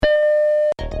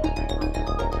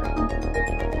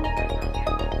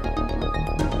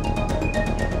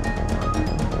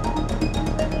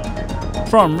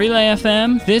From Relay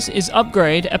FM, this is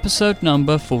Upgrade, episode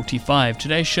number 45.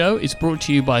 Today's show is brought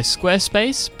to you by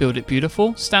Squarespace, Build It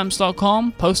Beautiful,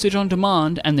 Stamps.com, Postage on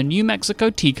Demand, and the New Mexico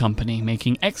Tea Company,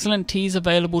 making excellent teas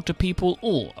available to people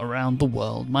all around the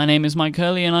world. My name is Mike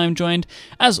Hurley, and I am joined,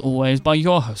 as always, by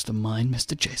your host of mine,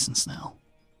 Mr. Jason Snell.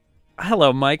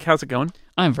 Hello, Mike. How's it going?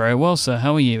 I'm very well, sir.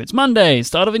 How are you? It's Monday,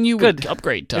 start of a new Good. week,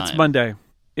 upgrade time. It's Monday.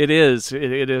 It is.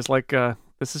 It is like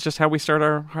this is just how we start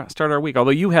our week.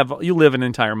 Although you live an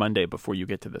entire Monday before you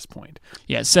get to this point.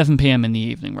 Yeah, it's 7 p.m. in the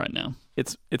evening right now.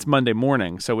 It's Monday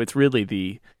morning, so it's really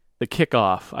the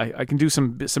kickoff. I can do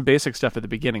some basic stuff at the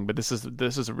beginning, but this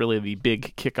is really the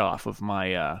big kickoff of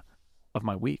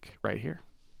my week right here.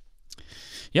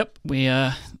 Yep,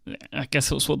 I guess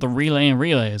that's what the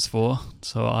relay is for.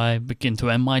 So I begin to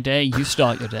end my day, you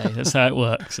start your day. That's how it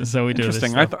works. That's how we do this.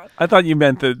 Interesting. I thought you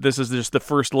meant that this is just the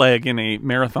first leg in a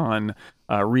marathon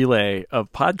relay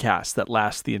of podcasts that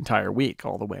lasts the entire week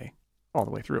all the way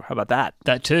through. How about that?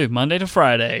 That too, Monday to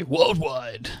Friday,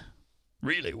 worldwide.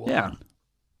 Really one. Yeah.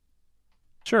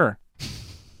 Sure.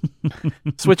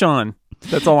 Switch on.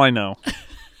 That's all I know.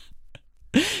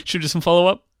 Should we do some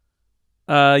follow-up?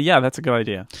 Yeah, that's a good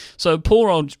idea. So Paul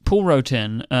wrote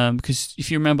in, because if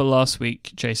you remember last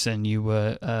week, Jason, you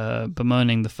were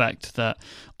bemoaning the fact that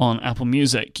on Apple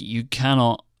Music, you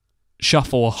cannot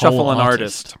shuffle an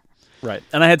artist. Right.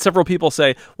 And I had several people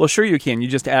say, well, sure you can. You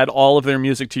just add all of their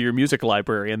music to your music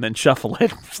library and then shuffle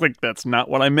it. It's like, that's not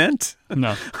what I meant.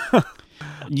 No.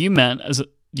 You meant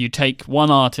you take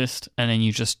one artist and then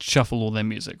you just shuffle all their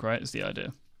music, right? Is the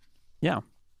idea. Yeah.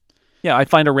 Yeah, I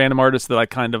find a random artist that I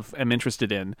kind of am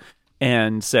interested in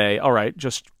and say, all right,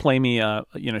 just play me,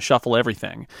 shuffle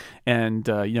everything. And,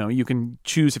 you can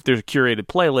choose if there's a curated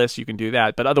playlist, you can do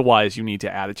that. But otherwise, you need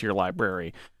to add it to your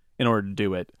library in order to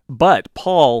do it. But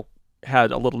Paul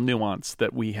had a little nuance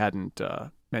that we hadn't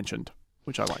mentioned,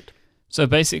 which I liked. So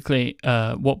basically,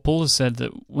 what Paul has said,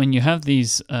 that when you have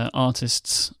these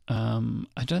artists,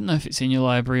 I don't know if it's in your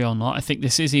library or not. I think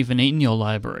this is even in your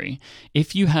library.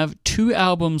 If you have 2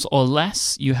 albums or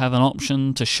less, you have an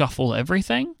option to shuffle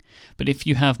everything. But if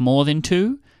you have more than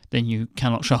 2, then you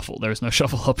cannot shuffle. There is no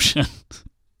shuffle option.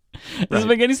 Doesn't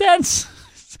make any sense.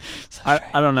 I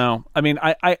don't know. I mean,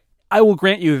 I will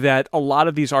grant you that a lot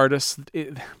of these artists,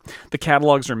 the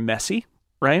catalogs are messy,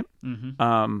 right?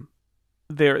 Mm-hmm.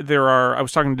 There are. I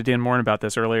was talking to Dan Morin about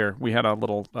this earlier. We had a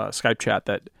little Skype chat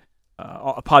that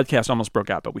a podcast almost broke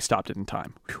out, but we stopped it in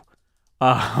time. It's like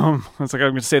I'm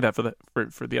going to say that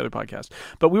for the other podcast.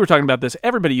 But we were talking about this.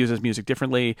 Everybody uses music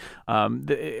differently.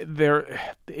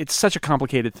 It's such a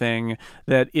complicated thing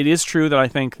that it is true that I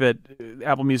think that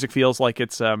Apple Music feels like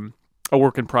it's a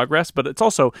work in progress, but it's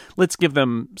also, let's give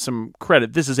them some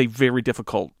credit. This is a very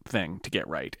difficult thing to get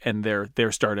right, and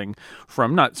they're starting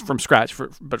from not from scratch,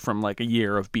 but from like a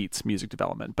year of Beats music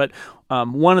development. But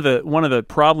one of the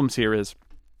problems here is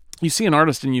you see an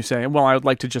artist and you say, well, I would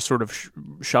like to just sort of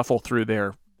shuffle through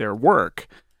their work.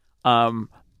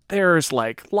 There's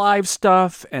like live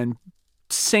stuff and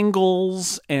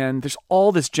singles, and there's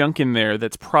all this junk in there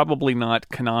that's probably not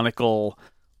canonical.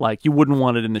 Like you wouldn't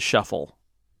want it in the shuffle.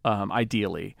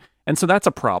 Ideally. And so that's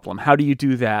a problem. How do you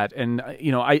do that? And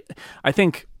I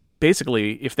think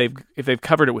basically if they've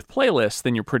covered it with playlists,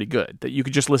 then you're pretty good. That you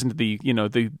could just listen to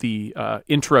the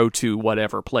intro to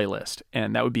whatever playlist,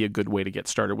 and that would be a good way to get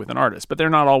started with an artist. But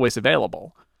they're not always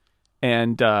available.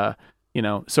 And so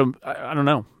I don't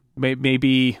know.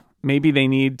 Maybe they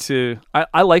need to.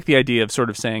 I like the idea of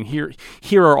sort of saying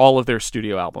here are all of their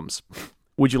studio albums.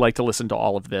 Would you like to listen to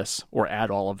all of this or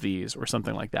add all of these or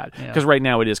something like that? Because right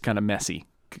now it is kind of messy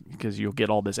because you'll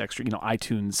get all this extra,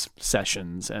 iTunes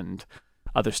sessions and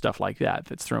other stuff like that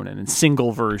that's thrown in, and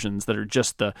single versions that are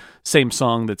just the same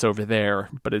song that's over there,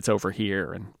 but it's over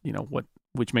here, and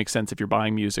which makes sense if you're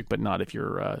buying music, but not if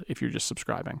you're just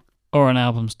subscribing. Or an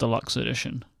album's deluxe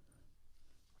edition.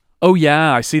 Oh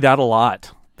yeah, I see that a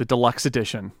lot. The deluxe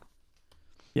edition.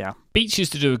 Yeah. Beats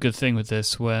used to do a good thing with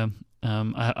this where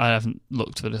I haven't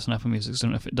looked for this on Apple Music, so I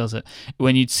don't know if it does it.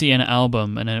 When you'd see an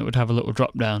album and then it would have a little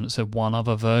drop down that said one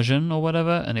other version or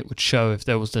whatever, and it would show if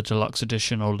there was the deluxe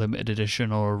edition or limited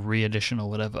edition or a re-edition or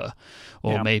whatever,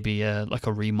 or maybe like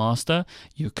a remaster.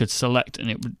 You could select, and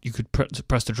you could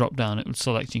press the drop down. It would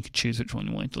select, and you could choose which one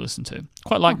you wanted to listen to.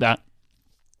 Quite like that.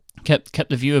 Kept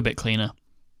the view a bit cleaner.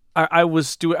 I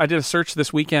did a search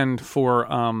this weekend for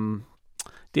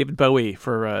David Bowie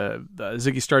for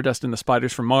Ziggy Stardust and the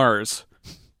Spiders from Mars,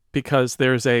 because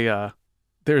there's a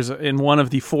in one of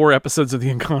the 4 episodes of The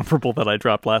Incomparable that I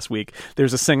dropped last week,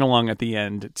 there's a sing-along at the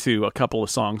end to a couple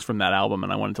of songs from that album,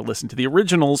 and I wanted to listen to the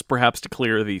originals, perhaps to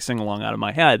clear the sing-along out of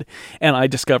my head, and I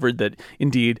discovered that,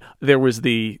 indeed, there was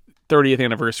the 30th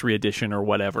anniversary edition or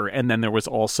whatever, and then there was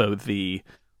also the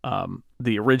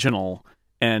original,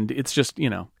 and it's just,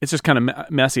 it's just kind of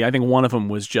messy. I think one of them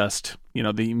was just,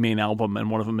 the main album,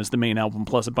 and one of them is the main album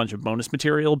plus a bunch of bonus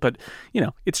material, but,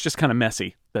 it's just kind of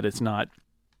messy that it's not...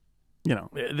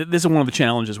 this is one of the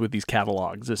challenges with these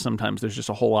catalogs, is sometimes there's just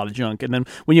a whole lot of junk, and then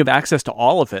when you have access to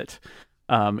all of it,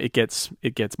 it gets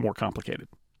more complicated.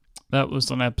 That was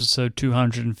on episode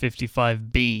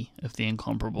 255B of The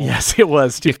Incomparable. Yes, it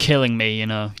was. You're killing me,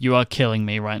 You are killing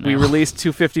me right now. We released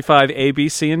 255 A, B,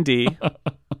 C, and D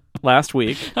last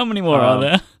week. How many more are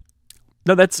there?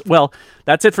 No, that's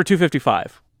it for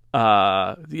 255.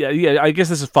 Yeah, I guess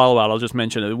this is follow-out. I'll just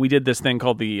mention it. We did this thing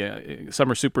called the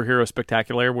Summer Superhero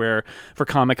Spectacular, where for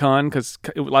Comic-Con, because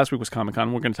last week was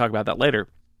Comic-Con, we're going to talk about that later.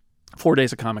 4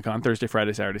 days of Comic-Con, Thursday,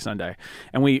 Friday, Saturday, Sunday.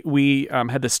 And we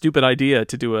had this stupid idea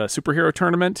to do a superhero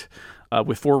tournament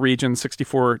with 4 regions,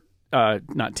 64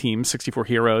 not teams, 64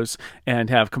 heroes, and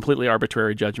have completely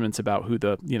arbitrary judgments about who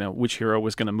which hero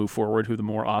was going to move forward, who the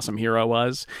more awesome hero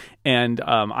was. And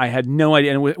I had no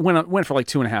idea, and it went for like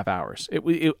 2.5 hours.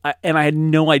 And I had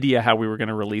no idea how we were going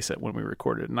to release it when we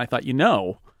recorded. And I thought,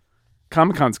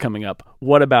 Comic-Con's coming up.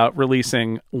 What about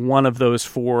releasing one of those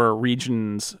 4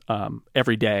 regions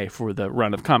every day for the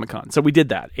run of Comic-Con? So we did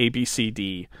that, A, B, C,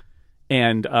 D.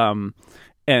 And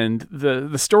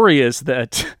the story is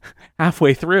that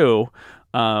halfway through,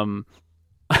 I've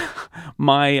got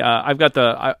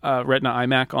the Retina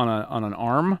iMac on an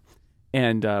arm,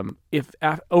 and if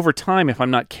over time, if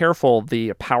I'm not careful,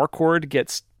 the power cord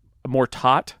gets more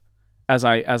taut as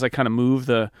I kind of move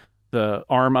the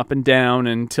arm up and down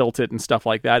and tilt it and stuff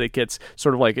like that. It gets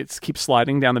sort of like it keeps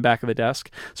sliding down the back of the desk.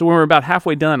 So when we're about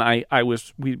halfway done,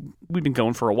 we'd been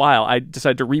going for a while. I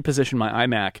decided to reposition my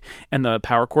iMac, and the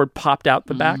power cord popped out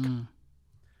the back.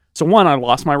 So one, I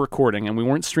lost my recording, and we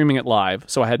weren't streaming it live,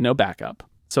 so I had no backup.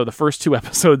 So the first 2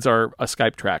 episodes are a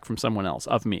Skype track from someone else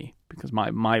of me, because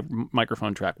my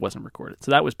microphone track wasn't recorded.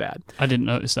 So that was bad. I didn't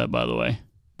notice that, by the way.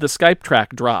 The Skype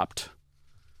track dropped.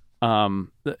 The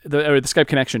Skype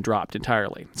connection dropped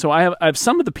entirely. So I have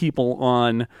some of the people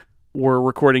on were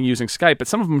recording using Skype, but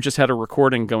some of them just had a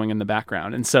recording going in the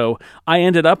background. And so I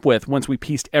ended up with, once we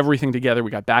pieced everything together,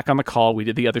 we got back on the call, we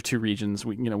did the other 2 regions,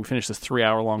 we finished this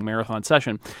 3-hour-long marathon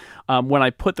session. When I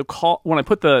put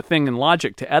the thing in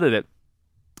Logic to edit it,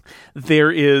 there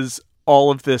is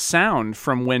all of this sound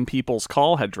from when people's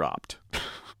call had dropped.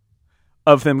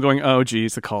 Of them going, oh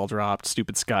geez, the call dropped,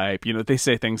 stupid Skype. They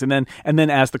say things, and then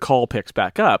as the call picks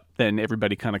back up, then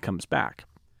everybody kind of comes back.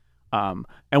 And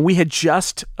we had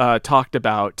just talked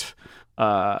about.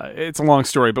 It's a long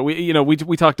story, but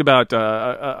we talked about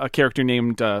a character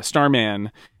named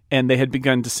Starman, and they had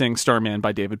begun to sing Starman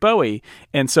by David Bowie,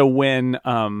 and so when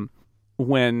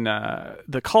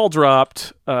the call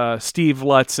dropped, Steve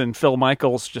Lutz and Phil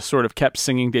Michaels just sort of kept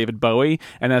singing David Bowie,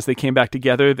 and as they came back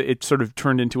together, it sort of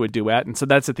turned into a duet, and so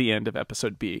that's at the end of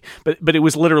episode B. But it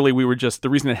was literally, the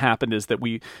reason it happened is that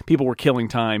people were killing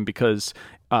time because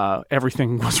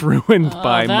everything was ruined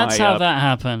by that's how that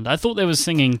happened. I thought they were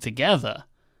singing together.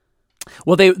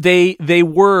 Well, they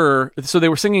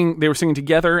were singing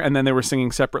together, and then they were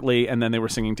singing separately, and then they were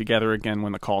singing together again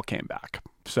when the call came back.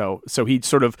 So he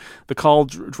sort of, the call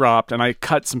dropped, and I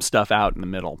cut some stuff out in the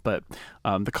middle, but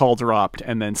the call dropped,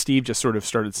 and then Steve just sort of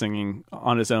started singing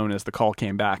on his own as the call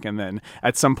came back, and then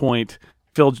at some point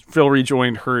Phil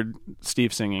rejoined, heard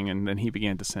Steve singing, and then he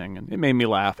began to sing, and it made me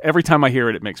laugh. Every time I hear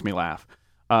it, it makes me laugh.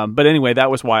 But anyway,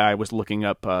 that was why I was looking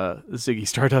up Ziggy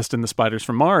Stardust and the Spiders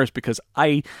from Mars, because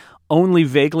I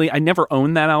never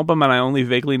owned that album, and I only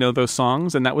vaguely know those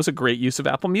songs, and that was a great use of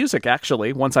Apple Music,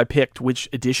 actually, once I picked which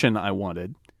edition I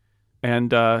wanted.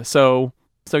 And so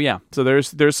yeah, so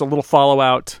there's a little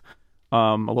follow-out,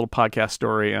 a little podcast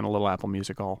story, and a little Apple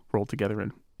Music all rolled together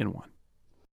in one.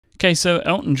 Okay, so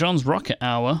Elton John's Rocket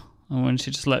Hour, I wanted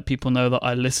to just let people know that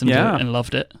I listened to it and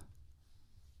loved it.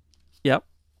 Yep.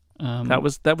 That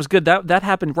was good. That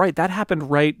happened right. That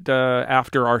happened right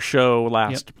after our show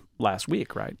last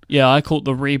week, right? Yeah, I caught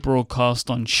the rebroadcast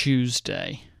on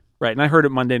Tuesday. Right, and I heard it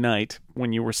Monday night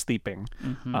when you were sleeping,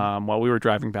 while we were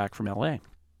driving back from LA.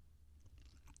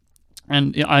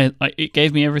 And it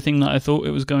gave me everything that I thought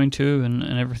it was going to, and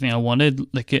everything I wanted.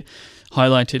 Like, it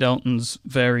highlighted Elton's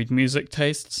varied music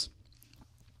tastes.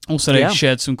 Also, they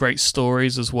shared some great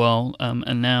stories as well,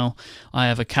 and now I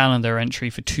have a calendar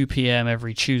entry for 2 p.m.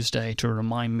 every Tuesday to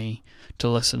remind me to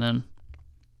listen in.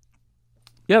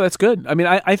 Yeah, that's good. I mean,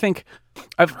 I think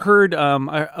I've heard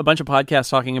a bunch of podcasts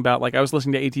talking about, like I was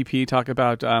listening to ATP talk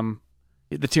about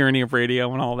the tyranny of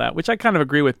radio and all that, which I kind of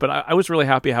agree with, but I was really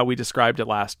happy how we described it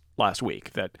last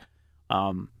week, that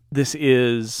this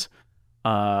is,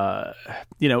 if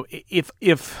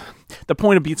the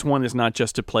point of Beats One is not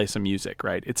just to play some music,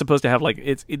 right? It's supposed to have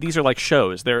these are like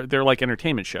shows. They're like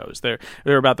entertainment shows. They're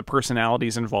about the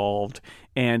personalities involved.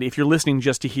 And if you're listening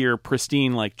just to hear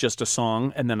pristine, like just a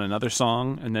song and then another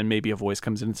song, and then maybe a voice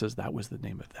comes in and says, that was the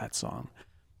name of that song.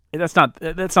 That's not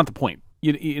the point.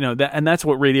 You know that, and that's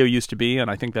what radio used to be. And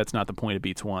I think that's not the point of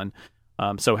Beats One.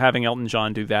 So having Elton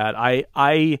John do that,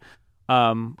 I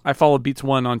follow Beats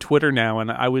One on Twitter now,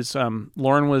 and I was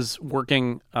Lauren was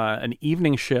working an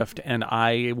evening shift, and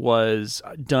I was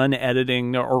done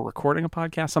editing or recording a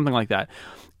podcast, something like that.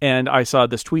 And I saw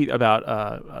this tweet about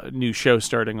a new show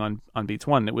starting on Beats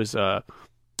One. It was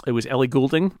Ellie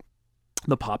Goulding,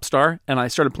 the pop star, and I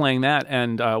started playing that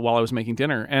and while I was making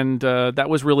dinner, and that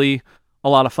was really a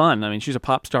lot of fun. I mean, she's a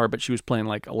pop star, but she was playing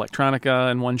like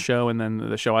electronica in one show, and then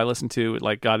the show I listened to, it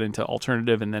like got into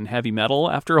alternative and then heavy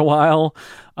metal after a while.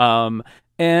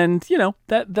 And you know,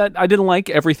 that I didn't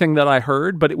like everything that I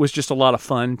heard, but it was just a lot of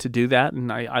fun to do that,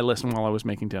 and I listened while I was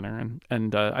making dinner,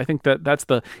 and I think that's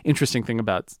the interesting thing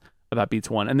about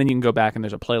Beats One. And then you can go back and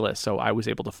there's a playlist, so I was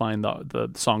able to find the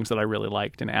songs that I really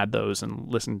liked and add those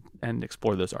and listen and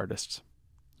explore those artists.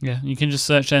 Yeah, you can just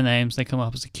search their names. They come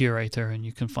up as a curator, and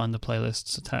you can find the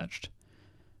playlists attached.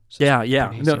 So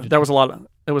yeah. No, that was a lot.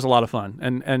 It was a lot of fun,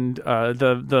 and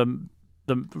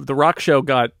the rock show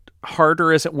got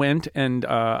harder as it went, and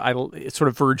it sort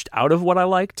of verged out of what I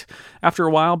liked after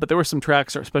a while. But there were some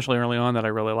tracks, especially early on, that I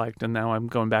really liked, and now I'm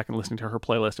going back and listening to her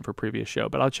playlist of her previous show.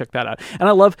 But I'll check that out. And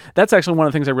I love, that's actually one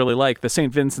of the things I really like. The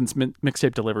St. Vincent's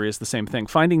mixtape delivery is the same thing.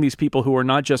 Finding these people who are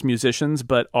not just musicians,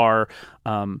 but are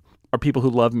people who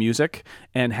love music,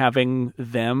 and having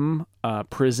them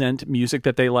present music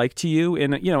that they like to you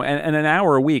in and an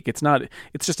hour a week. It's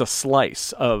just a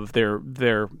slice of their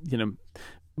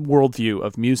worldview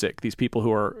of music. These people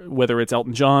who are, whether it's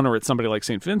Elton John or it's somebody like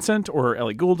St. Vincent or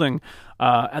Ellie Goulding,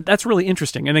 and that's really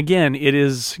interesting. And again, it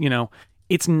is,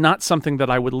 it's not something that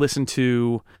I would listen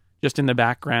to just in the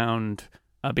background.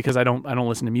 Because I don't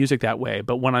listen to music that way.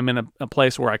 But when I'm in a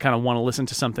place where I kind of want to listen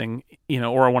to something,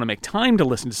 or I want to make time to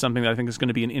listen to something that I think is going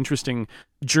to be an interesting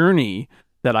journey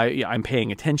that I'm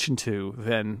paying attention to,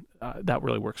 then that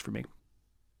really works for me.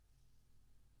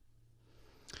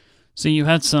 So you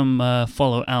had some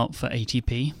follow out for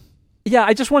ATP. Yeah,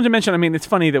 I just wanted to mention, I mean, it's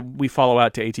funny that we follow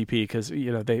out to ATP because,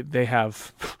 they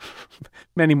have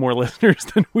many more listeners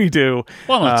than we do.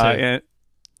 One or two.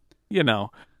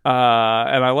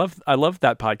 And I love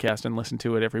that podcast and listen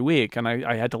to it every week. And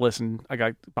I had to listen. I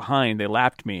got behind. They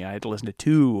lapped me. I had to listen to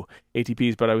 2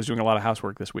 ATPs, but I was doing a lot of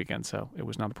housework this weekend, so it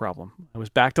was not a problem. I was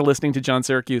back to listening to John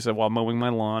Siracusa while mowing my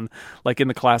lawn, like in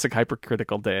the classic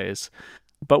Hypercritical days,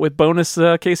 but with bonus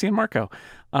Casey and Marco.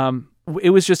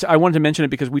 It was just, I wanted to mention it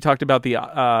because we talked about the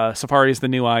Safari is the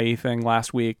new IE thing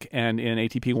last week, and in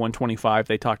ATP 125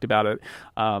 they talked about it.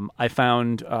 I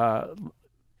found.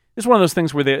 It's one of those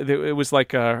things where it was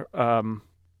like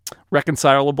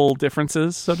reconcilable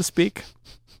differences, so to speak,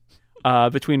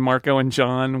 between Marco and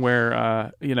John,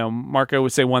 where Marco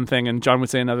would say one thing and John would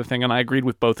say another thing, and I agreed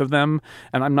with both of them,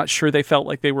 and I'm not sure they felt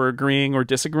like they were agreeing or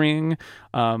disagreeing.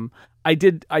 I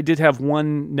did have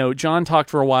one note. John talked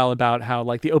for a while about how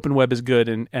like the open web is good,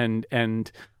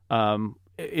 and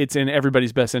it's in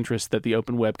everybody's best interest that the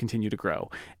open web continue to grow,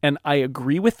 and I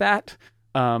agree with that.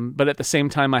 But at the same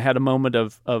time, I had a moment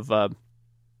of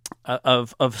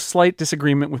slight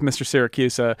disagreement with Mr.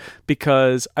 Siracusa,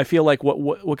 because I feel like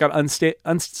what got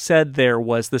unsaid there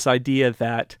was this idea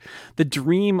that the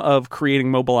dream of creating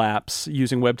mobile apps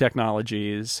using web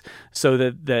technologies, so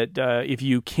that if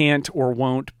you can't or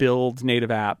won't build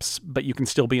native apps, but you can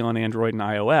still be on Android and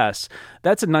iOS,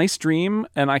 that's a nice dream,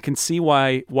 and I can see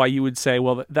why you would say,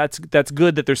 well, that's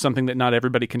good that there's something that not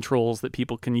everybody controls that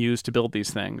people can use to build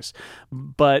these things.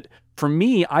 But for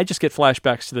me, I just get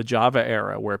flashbacks to the Java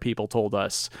era where people told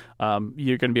us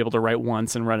you're going to be able to write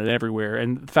once and run it everywhere.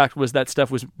 And the fact was that stuff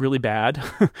was really bad.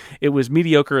 It was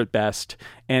mediocre at best,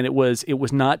 and it was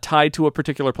not tied to a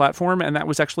particular platform, and that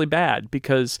was actually bad,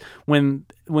 because when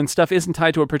stuff isn't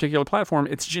tied to a particular platform,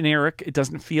 it's generic. It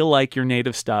doesn't feel like your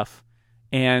native stuff.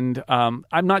 And I'm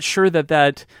not sure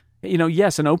that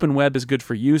yes, an open web is good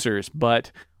for users,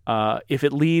 but if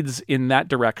it leads in that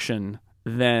direction,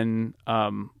 then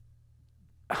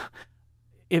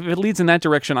if it leads in that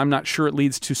direction, I'm not sure it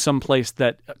leads to some place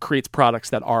that creates products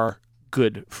that are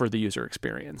good for the user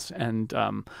experience. And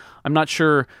I'm not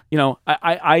sure,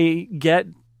 I get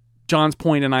John's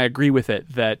point, and I agree with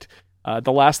it, that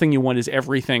the last thing you want is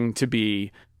everything to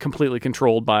be completely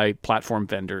controlled by platform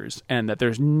vendors, and that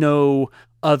there's no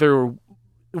other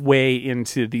way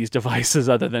into these devices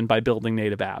other than by building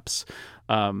native apps.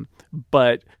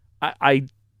 But I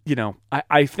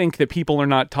think that people are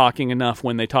not talking enough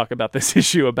when they talk about this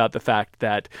issue about the fact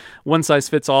that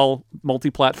one-size-fits-all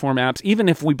multi-platform apps, even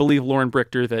if we believe Lauren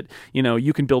Brichter that,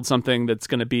 you can build something that's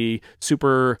going to be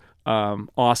super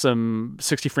awesome,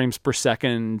 60 frames per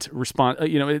second response,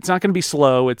 it's not going to be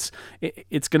slow. It's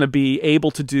going to be able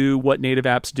to do what native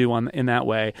apps do in that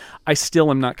way. I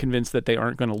still am not convinced that they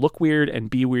aren't going to look weird and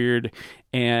be weird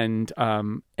and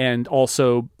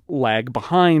also lag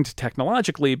behind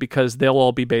technologically, because they'll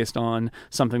all be based on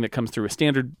something that comes through a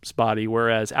standards body,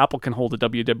 whereas Apple can hold a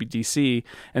WWDC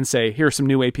and say, here are some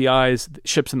new APIs,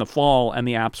 ships in the fall, and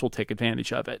the apps will take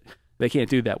advantage of it. They can't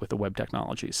do that with the web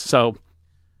technologies. So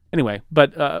anyway,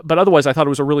 but otherwise, I thought it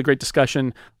was a really great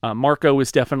discussion. Marco is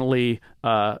definitely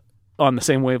on the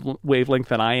same wavelength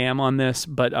that I am on this,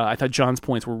 but I thought John's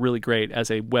points were really great as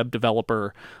a web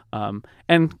developer.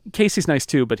 And Casey's nice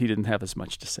too, but he didn't have as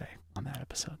much to say on that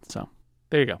episode. So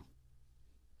there you go.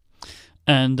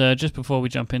 And just before we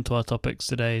jump into our topics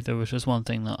today, there was just one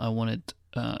thing that I wanted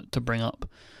to bring up.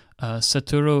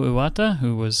 Satoru Iwata,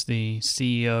 who was the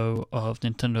CEO of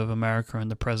Nintendo of America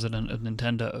and the president of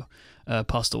Nintendo,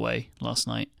 passed away last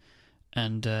night.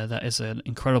 And that is an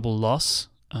incredible loss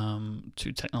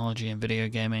to technology and video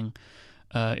gaming.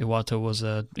 Iwata was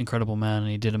an incredible man,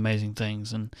 and he did amazing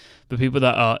things. And the people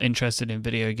that are interested in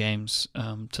video games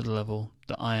to the level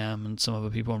that I am, and some other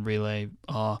people on Relay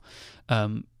are,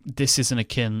 this is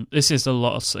a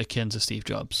lot akin to Steve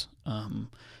Jobs.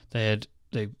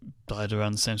 They died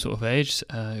around the same sort of age.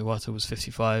 Iwata was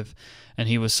 55, and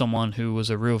he was someone who was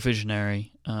a real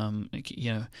visionary.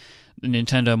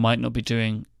 Nintendo might not be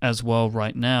doing as well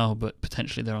right now, but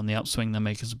potentially they're on the upswing. They're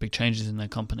making some big changes in their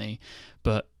company.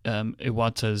 But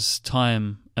Iwata's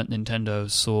time at Nintendo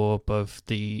saw both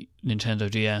the Nintendo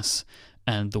DS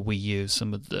and the Wii U,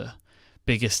 some of the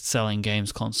biggest selling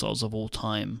games consoles of all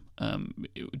time.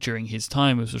 During his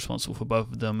time, he was responsible for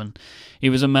both of them, and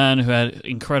he was a man who had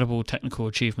incredible technical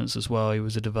achievements as well. He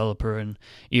was a developer, and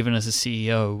even as a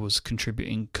CEO was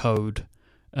contributing code.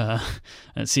 And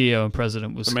CEO and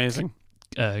president was amazing.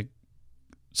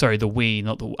 Sorry, the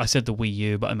Wii, I said the Wii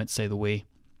U, but I meant to say the Wii.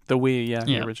 The Wii,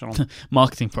 the original.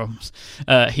 Marketing problems.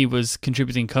 He was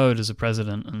contributing code as a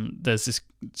president, and there's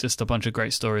just a bunch of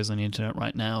great stories on the internet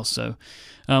right now. So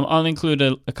I'll include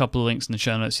a couple of links in the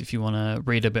show notes if you want to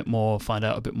read a bit more, find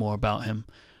out a bit more about him.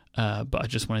 But I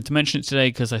just wanted to mention it today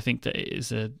because I think that it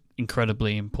is an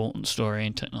incredibly important story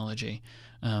in technology,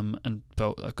 and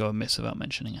I'll go amiss without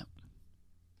mentioning it.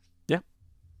 Yeah,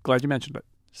 glad you mentioned it.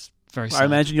 Very sad. I'll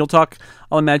imagine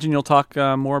you'll talk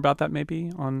more about that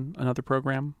maybe on another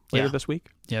program later this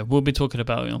week. Yeah, we'll be talking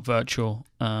about it on virtual,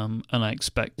 and I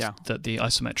expect that the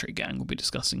Isometric gang will be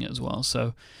discussing it as well.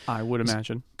 So I would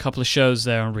imagine a couple of shows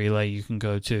there on Relay you can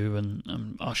go to,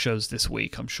 and our shows this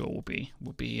week I'm sure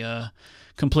will be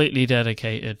completely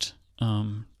dedicated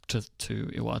to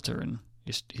Iwata and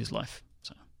his life.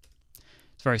 So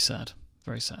it's very sad,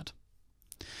 very sad.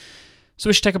 So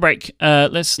we should take a break.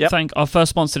 Let's thank our first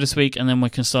sponsor this week, and then we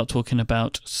can start talking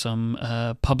about some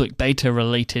public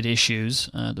beta-related issues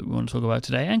that we want to talk about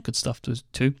today, and good stuff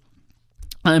too.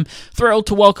 I'm thrilled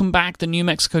to welcome back the New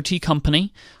Mexico Tea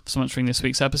Company for sponsoring this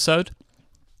week's episode.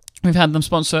 We've had them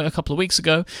sponsor a couple of weeks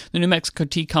ago. The New Mexico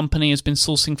Tea Company has been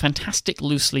sourcing fantastic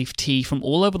loose-leaf tea from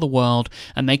all over the world,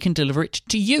 and they can deliver it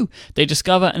to you. They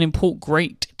discover and import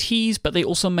great teas, but they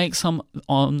also make some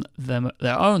on their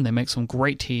own. They make some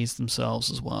great teas themselves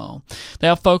as well. They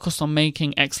are focused on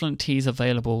making excellent teas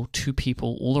available to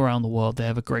people all around the world. They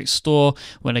have a great store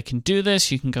where they can do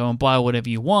this. You can go and buy whatever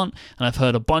you want, and I've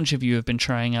heard a bunch of you have been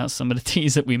trying out some of the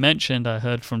teas that we mentioned. I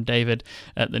heard from David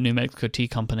at the New Mexico Tea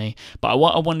Company, but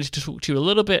what I wanted to talk to you a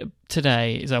little bit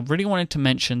today is I really wanted to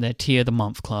mention their Tea of the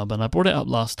Month Club, and I brought it up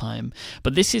last time,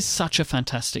 but this is such a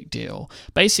fantastic deal.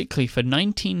 Basically, for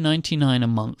 $19.99 a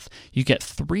month, you get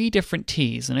 3 different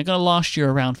teas, and they're going to last you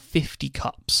around 50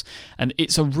 cups, and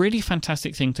it's a really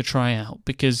fantastic thing to try out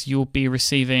because you'll be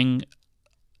receiving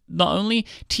not only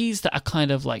teas that are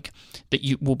kind of like that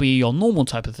you will be your normal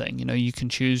type of thing, you can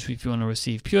choose if you want to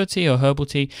receive pure tea or herbal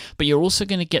tea, but you're also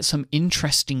going to get some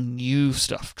interesting new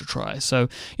stuff to try. So,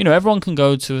 everyone can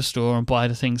go to a store and buy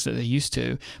the things that they're used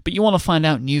to, but you want to find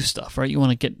out new stuff, right? You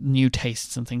want to get new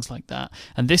tastes and things like that.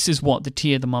 And this is what the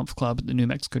Tea of the Month Club at the New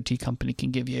Mexico Tea Company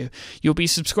can give you. You'll be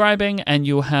subscribing and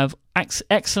you'll have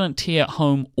excellent tea at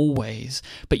home always,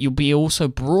 but you'll be also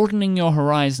broadening your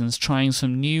horizons, trying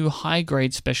some new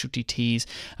high-grade specialty teas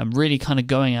and really kind of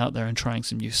going out there and trying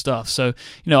some new stuff. So,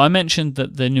 I mentioned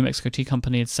that the New Mexico Tea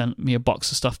Company had sent me a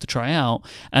box of stuff to try out,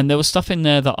 and there was stuff in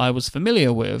there that I was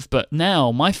familiar with, but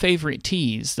now my favorite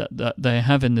teas that they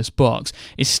have in this box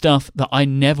is stuff that I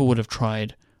never would have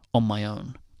tried on my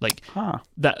own.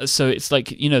 That, so it's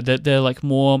like, they're like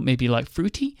more maybe like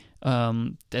fruity.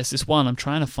 There's this one, I'm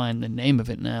trying to find the name of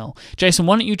it now. Jason,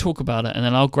 why don't you talk about it, and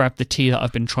then I'll grab the tea that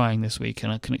I've been trying this week,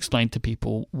 and I can explain to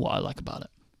people what I like about it.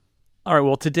 All right,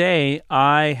 well, today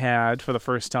I had, for the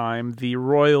first time, the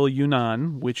Royal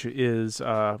Yunnan, which is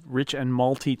rich and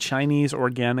malty Chinese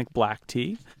organic black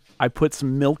tea. I put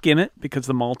some milk in it because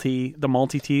the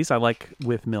malty teas I like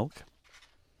with milk.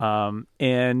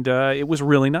 And it was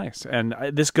really nice. And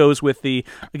this goes with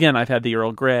again, I've had the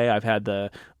Earl Grey, I've had the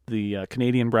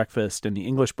Canadian breakfast and the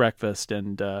English breakfast,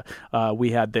 and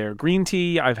we had their green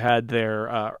tea. I've had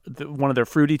their one of their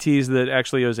fruity teas that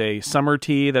actually is a summer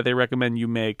tea that they recommend you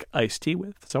make iced tea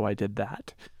with. So I did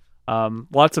that.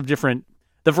 Lots of different.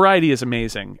 The variety is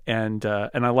amazing, and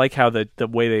I like how the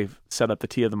way they've set up the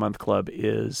Tea of the Month Club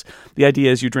is the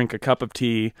idea is you drink a cup of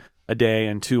tea a day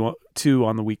and two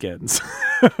on the weekends,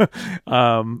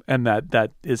 and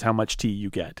that is how much tea you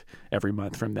get every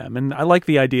month from them. And I like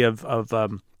the idea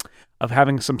of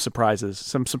having some surprises,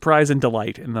 some surprise and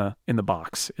delight in the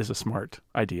box is a smart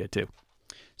idea too.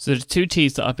 So the two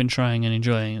teas that I've been trying and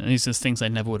enjoying, and these are things I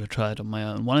never would have tried on my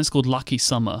own. One is called Lucky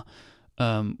Summer,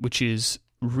 which is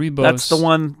rooibos. That's the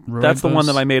one. That's the one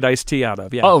that I made iced tea out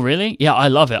of. Yeah. Oh, really? Yeah, I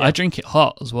love it. Yeah. I drink it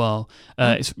hot as well.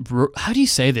 It's how do you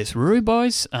say this?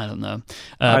 Rooibos? I don't know.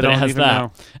 But it has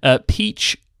that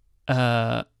peach.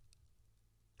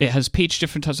 It has peach,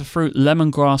 different types of fruit,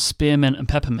 lemongrass, spearmint, and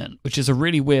peppermint, which is a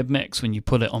really weird mix when you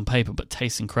put it on paper, but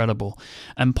tastes incredible.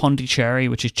 And pondicherry,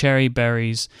 which is cherry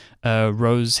berries,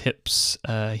 rose hips,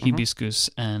 hibiscus,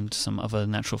 and some other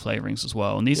natural flavorings as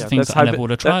well. And these are things that I never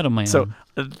would have tried on my own. So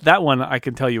that one I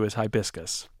can tell you is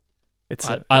hibiscus.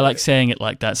 I like saying it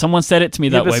like that. Someone said it to me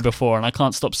that way before, and I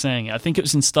can't stop saying it. I think it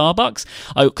was in Starbucks,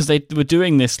 because they were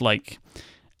doing this like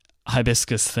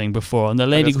hibiscus thing before, and the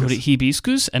lady called it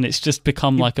hibiscus, and it's just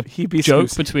become like a joke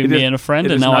between me and a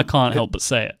friend, and now I can't help but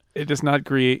say it. It is not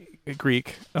Greek. It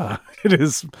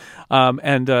is,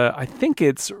 and I think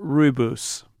it's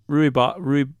rubus, something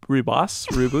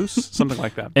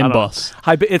like that. Emboss.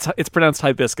 It's pronounced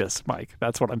hibiscus, Mike.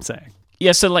 That's what I'm saying.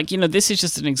 Yeah, so this is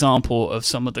just an example of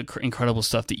some of the incredible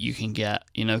stuff that you can get,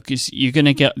 because you're going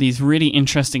to get these really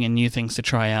interesting and new things to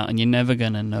try out, and you're never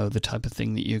going to know the type of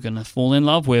thing that you're going to fall in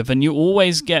love with. And you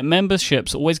always get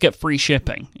memberships, always get free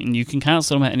shipping, and you can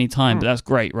cancel them at any time, but that's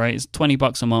great, right? It's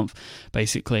 $20 a month,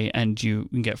 basically, and you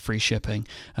can get free shipping.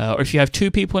 Or if you have two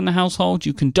people in the household,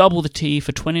 you can double the tea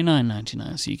for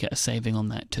 $29.99, so you get a saving on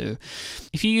that too.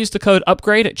 If you use the code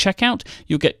UPGRADE at checkout,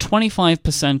 you'll get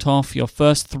 25% off your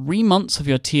first 3 months of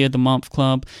your Tea of the Month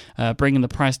Club, bringing the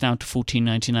price down to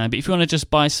 $14.99. But if you want to just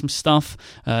buy some stuff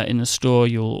in the store,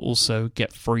 you'll also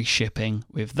get free shipping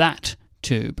with that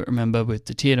too. But remember, with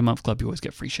the Tea of the Month Club, you always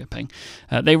get free shipping.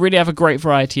 They really have a great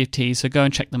variety of teas, so go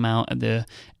and check them out at the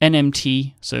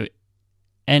NMT, so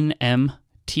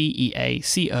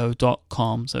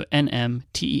NMTEACO.com, so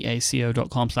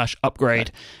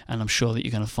NMTEACO.com/upgrade, and I'm sure that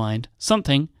you're going to find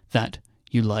something that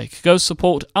you like. Go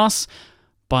support us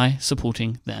by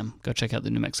supporting them. Go check out the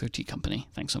New Mexico Tea Company.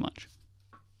 Thanks so much.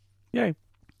 Yay.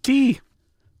 Tea.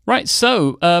 Right,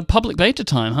 so public beta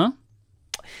time, huh?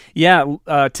 Yeah,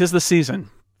 'tis the season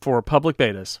for public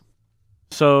betas.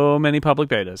 So many public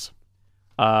betas.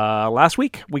 Last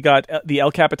week, we got the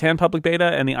El Capitan public beta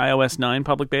and the iOS 9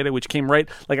 public beta, which came right,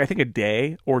 I think a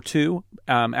day or two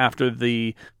after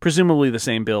presumably the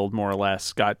same build, more or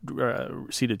less, got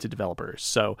seeded to developers.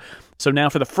 So now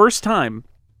for the first time,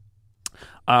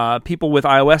 people with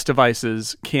iOS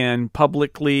devices can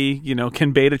publicly,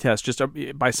 can beta test just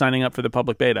by signing up for the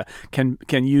public beta, can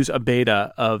use a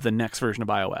beta of the next version of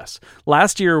iOS.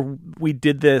 Last year, we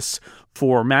did this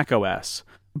for macOS,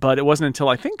 but it wasn't until,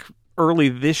 I think, early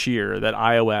this year that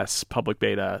iOS public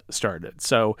beta started.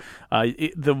 So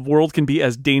the world can be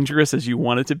as dangerous as you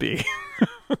want it to be.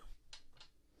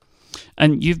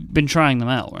 And you've been trying them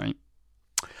out, right?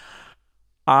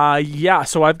 Yeah.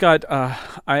 So I've got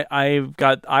I've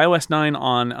got iOS 9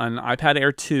 on an iPad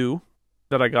Air 2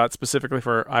 that I got specifically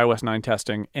for iOS 9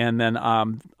 testing, and then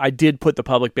I did put the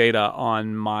public beta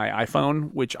on my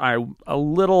iPhone, which I'm a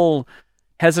little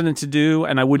hesitant to do,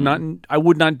 and I would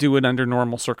not do it under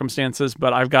normal circumstances,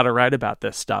 but I've got to write about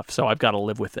this stuff, so I've got to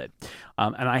live with it.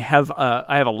 And I have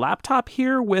a laptop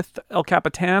here with El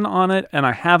Capitan on it, and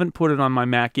I haven't put it on my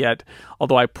Mac yet,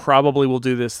 although I probably will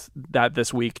do that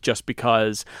this week just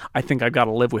because I think I've got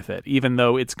to live with it, even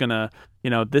though it's gonna,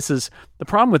 this is the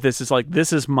problem with this is like,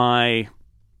 this is my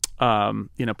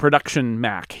production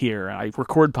Mac here. I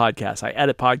record podcasts, I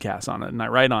edit podcasts on it, and I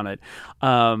write on it.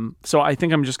 So I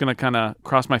think I'm just going to kind of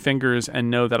cross my fingers and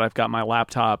know that I've got my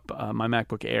laptop, my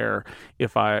MacBook Air.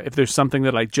 If there's something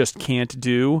that I just can't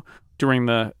do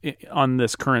on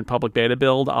this current public beta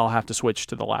build, I'll have to switch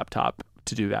to the laptop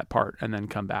to do that part and then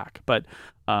come back. But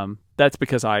that's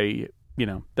because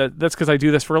that's because I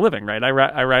do this for a living, right? I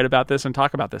write about this and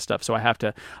talk about this stuff, so I have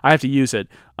to use it.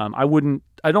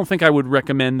 I don't think I would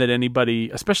recommend that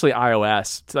anybody, especially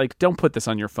iOS, don't put this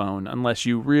on your phone unless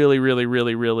you really, really,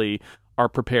 really, really are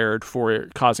prepared for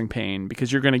it causing pain,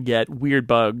 because you're going to get weird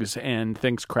bugs and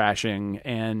things crashing,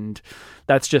 and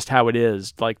that's just how it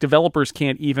is. Like, developers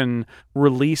can't even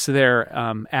release their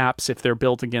apps if they're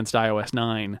built against iOS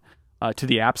 9. To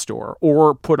the App Store,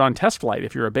 or put on test flight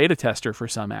if you're a beta tester for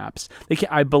some apps.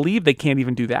 I believe they can't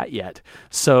even do that yet.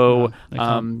 So,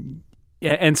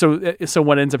 and so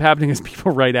what ends up happening is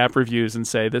people write app reviews and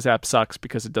say this app sucks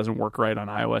because it doesn't work right on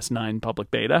iOS 9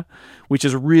 public beta, which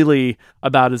is really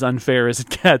about as unfair as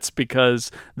it gets,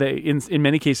 because they, in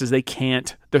many cases, there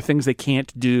are things they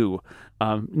can't do.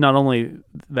 Not only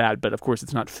that, but of course,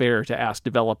 it's not fair to ask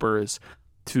developers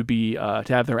to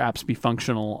have their apps be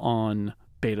functional on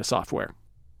beta software,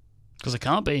 because it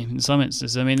can't be in some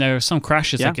instances. I mean, there are some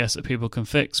crashes, I guess, that people can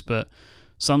fix, but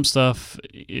some stuff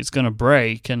is going to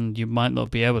break and you might not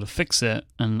be able to fix it.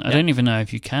 And I don't even know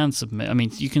if you can submit. I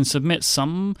mean, you can submit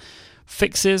some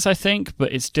fixes, I think,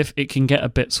 but it can get a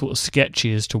bit sort of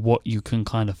sketchy as to what you can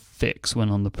kind of fix when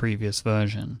on the previous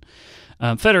version.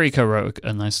 Federico wrote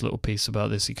a nice little piece about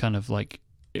this. He kind of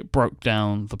it broke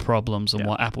down the problems and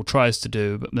what Apple tries to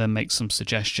do, but then makes some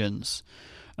suggestions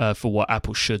for what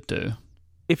Apple should do.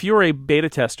 If you're a beta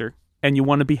tester and you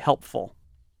want to be helpful,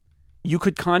 you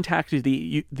could contact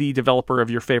the developer of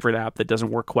your favorite app that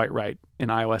doesn't work quite right in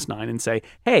iOS 9 and say,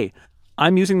 hey,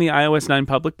 I'm using the iOS 9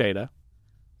 public beta.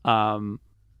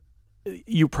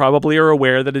 You probably are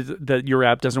aware that your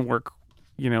app doesn't work,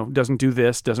 doesn't do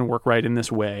this, doesn't work right in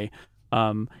this way.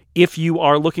 If you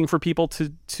are looking for people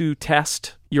to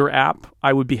test your app,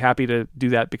 I would be happy to do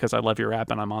that because I love your app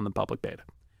and I'm on the public beta.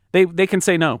 They can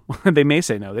say no. They may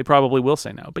say no. They probably will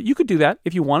say no. But you could do that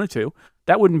if you wanted to.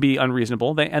 That wouldn't be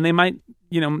unreasonable. They might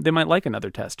like another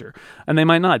tester, and they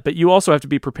might not. But you also have to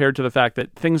be prepared to the fact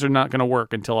that things are not going to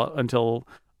work until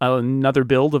another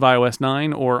build of iOS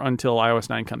 9 or until iOS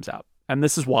 9 comes out. And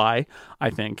this is why I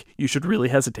think you should really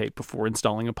hesitate before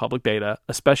installing a public beta,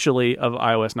 especially of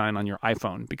iOS 9 on your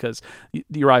iPhone, because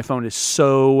your iPhone is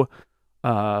so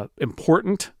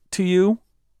important to you.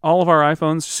 All of our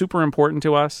iPhones, super important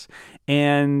to us.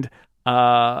 And,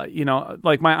 my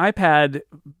iPad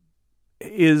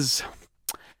is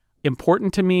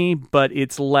important to me, but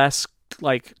it's less,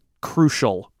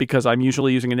 crucial because I'm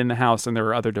usually using it in the house and there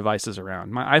are other devices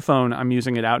around. My iPhone, I'm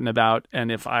using it out and about,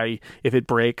 and if it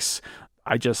breaks,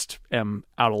 I just am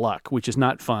out of luck, which is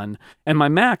not fun. And my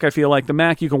Mac, I feel like the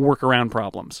Mac, you can work around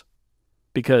problems,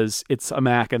 because it's a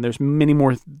Mac and there's many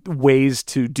more ways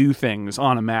to do things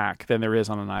on a Mac than there is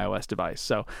on an iOS device.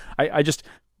 So I just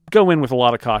go in with a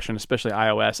lot of caution, especially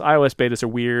iOS. iOS betas are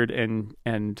weird and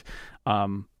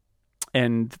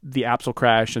the apps will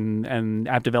crash and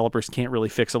app developers can't really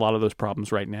fix a lot of those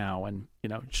problems right now. And,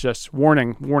 just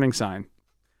warning sign,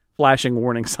 flashing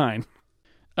warning sign.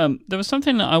 There was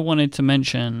something that I wanted to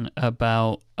mention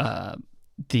about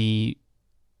the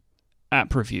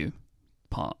app review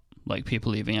part. Like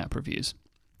people leaving app reviews,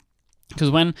 because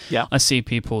when I see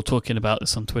people talking about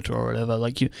this on Twitter or whatever,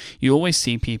 you always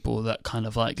see people that kind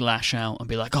of lash out and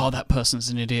be like, oh, that person's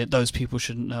an idiot, those people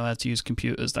shouldn't know how to use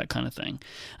computers, that kind of thing.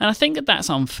 And I think that that's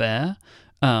unfair,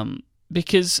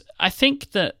 because I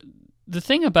think that the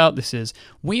thing about this is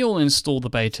we all install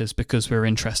the betas because we're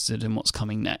interested in what's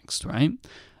coming next, right?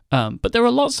 But there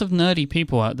are lots of nerdy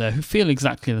people out there who feel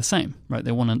exactly the same, right?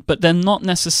 But they're not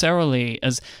necessarily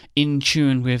as in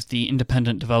tune with the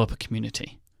independent developer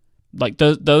community.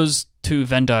 Those two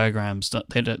Venn diagrams,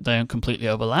 they don't completely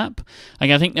overlap.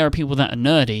 I think there are people that are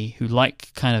nerdy who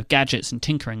like kind of gadgets and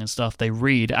tinkering and stuff. They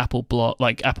read Apple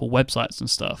websites and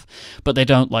stuff, but they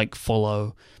don't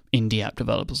follow indie app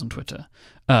developers on Twitter.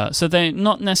 So they're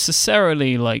not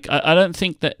necessarily like, I don't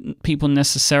think that people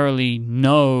necessarily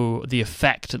know the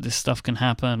effect that this stuff can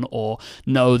happen, or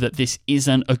know that this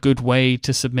isn't a good way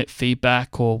to submit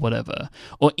feedback or whatever,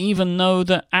 or even know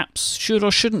that apps should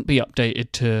or shouldn't be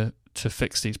updated to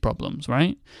fix these problems,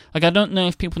 right? Like, I don't know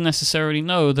if people necessarily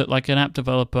know that like an app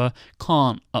developer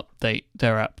can't update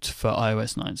their app for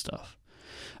iOS 9 stuff.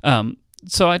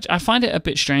 So I find it a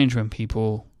bit strange when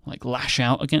people like lash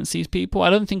out against these people. I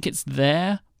don't think it's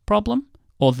their problem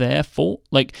or their fault.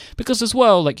 Like, because as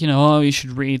well, like, oh, you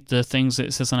should read the things that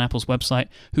it says on Apple's website.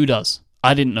 Who does?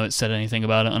 I didn't know it said anything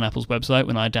about it on Apple's website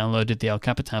when I downloaded the El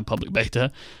Capitan public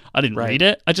beta. I didn't read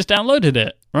it. I just downloaded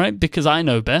it, right? Because I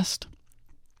know best.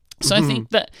 So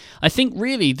I think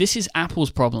really this is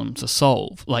Apple's problem to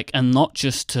solve, like, and not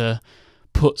just to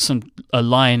put a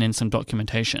line in some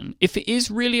documentation. If it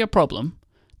is really a problem,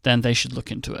 then they should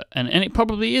look into it. And it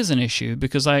probably is an issue,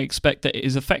 because I expect that it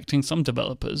is affecting some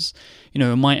developers,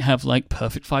 who might have like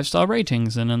perfect 5-star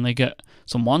ratings, and then they get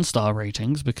some 1-star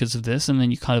ratings because of this, and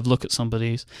then you kind of look at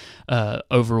somebody's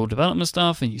overall development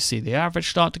stuff, and you see the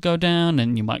average start to go down,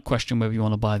 and you might question whether you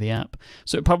want to buy the app.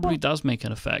 So it probably does make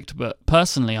an effect. But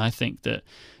personally, I think that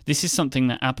this is something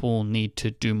that Apple need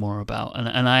to do more about.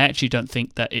 And I actually don't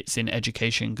think that it's in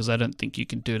education, because I don't think you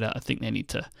can do that. I think they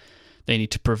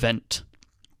need to prevent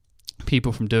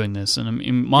people from doing this. And I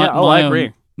mean, I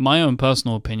agree. My own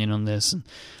personal opinion on this, and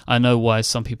I know why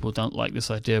some people don't like this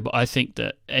idea, but I think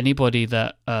that anybody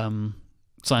that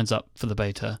signs up for the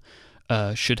beta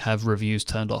should have reviews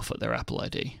turned off at their Apple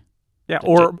ID. Yeah,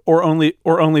 or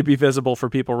only be visible for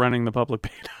people running the public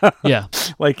beta. Yeah,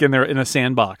 like in a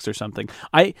sandbox or something.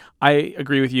 I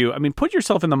agree with you. I mean, put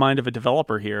yourself in the mind of a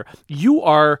developer here. You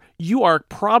are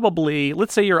probably,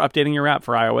 let's say you're updating your app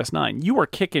for iOS 9. You are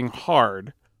kicking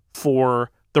hard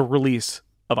for the release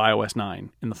of iOS 9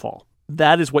 in the fall.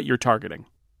 That is what you're targeting.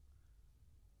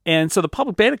 And so the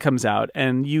public beta comes out,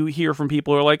 and you hear from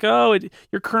people who are like, "Oh,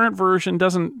 your current version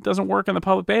doesn't work in the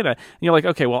public beta." And you're like,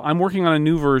 "Okay, well, I'm working on a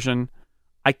new version.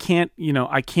 I can't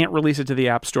release it to the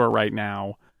App Store right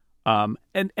now."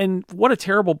 And what a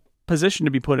terrible position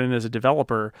to be put in as a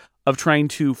developer, of trying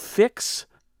to fix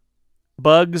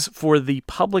bugs for the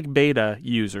public beta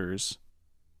users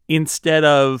instead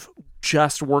of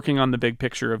just working on the big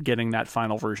picture of getting that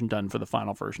final version done for the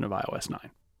final version of iOS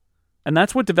 9. And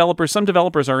that's what some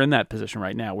developers are in that position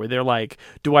right now, where they're like,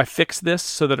 do I fix this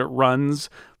so that it runs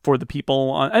for the people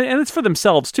on, and it's for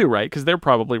themselves too, right? Because they're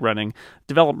probably running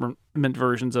development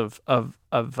versions of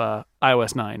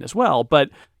iOS 9 as well.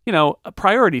 But,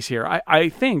 priorities here. I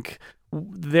think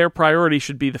their priority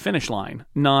should be the finish line,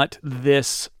 not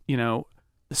this, the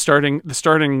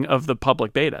starting of the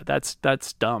public beta.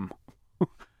 That's dumb.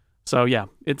 So yeah,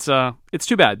 it's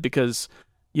too bad, because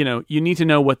you need to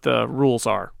know what the rules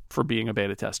are for being a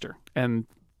beta tester, and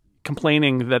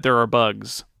complaining that there are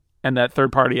bugs and that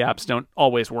third-party apps don't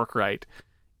always work right.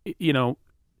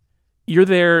 You're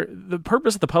there. The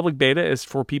purpose of the public beta is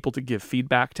for people to give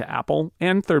feedback to Apple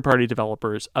and third-party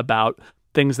developers about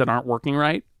things that aren't working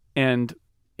right, and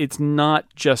it's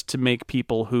not just to make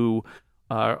people who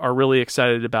are really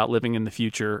excited about living in the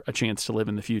future a chance to live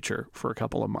in the future for a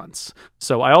couple of months.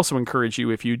 So I also encourage you,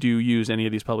 if you do use any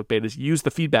of these public betas, use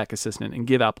the feedback assistant and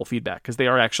give Apple feedback, because they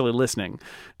are actually listening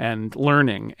and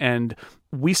learning. And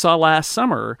we saw last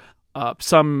summer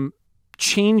some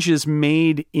changes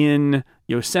made in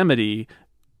Yosemite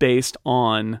based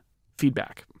on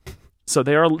feedback. So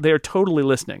they are totally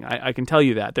listening. I can tell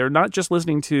you that. They're not just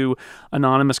listening to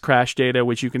anonymous crash data,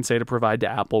 which you can say to provide to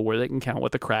Apple, where they can count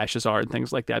what the crashes are and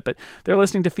things like that, but they're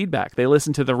listening to feedback. They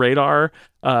listen to the Radar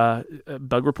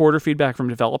bug reporter feedback from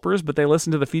developers, but they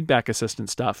listen to the feedback assistant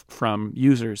stuff from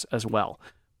users as well.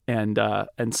 And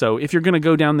so if you're going to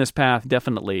go down this path,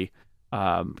 definitely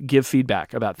give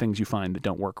feedback about things you find that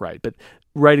don't work right. But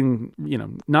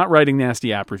not writing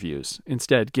nasty app reviews.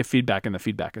 Instead, give feedback in the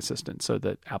feedback assistant so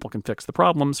that Apple can fix the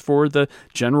problems for the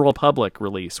general public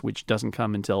release, which doesn't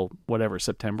come until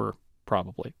September,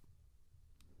 probably.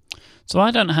 So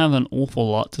I don't have an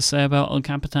awful lot to say about El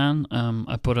Capitan.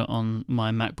 I put it on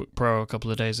my MacBook Pro a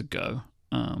couple of days ago,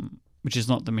 which is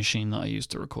not the machine that I use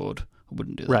to record. I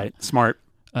wouldn't do that. Right, smart.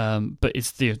 But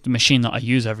it's the machine that I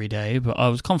use every day, but I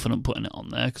was confident putting it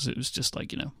on there because it was just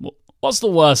like, what's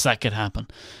the worst that could happen?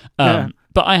 Yeah.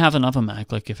 But I have another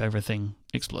Mac, like if everything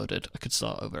exploded, I could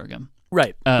start over again.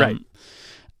 Right, right.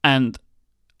 And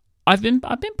I've been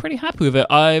pretty happy with it.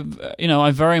 I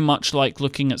very much like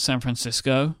looking at San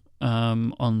Francisco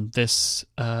on this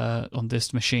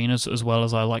machine as well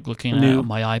as I like looking at it on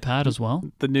my iPad as well.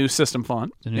 The new system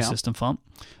font. The new system font.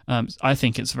 I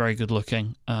think it's very good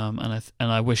looking, and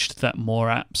I wished that more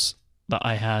apps that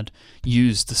I had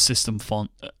used the system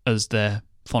font as their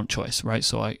font choice, right?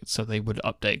 So they would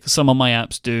update. 'Cause some of my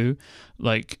apps do,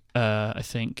 like I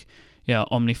think,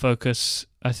 OmniFocus.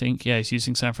 I think it's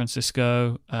using San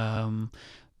Francisco.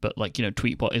 But like,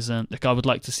 Tweetbot isn't. Like, I would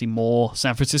like to see more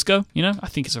San Francisco. I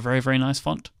think it's a very, very nice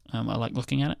font. I like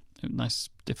looking at it. Nice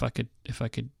if I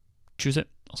could choose it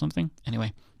or something.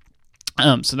 Anyway,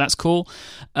 so that's cool.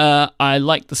 I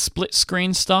like the split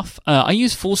screen stuff. I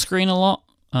use full screen a lot.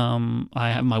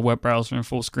 I have my web browser in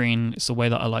full screen. It's the way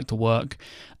that I like to work.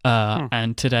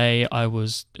 And today I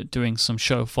was doing some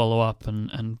show follow-up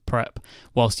and prep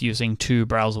whilst using 2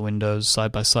 browser windows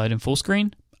side by side in full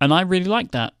screen. And I really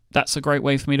like that. That's a great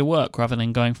way for me to work rather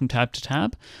than going from tab to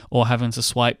tab or having to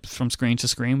swipe from screen to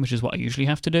screen, which is what I usually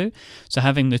have to do. So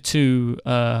having the 2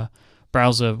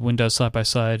 browser windows side by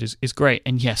side is great.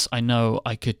 And yes, I know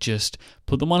I could just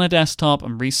put them on a desktop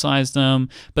and resize them,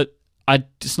 but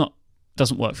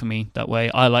doesn't work for me that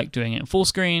way. I like doing it in full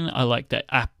screen. I like that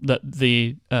I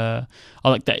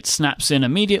like that it snaps in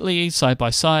immediately side by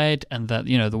side, and that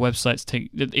the websites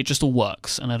it just all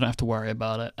works, and I don't have to worry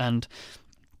about it. And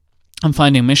I'm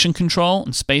finding Mission Control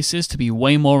and Spaces to be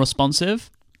way more responsive.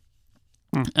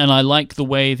 And I like the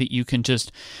way that you can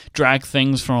just drag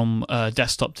things from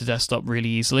desktop to desktop really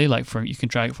easily. You can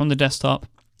drag it from the desktop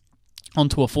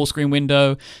onto a full screen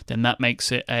window, then that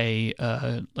makes it a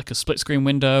split screen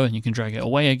window, and you can drag it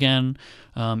away again.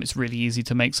 It's really easy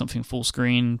to make something full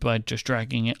screen by just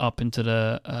dragging it up into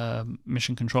the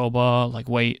Mission Control bar,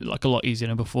 a lot easier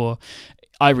than before.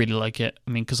 I really like it. I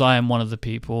mean, because I am one of the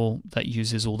people that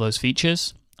uses all those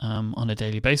features on a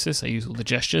daily basis. I use all the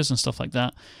gestures and stuff like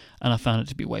that, and I found it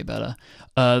to be way better.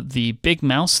 The big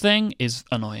mouse thing is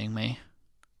annoying me.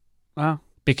 Wow.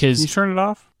 Because can you turn it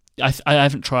off? I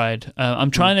haven't tried.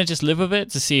 I'm trying to just live with it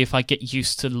to see if I get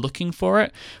used to looking for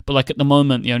it. But at the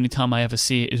moment, the only time I ever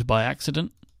see it is by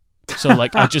accident. So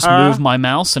I just move my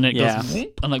mouse and it goes.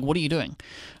 Whoop, and what are you doing?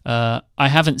 I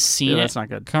haven't seen that's not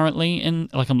good. Currently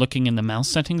I'm looking in the mouse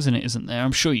settings and it isn't there.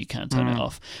 I'm sure you can turn it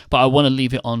off, but I want to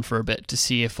leave it on for a bit to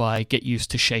see if I get used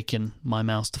to shaking my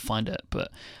mouse to find it.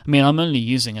 But I mean, I'm only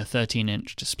using a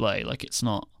 13-inch display. It's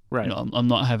not. Right. I'm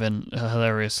not having a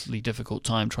hilariously difficult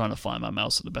time trying to find my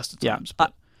mouse at the best of times. Yeah.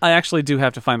 I actually do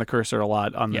have to find the cursor a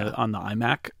lot on the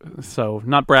iMac, so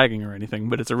not bragging or anything,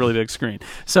 but it's a really big screen.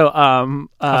 So I've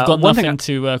got nothing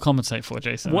to compensate for,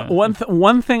 Jason.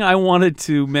 One thing I wanted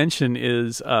to mention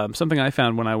is something I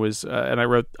found when I was and I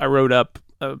wrote up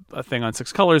a thing on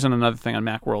 6 Colors and another thing on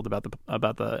Macworld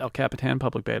about the El Capitan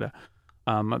public beta.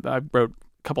 I wrote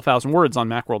a couple thousand words on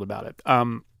Macworld about it.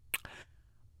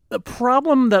 The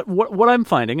problem that what I'm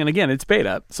finding, and again, it's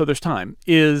beta, so there's time,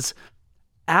 is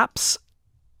apps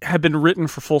have been written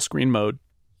for full screen mode.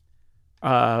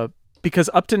 Because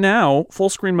up to now, full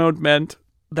screen mode meant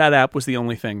that app was the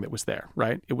only thing that was there,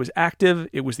 right? It was active.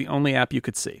 It was the only app you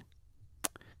could see.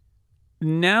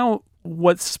 Now,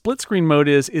 what split screen mode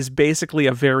is basically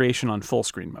a variation on full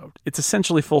screen mode. It's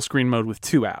essentially full screen mode with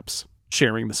 2 apps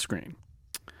sharing the screen.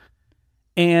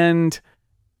 And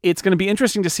it's going to be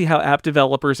interesting to see how app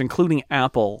developers, including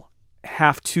Apple,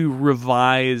 have to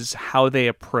revise how they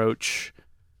approach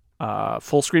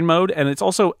full screen mode. And it's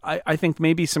also, I think,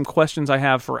 maybe some questions I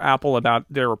have for Apple about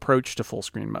their approach to full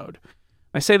screen mode.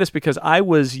 I say this because I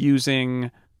was using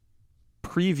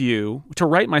Preview to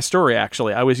write my story,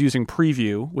 actually. I was using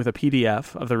Preview with a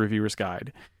PDF of the reviewer's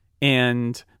guide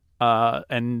and I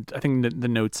think the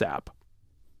Notes app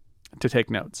to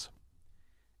take notes.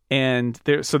 And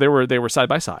they were side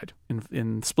by side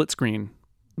in split screen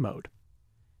mode.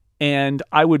 And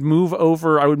I would move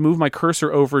my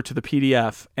cursor over to the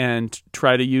PDF and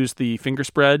try to use the finger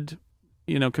spread,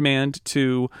 command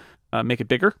to make it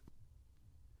bigger.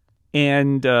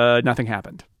 And nothing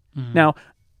happened. Mm-hmm. Now,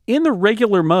 in the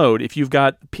regular mode, if you've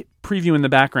got Preview in the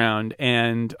background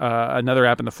and another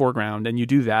app in the foreground, and you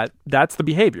do that, that's the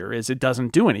behavior. Is it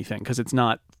doesn't do anything because it's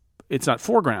not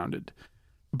foregrounded.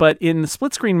 But in the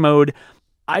split screen mode,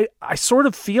 I sort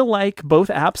of feel like both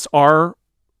apps are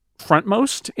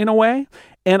frontmost in a way.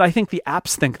 And I think the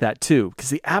apps think that too, because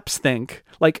the apps think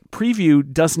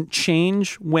Preview doesn't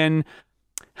change when.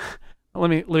 Let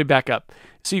me back up.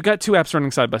 So you've got 2 apps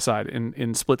running side by side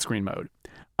in split screen mode.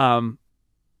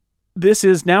 This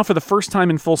is now for the first time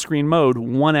in full screen mode,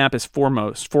 one app is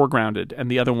foregrounded, and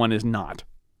the other one is not.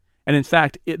 And in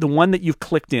fact, the one that you've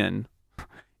clicked in,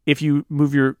 if you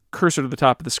move your cursor to the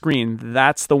top of the screen,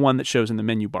 that's the one that shows in the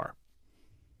menu bar.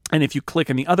 And if you click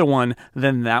in the other one,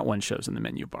 then that one shows in the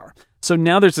menu bar. So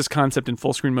now there's this concept in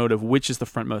full screen mode of which is the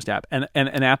frontmost app. And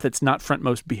an app that's not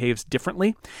frontmost behaves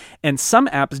differently. And some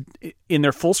apps in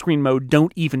their full screen mode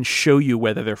don't even show you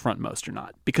whether they're frontmost or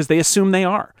not because they assume they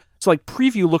are. So like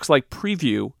preview looks like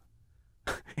preview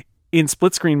in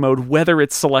split screen mode whether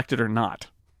it's selected or not.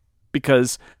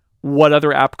 Because what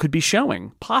other app could be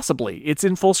showing? Possibly. It's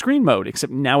in full screen mode,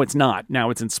 except now it's not. Now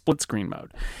it's in split screen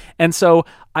mode. And so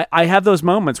I have those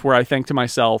moments where I think to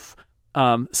myself,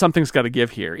 something's got to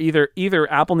give here.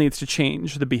 Either Apple needs to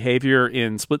change the behavior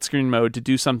in split screen mode to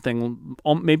do something,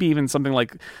 maybe even something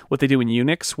like what they do in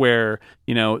Unix, where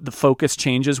the focus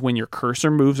changes when your cursor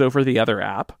moves over the other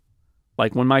app.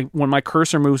 Like when my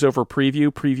cursor moves over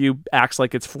preview acts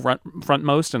like it's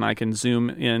frontmost, and I can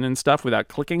zoom in and stuff without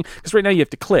clicking. Because right now you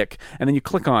have to click, and then you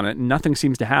click on it, and nothing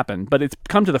seems to happen. But it's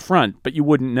come to the front, but you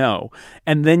wouldn't know.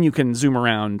 And then you can zoom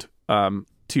around to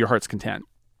your heart's content.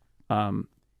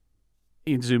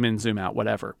 You zoom in, zoom out,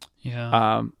 whatever.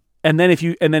 Yeah. And then if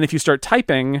you start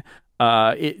typing,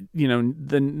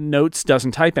 the notes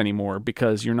doesn't type anymore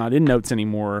because you're not in notes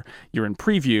anymore. You're in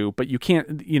preview, but you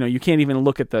can't even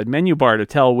look at the menu bar to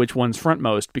tell which one's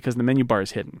frontmost because the menu bar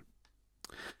is hidden.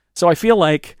 So I feel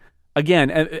like, again,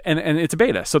 and it's a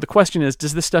beta. So the question is,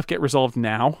 does this stuff get resolved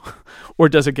now, or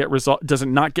does it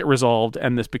not get resolved,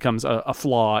 and this becomes a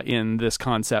flaw in this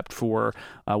concept for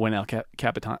when El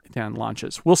Capitan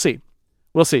launches? We'll see.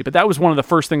 But that was one of the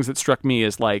first things that struck me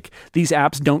is like these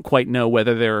apps don't quite know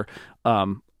whether they're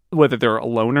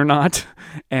alone or not,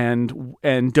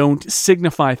 and don't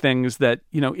signify things that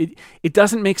it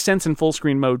doesn't make sense in full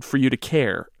screen mode for you to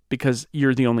care because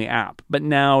you're the only app. But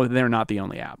now they're not the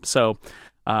only app. So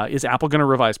is Apple going to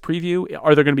revise preview?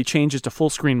 Are there going to be changes to full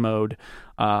screen mode?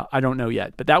 I don't know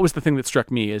yet. But that was the thing that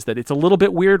struck me, is that it's a little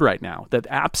bit weird right now, that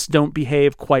apps don't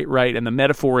behave quite right, and the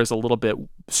metaphor is a little bit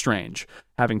strange,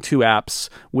 having two apps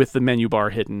with the menu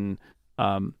bar hidden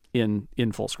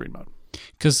in full screen mode.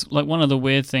 Because like one of the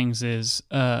weird things is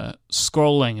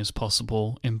scrolling is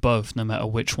possible in both, no matter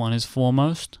which one is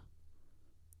foremost.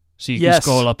 So you can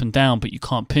scroll up and down, but you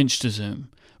can't pinch to zoom.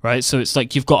 Right, so it's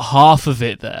like you've got half of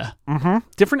it there. Mm-hmm.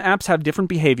 Different apps have different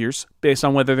behaviors based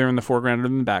on whether they're in the foreground or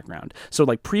in the background. So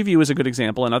like preview is a good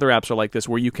example, and other apps are like this,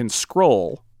 where you can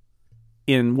scroll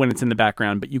when it's in the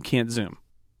background, but you can't zoom.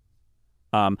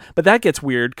 But that gets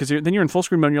weird because then you're in full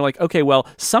screen mode and you're like, okay, well,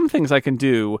 some things I can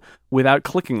do without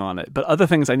clicking on it, but other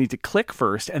things I need to click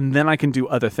first, and then I can do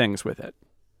other things with it.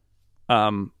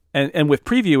 And with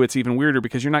preview, it's even weirder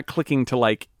because you're not clicking to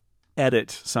like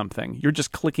edit something. You're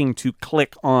just clicking to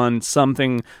click on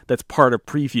something that's part of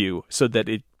preview so that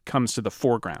it comes to the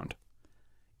foreground.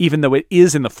 Even though it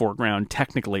is in the foreground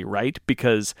technically, right?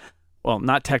 Because, well,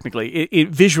 not technically. It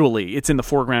visually, it's in the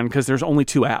foreground because there's only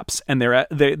two apps, and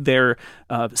they're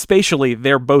spatially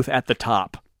they're both at the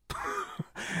top.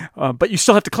 But you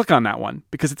still have to click on that one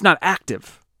because it's not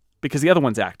active, because the other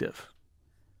one's active.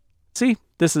 See,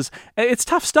 it's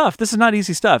tough stuff. This is not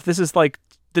easy stuff. This is like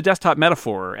the desktop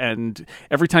metaphor, and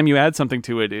every time you add something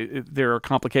to it, there are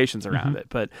complications around it.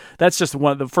 But that's just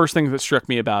one of the first things that struck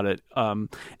me about it. And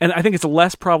I think it's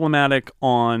less problematic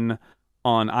on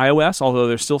iOS, although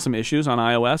there's still some issues on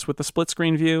iOS with the split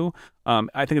screen view.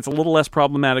 I think it's a little less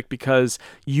problematic because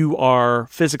you are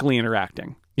physically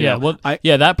interacting.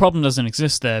 That problem doesn't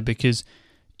exist there because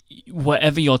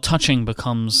whatever you're touching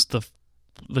becomes the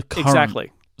current.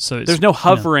 Exactly. So there's no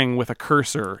hovering with a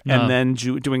cursor and then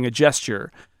doing a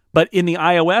gesture. But in the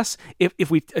iOS, if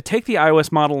we take the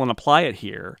iOS model and apply it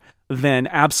here, then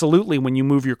absolutely when you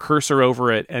move your cursor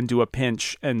over it and do a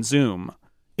pinch and zoom,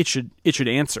 it should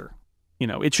answer.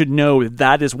 It should know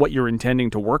that is what you're intending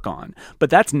to work on.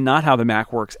 But that's not how the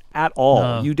Mac works at all.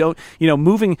 No. You don't,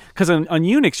 moving, because on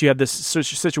Unix you have this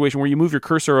situation where you move your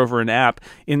cursor over an app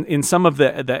in some of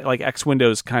the like X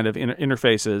Windows kind of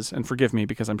interfaces, and forgive me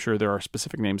because I'm sure there are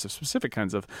specific names of specific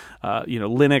kinds of,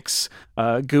 Linux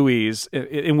GUIs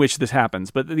in which this happens.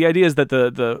 But the idea is that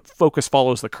the focus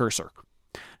follows the cursor.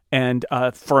 And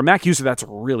for a Mac user, that's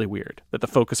really weird, that the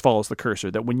focus follows the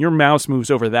cursor, that when your mouse moves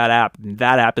over that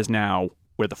app is now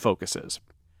where the focus is.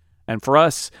 And for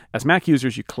us, as Mac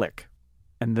users, you click,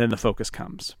 and then the focus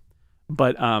comes.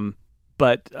 But I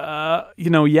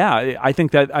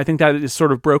think that is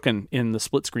sort of broken in the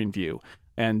split screen view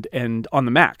and on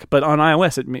the Mac. But on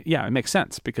iOS, it makes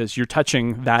sense because you're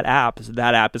touching that app is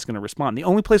going to respond. The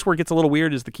only place where it gets a little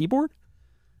weird is the keyboard.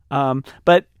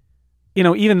 But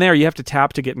even there, you have to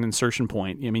tap to get an insertion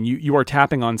point. I mean, you are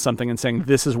tapping on something and saying,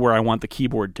 this is where I want the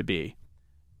keyboard to be.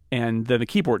 And then the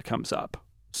keyboard comes up.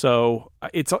 So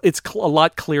it's a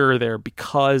lot clearer there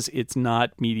because it's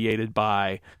not mediated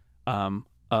by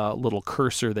little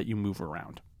cursor that you move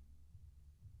around.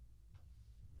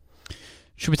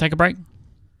 Should we take a break?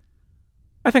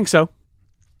 I think so.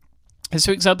 This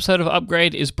week's episode of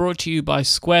Upgrade is brought to you by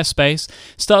Squarespace.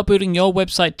 Start building your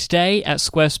website today at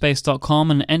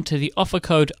squarespace.com and enter the offer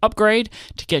code UPGRADE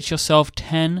to get yourself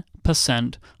 10%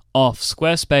 off.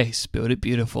 Squarespace, build it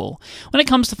beautiful. When it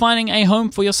comes to finding a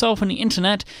home for yourself on the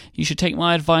internet, you should take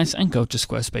my advice and go to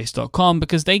squarespace.com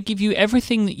because they give you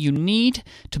everything that you need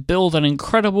to build an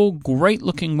incredible,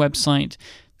 great-looking website,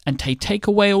 and take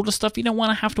away all the stuff you don't want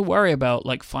to have to worry about,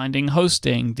 like finding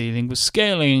hosting, dealing with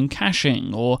scaling and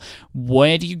caching, or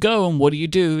where do you go and what do you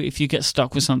do if you get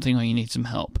stuck with something or you need some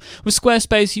help. With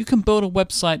Squarespace, you can build a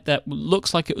website that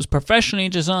looks like it was professionally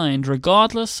designed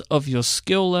regardless of your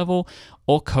skill level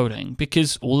or coding,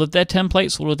 because all of their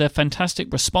templates, all of their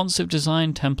fantastic responsive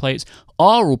design templates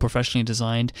are all professionally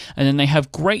designed, and then they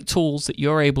have great tools that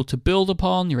you're able to build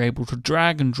upon. You're able to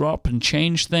drag and drop and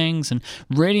change things and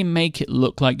really make it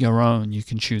look like your own. You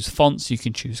can choose fonts, you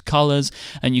can choose colors,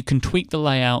 and you can tweak the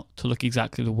layout to look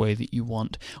exactly the way that you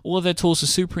want. All of their tools are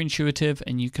super intuitive,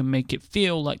 and you can make it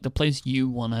feel like the place you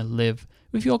want to live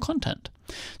with your content.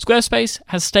 Squarespace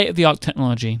has state-of-the-art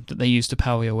technology that they use to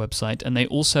power your website, and they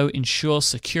also ensure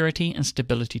security and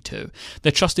stability too.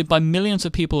 They're trusted by millions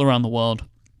of people around the world,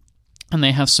 and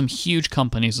they have some huge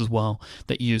companies as well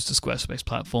that use the Squarespace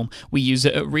platform. We use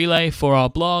it at Relay for our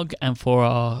blog and for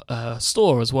our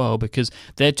store as well, because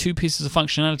they're two pieces of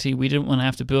functionality we didn't want to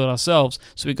have to build ourselves,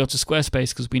 so we got to Squarespace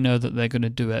because we know that they're going to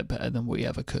do it better than we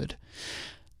ever could.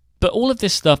 But all of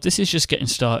this stuff, this is just getting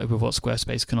started with what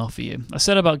Squarespace can offer you. I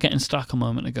said about getting stuck a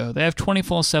moment ago. They have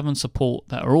 24/7 support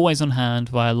that are always on hand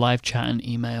via live chat and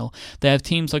email. They have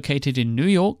teams located in New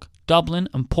York, Dublin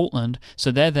and Portland,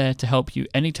 so they're there to help you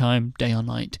anytime, day or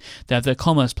night. They have their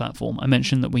commerce platform. I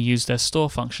mentioned that we use their store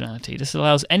functionality. This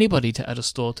allows anybody to add a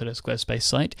store to their Squarespace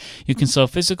site. You can sell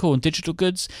physical and digital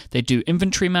goods. They do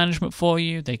inventory management for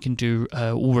you. They can do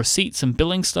all receipts and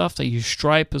billing stuff. They use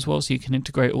Stripe as well, so you can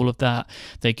integrate all of that.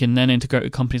 They can then integrate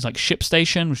with companies like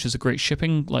ShipStation, which is a great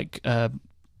shipping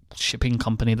shipping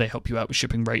company. They help you out with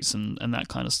shipping rates and that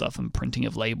kind of stuff and printing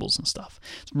of labels and stuff.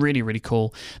 It's really, really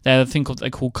cool. They have a thing they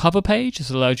call Cover Page. This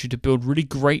allows you to build really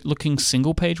great looking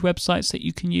single page websites that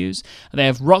you can use. They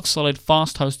have rock solid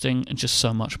fast hosting and just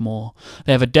so much more.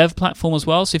 They have a dev platform as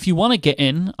well, so if you want to get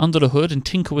in under the hood and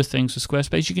tinker with things with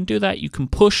Squarespace, you can do that. You can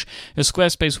push your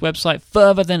Squarespace website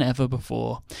further than ever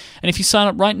before. And if you sign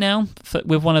up right now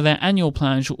with one of their annual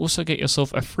plans, you'll also get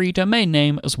yourself a free domain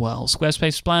name as well.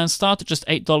 Squarespace plans start at just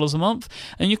 $8 a month,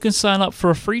 and you can sign up for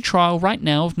a free trial right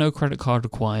now with no credit card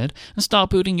required and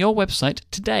start building your website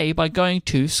today by going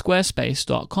to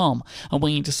squarespace.com. And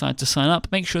when you decide to sign up,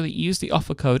 make sure that you use the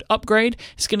offer code UPGRADE.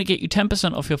 It's going to get you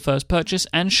 10% off your first purchase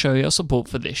and show your support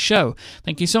for this show.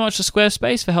 Thank you so much to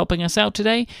Squarespace for helping us out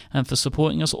today and for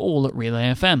supporting us all at Relay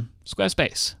FM.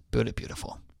 Squarespace, build it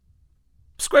beautiful.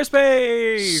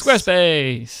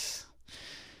 Squarespace!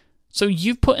 So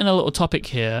you've put in a little topic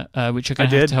here, which you're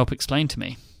going to have to help explain to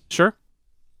me. Sure.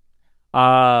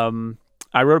 I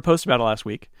wrote a post about it last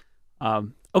week.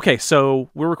 Okay, so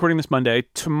we're recording this Monday.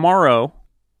 Tomorrow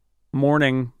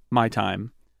morning, my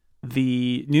time,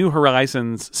 the New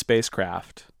Horizons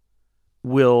spacecraft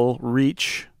will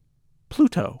reach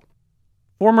Pluto,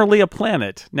 formerly a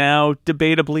planet, now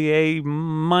debatably a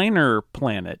minor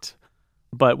planet.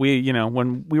 But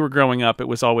when we were growing up, it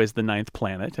was always the 9th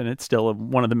planet, and it's still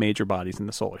one of the major bodies in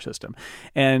the solar system.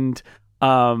 And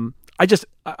I'm a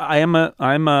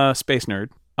space nerd.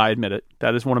 I admit it.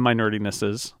 That is one of my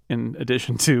nerdinesses, in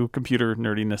addition to computer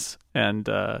nerdiness and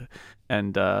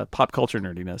pop culture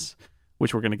nerdiness,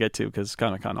 which we're going to get to because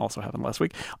Comic-Con also happened last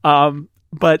week.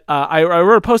 But I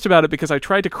wrote a post about it because I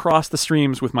tried to cross the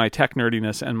streams with my tech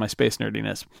nerdiness and my space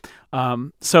nerdiness.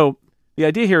 So the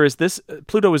idea here is this: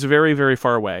 Pluto is very, very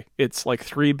far away. It's like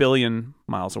 3 billion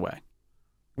miles away.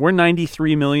 We're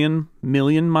 93 million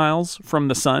miles from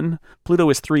the sun. Pluto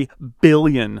is 3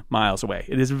 billion miles away.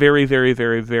 It is very, very,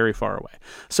 very, very far away.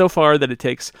 So far that it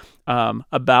takes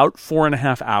about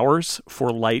 4.5 hours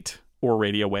for light or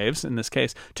radio waves, in this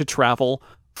case, to travel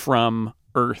from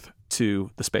Earth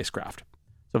to the spacecraft.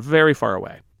 So very far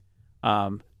away.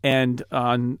 And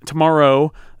on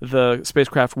tomorrow, the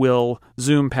spacecraft will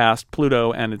zoom past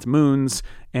Pluto and its moons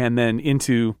and then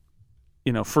into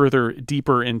further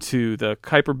deeper into the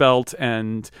Kuiper belt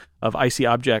and of icy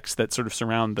objects that sort of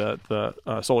surround the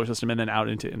solar system, and then out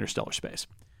into interstellar space.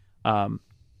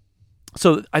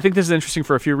 So I think this is interesting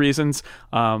for a few reasons.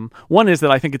 One is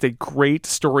that I think it's a great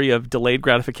story of delayed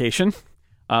gratification.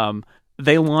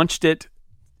 They launched it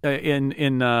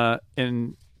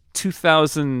in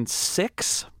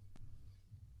 2006.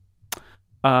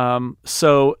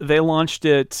 So they launched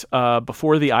it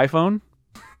before the iPhone.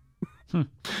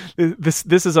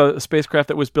 This is a spacecraft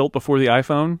that was built before the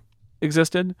iPhone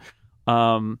existed.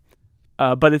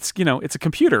 But it's it's a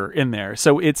computer in there.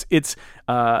 So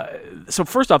so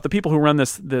first off, the people who run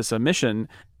this mission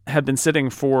have been sitting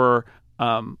for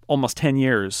almost 10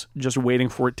 years just waiting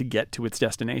for it to get to its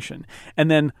destination, and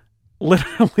then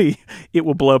literally it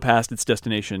will blow past its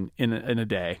destination in a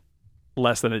day,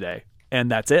 less than a day, and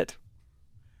that's it.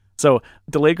 So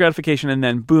delayed gratification, and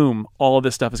then boom, all of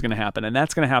this stuff is going to happen, and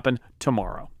that's going to happen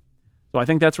tomorrow. So I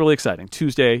think that's really exciting.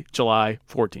 Tuesday, July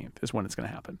 14th is when it's going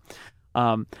to happen.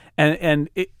 And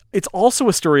it's also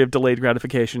a story of delayed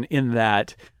gratification in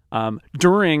that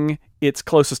during its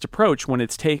closest approach, when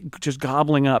it's just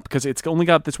gobbling up, because it's only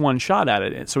got this one shot at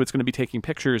it, so it's going to be taking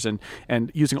pictures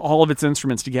and using all of its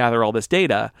instruments to gather all this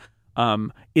data.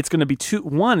 It's going to be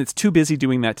it's too busy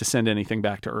doing that to send anything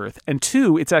back to Earth, and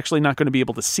two, it's actually not going to be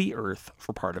able to see Earth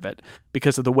for part of it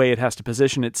because of the way it has to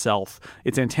position itself.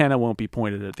 Its antenna won't be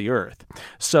pointed at the Earth,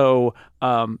 so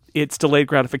it's delayed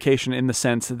gratification in the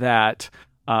sense that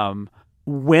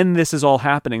when this is all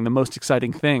happening, the most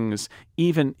exciting things,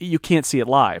 even you can't see it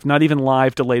live, not even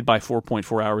live, delayed by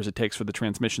 4.4 hours it takes for the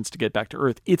transmissions to get back to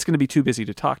Earth. It's going to be too busy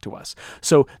to talk to us,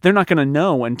 so they're not going to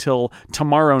know until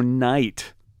tomorrow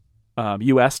night,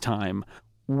 U.S. time,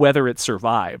 whether it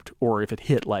survived or if it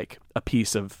hit like a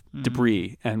piece of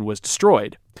debris and was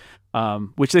destroyed,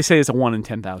 which they say is a 1 in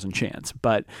 10,000 chance.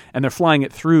 And they're flying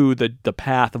it through the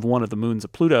path of one of the moons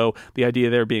of Pluto. The idea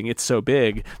there being it's so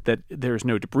big that there's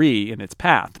no debris in its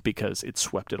path because it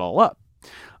swept it all up.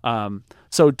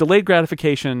 So delayed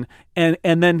gratification, and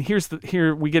then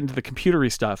here we get into the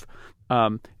computery stuff.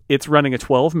 It's running a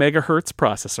 12 megahertz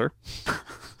processor.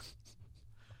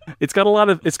 It's got a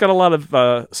lot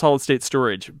of solid state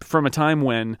storage from a time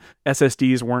when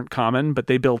SSDs weren't common, but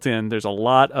they built in. There's a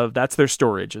lot of that's their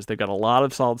storage. Is they've got a lot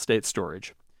of solid state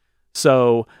storage.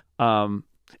 So and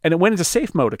it went into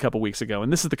safe mode a couple weeks ago.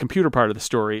 And this is the computer part of the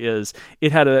story. Is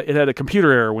it had a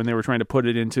computer error when they were trying to put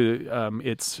it into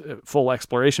its full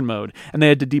exploration mode, and they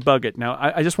had to debug it. Now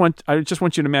I just want you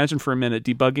to imagine for a minute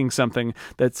debugging something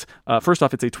that's first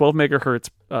off, it's a 12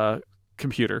 megahertz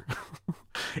computer.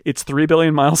 It's 3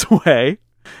 billion miles away.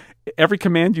 Every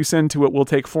command you send to it will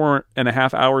take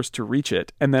 4.5 hours to reach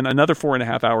it, and then another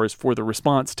 4.5 hours for the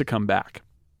response to come back.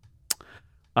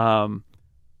 And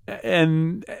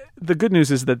the good news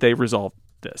is that they resolved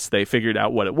this. They figured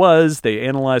out what it was. They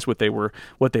analyzed what they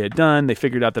had done. They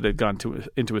figured out that it had gone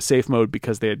into a safe mode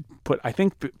because they had put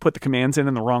the commands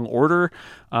in the wrong order,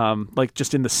 like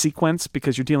just in the sequence,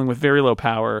 because you're dealing with very low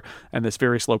power and this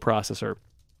very slow processor.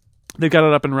 They've got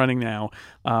it up and running now.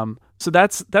 So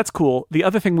that's cool. The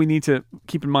other thing we need to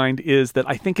keep in mind is that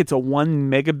I think it's a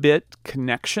 1 megabit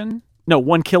connection. No,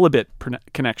 1 kilobit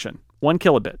connection. 1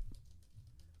 kilobit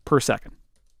per second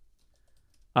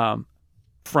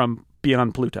from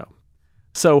beyond Pluto.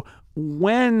 So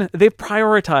when they've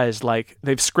prioritized, like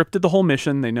they've scripted the whole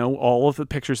mission, they know all of the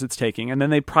pictures it's taking, and then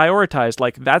they prioritized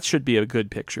like that should be a good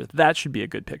picture, that should be a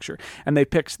good picture, and they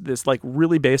picked this like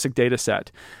really basic data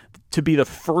set to be the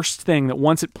first thing that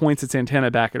once it points its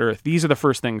antenna back at Earth, these are the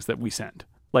first things that we send,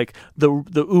 like the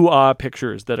ooh-ah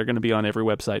pictures that are going to be on every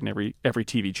website and every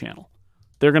TV channel.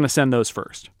 They're going to send those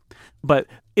first, but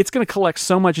it's going to collect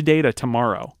so much data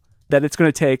tomorrow that it's going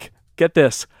to take, get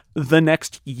this, the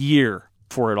next year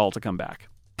for it all to come back.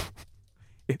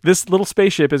 This little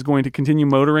spaceship is going to continue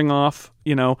motoring off,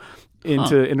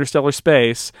 into interstellar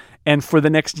space, and for the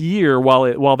next year,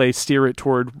 while they steer it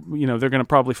toward, they're going to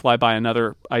probably fly by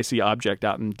another icy object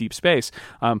out in deep space.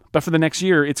 But for the next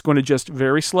year, it's going to just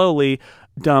very slowly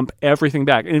dump everything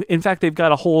back. In fact, they've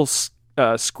got a whole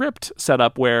script set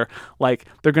up where like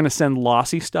they're going to send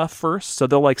lossy stuff first, so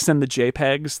they'll like send the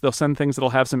JPEGs, they'll send things that'll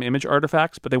have some image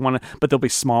artifacts, but they'll be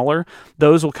smaller.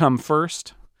 Those will come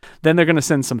first. Then they're going to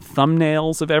send some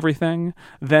thumbnails of everything.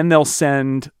 Then they'll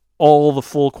send all the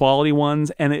full quality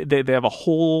ones, and they have a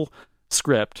whole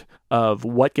script of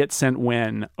what gets sent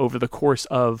when over the course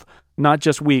of not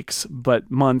just weeks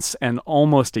but months and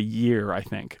almost a year, I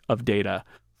think, of data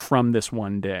from this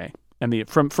one day. And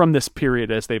from this period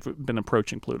as they've been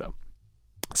approaching Pluto.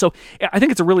 So I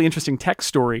think it's a really interesting tech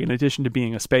story in addition to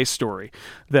being a space story.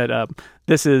 That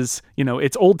this is,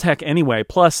 it's old tech anyway.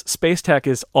 Plus, space tech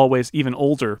is always even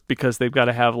older because they've got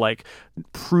to have like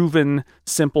proven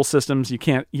simple systems. You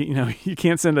can't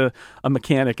send a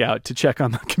mechanic out to check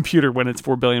on the computer when it's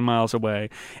 4 billion miles away.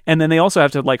 And then they also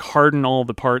have to like harden all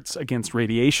the parts against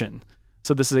radiation.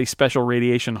 So this is a special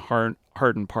radiation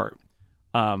hardened part.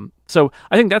 So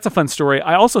I think that's a fun story.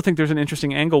 I also think there's an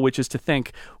interesting angle, which is to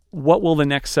think, what will the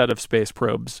next set of space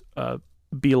probes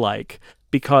be like,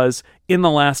 because in the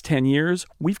last 10 years,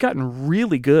 we've gotten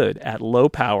really good at low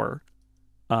power,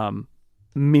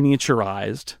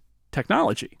 miniaturized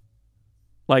technology.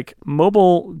 Like,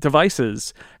 mobile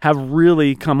devices have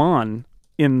really come on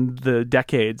in the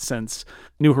decade since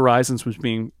New Horizons was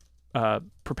being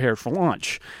prepared for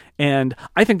launch. And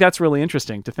I think that's really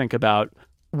interesting to think about.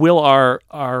 Will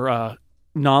our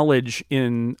knowledge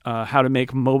in how to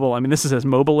make mobile, I mean, this is as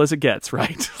mobile as it gets,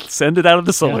 right? Send it out of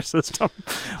the solar system.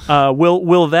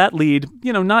 Will that lead,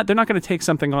 they're not going to take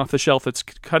something off the shelf that's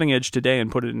cutting edge today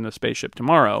and put it in a spaceship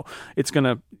tomorrow.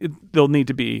 There'll need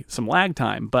to be some lag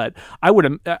time. But I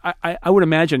would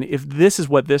imagine if this is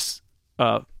what this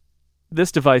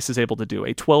device is able to do,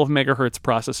 a 12 megahertz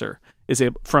processor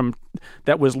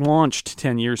that was launched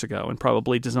 10 years ago and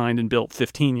probably designed and built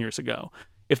 15 years ago.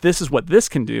 If this is what this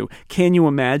can do, can you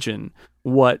imagine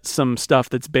what some stuff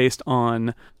that's based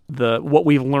on what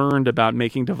we've learned about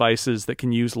making devices that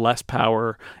can use less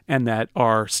power and that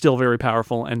are still very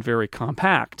powerful and very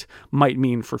compact might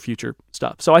mean for future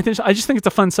stuff? So I just think it's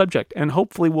a fun subject, and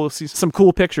hopefully we'll see some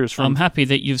cool pictures from. I'm happy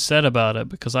that you've said about it,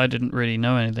 because I didn't really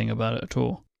know anything about it at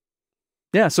all.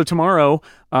 Yeah, so tomorrow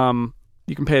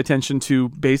you can pay attention to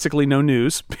basically no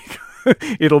news.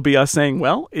 It'll be us saying,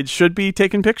 well, it should be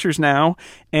taking pictures now,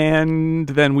 and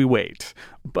then we wait.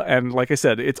 And like I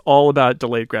said, it's all about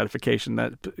delayed gratification,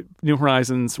 that New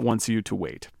Horizons wants you to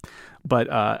wait.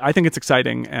 But I think it's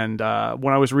exciting, and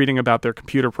when I was reading about their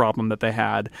computer problem that they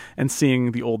had and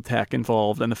seeing the old tech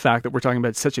involved and the fact that we're talking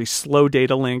about such a slow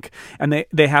data link, and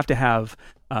they have to have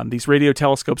these radio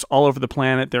telescopes all over the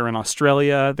planet. They're in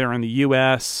Australia, they're in the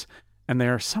US, and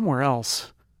they're somewhere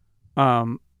else.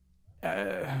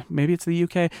 Maybe it's the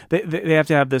UK. They have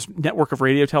to have this network of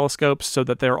radio telescopes so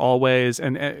that they're always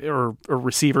or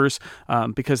receivers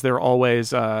because they're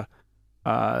always they want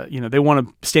to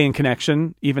stay in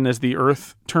connection even as the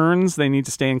Earth turns. They need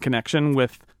to stay in connection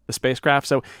with the spacecraft.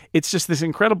 So it's just this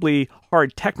incredibly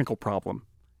hard technical problem.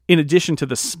 In addition to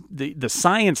the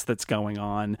science that's going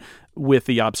on with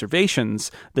the observations,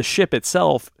 the ship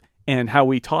itself and how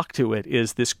we talk to it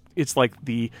it's like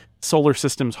the solar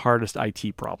system's hardest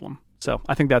IT problem. So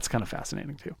I think that's kind of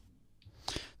fascinating too.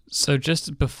 So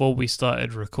just before we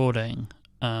started recording,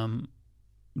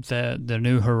 the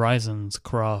New Horizons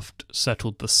craft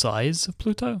settled the size of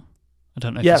Pluto. I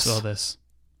don't know if you saw this.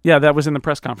 Yeah, that was in the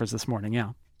press conference this morning.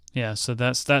 Yeah. Yeah, so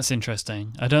that's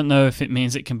interesting. I don't know if it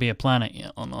means it can be a planet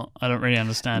yet or not. I don't really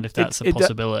understand if that's a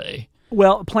possibility.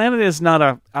 Well, planet is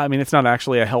not it's not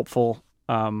actually a helpful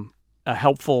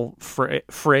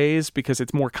phrase because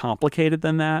it's more complicated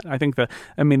than that. I think the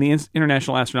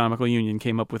International Astronomical Union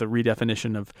came up with a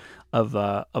redefinition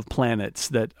of planets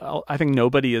that I think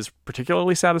nobody is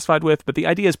particularly satisfied with. But the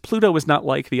idea is Pluto is not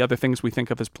like the other things we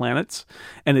think of as planets,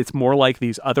 and it's more like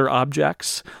these other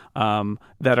objects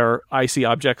that are icy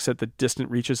objects at the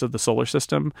distant reaches of the solar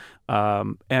system.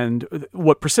 And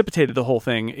what precipitated the whole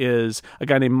thing is a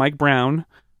guy named Mike Brown,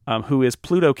 who is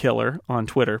Pluto Killer on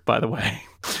Twitter, by the way,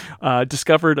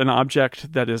 discovered an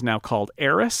object that is now called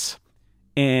Eris,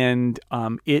 and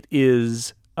it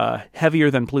is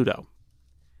heavier than Pluto.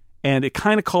 And it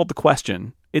kind of called the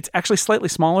question. It's actually slightly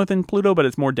smaller than Pluto, but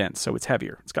it's more dense, so it's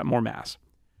heavier. It's got more mass.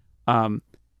 And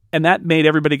that made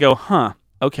everybody go,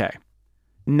 okay.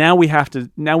 Now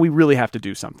we really have to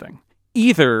do something.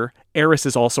 Either Eris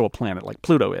is also a planet like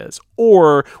Pluto is,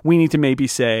 or we need to maybe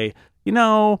say,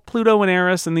 Pluto and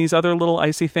Eris and these other little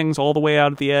icy things all the way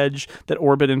out at the edge that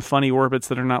orbit in funny orbits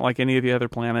that are not like any of the other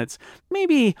planets,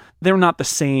 maybe they're not the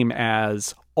same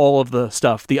as all of the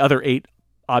stuff, the other 8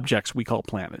 objects we call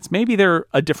planets. Maybe they're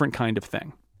a different kind of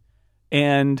thing.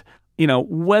 And,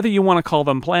 whether you want to call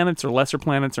them planets or lesser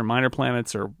planets or minor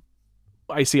planets or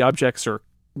icy objects or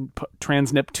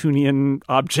trans-Neptunian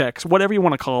objects, whatever you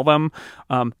want to call them,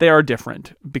 they are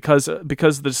different because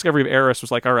the discovery of Eris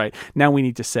was like, all right, now we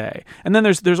need to say. And then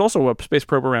there's also a space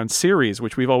probe around Ceres,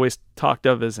 which we've always talked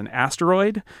of as an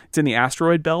asteroid. It's in the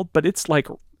asteroid belt, but it's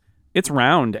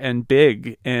round and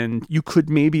big, and you could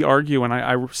maybe argue, and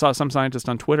I saw some scientist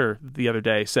on Twitter the other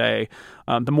day say,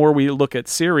 the more we look at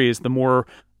Ceres,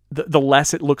 the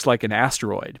less it looks like an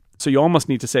asteroid. So you almost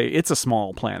need to say it's a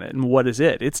small planet. And what is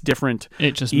it? It's different.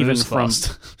 It just even moves from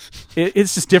fast.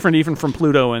 It's just different even from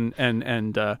Pluto and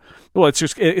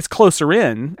it's closer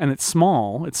in and it's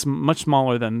small. It's much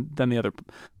smaller than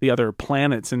the other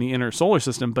planets in the inner solar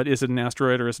system. But is it an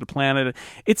asteroid or is it a planet?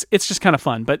 It's just kind of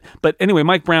fun. But anyway,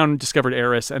 Mike Brown discovered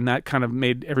Eris, and that kind of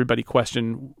made everybody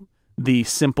question the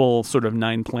simple sort of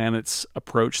 9 planets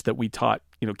approach that we taught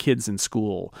kids in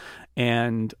school.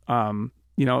 And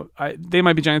They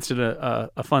Might Be Giants did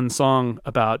a fun song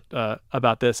about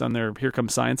this on their Here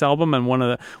Comes Science album, and one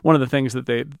of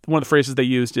the phrases they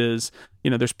used is,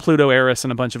 there's Pluto, Eris,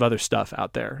 and a bunch of other stuff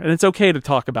out there, and it's okay to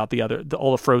talk about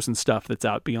all the frozen stuff that's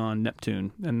out beyond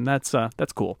Neptune, and that's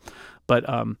cool. But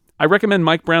I recommend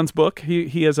Mike Brown's book.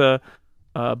 He has a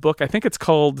book. I think it's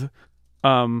called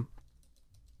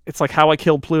it's like How I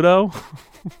Killed Pluto.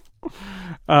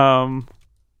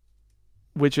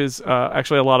 Which is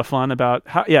actually a lot of fun about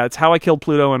it's How I Killed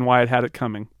Pluto and Why It Had It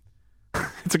Coming.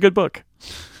 It's a good book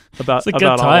about it's a good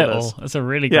about title. all of this. It's a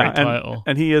really great title.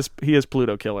 And he is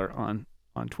Pluto Killer on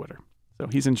Twitter. So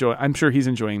I'm sure he's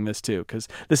enjoying this too, because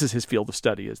this is his field of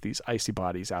study, is these icy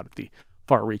bodies out at the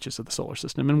far reaches of the solar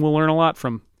system, and we'll learn a lot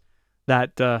from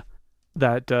that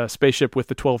spaceship with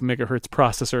the 12 megahertz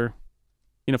processor.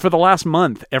 For the last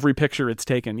month, every picture it's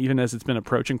taken, even as it's been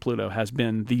approaching Pluto, has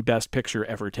been the best picture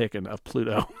ever taken of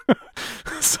Pluto.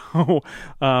 So,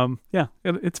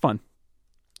 it's fun.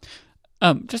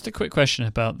 Just a quick question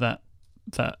about that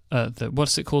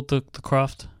what's it called? The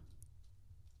craft?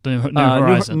 The New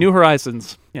Horizons. New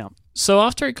Horizons, yeah. So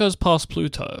after it goes past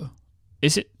Pluto,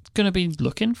 is it going to be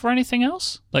looking for anything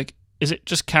else? Like, is it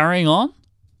just carrying on?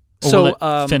 Or will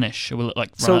it finish? Or will it run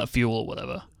out of fuel or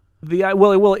whatever?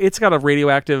 It's got a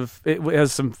radioactive. It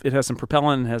has some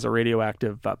propellant and has a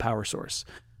radioactive power source.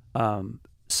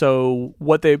 So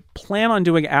what they plan on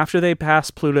doing after they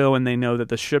pass Pluto and they know that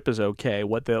the ship is okay,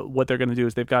 what they're going to do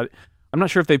is I'm not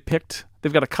sure if they've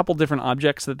got a couple different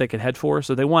objects that they could head for.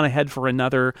 So they want to head for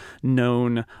another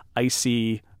known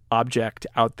icy object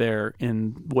out there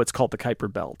in what's called the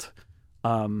Kuiper Belt,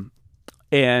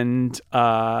 and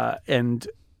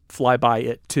fly by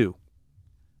it too.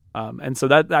 And so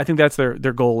that, I think that's their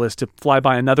goal, is to fly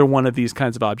by another one of these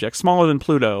kinds of objects, smaller than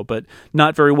Pluto, but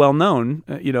not very well known,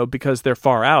 because they're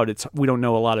far out. We don't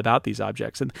know a lot about these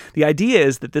objects. And the idea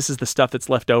is that this is the stuff that's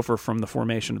left over from the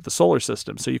formation of the solar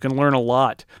system. So you can learn a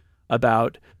lot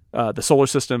about the solar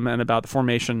system and about the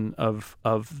formation of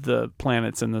the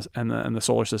planets and the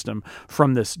solar system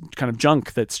from this kind of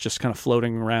junk that's just kind of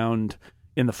floating around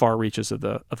in the far reaches of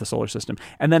the solar system.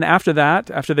 And then after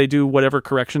they do whatever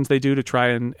corrections they do to try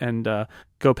and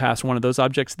go past one of those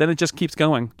objects, then it just keeps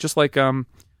going. Just like I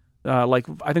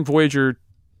think Voyager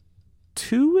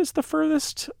 2 is the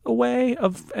furthest away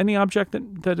of any object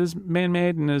that is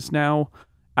man-made and is now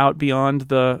out beyond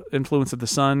the influence of the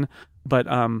sun. But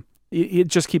it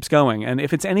just keeps going. And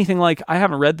if it's anything like, I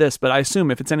haven't read this, but I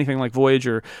assume if it's anything like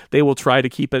Voyager, they will try to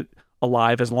keep it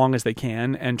alive as long as they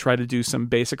can and try to do some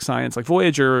basic science. Like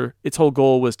Voyager, its whole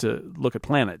goal was to look at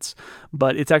planets,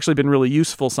 but it's actually been really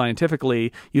useful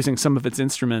scientifically using some of its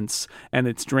instruments and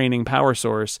its draining power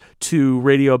source to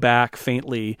radio back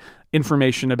faintly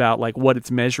information about what it's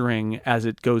measuring as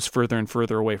it goes further and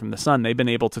further away from the sun. They've been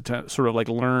able to sort of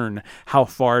learn how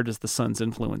far does the sun's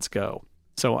influence go.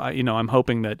 So I'm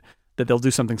hoping that they'll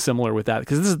do something similar with that,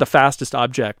 because this is the fastest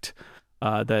object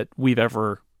that we've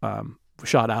ever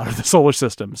shot out of the solar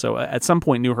system. So at some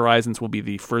point, New Horizons will be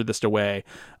the furthest away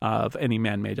of any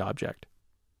man-made object.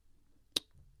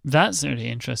 That's really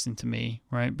interesting to me,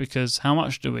 right? Because how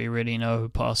much do we really know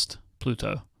past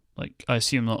Pluto? I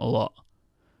assume not a lot.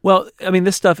 Well, I mean,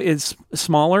 this stuff is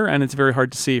smaller and it's very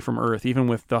hard to see from Earth, even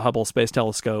with the Hubble Space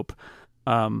Telescope.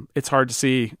 It's hard to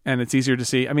see, and it's easier to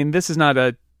see. I mean, this is not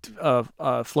a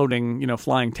floating,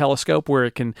 flying telescope where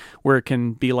it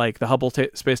can be like the Hubble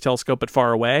Space Telescope but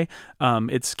far away.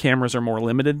 Its cameras are more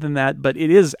limited than that, but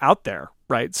it is out there,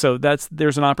 right? So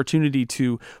there's an opportunity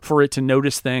for it to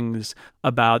notice things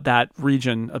about that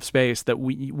region of space that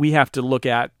we have to look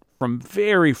at from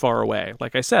very far away.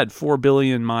 Like I said, 4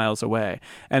 billion miles away,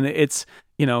 and it's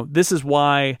this is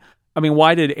why. I mean,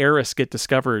 why did Eris get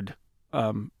discovered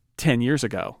 10 years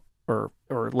ago? Or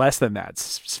less than that,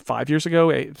 5 years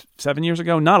ago, 7 years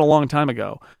ago, not a long time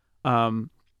ago.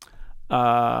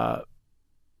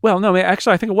 Well, no,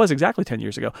 actually, I think it was exactly 10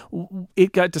 years ago.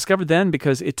 It got discovered then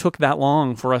because it took that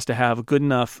long for us to have good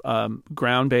enough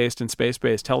ground-based and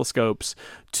space-based telescopes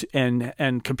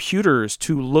and computers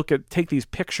to take these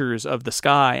pictures of the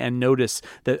sky and notice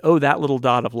that, that little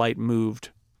dot of light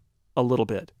moved a little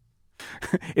bit.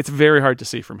 It's very hard to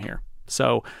see from here.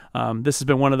 So this has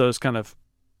been one of those kind of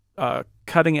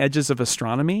cutting edges of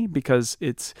astronomy because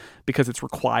it's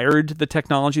required the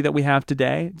technology that we have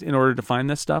today in order to find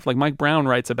this stuff. Like Mike Brown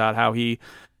writes about how he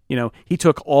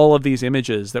took all of these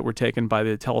images that were taken by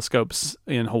the telescopes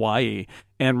in Hawaii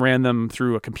and ran them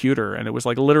through a computer, and it was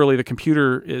literally the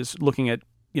computer is looking at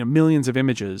millions of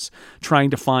images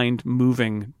trying to find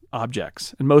moving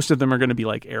objects, and most of them are going to be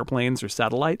like airplanes or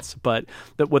satellites, but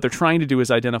what they're trying to do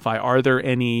is identify, are there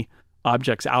any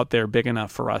objects out there big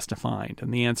enough for us to find?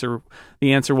 And the answer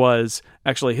was,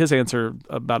 actually his answer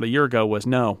about a year ago was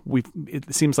no.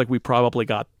 It seems like we probably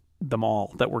got them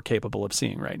all that we're capable of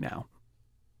seeing right now.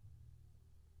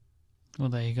 Well,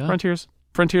 there you go.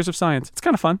 Frontiers of science. It's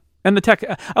kind of fun. And the tech,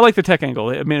 I like the tech angle.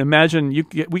 I mean, imagine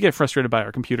we get frustrated by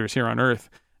our computers here on Earth,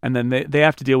 and then they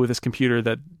have to deal with this computer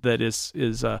that is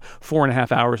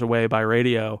 4.5 hours away by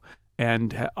radio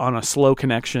and on a slow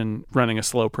connection running a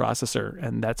slow processor,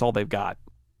 and that's all they've got.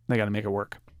 They got to make it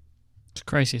work. It's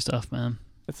crazy stuff, man.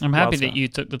 It's I'm happy that you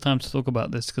took the time to talk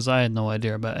about this, because I had no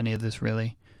idea about any of this,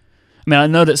 really. I mean, I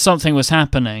know that something was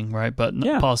happening, right? But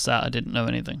past that, I didn't know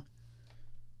anything.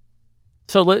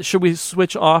 So should we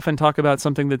switch off and talk about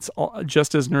something that's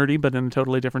just as nerdy, but in a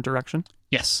totally different direction?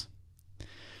 Yes.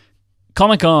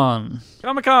 Comic-Con.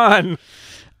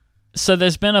 So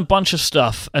there's been a bunch of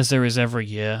stuff, as there is every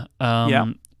year.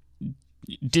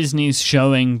 Disney's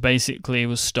showing basically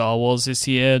was Star Wars this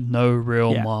year, no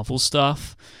real Marvel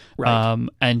stuff. Right.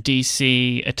 And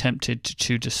DC attempted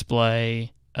to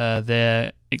display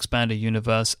their expanded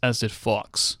universe, as did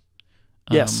Fox.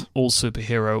 Yes. All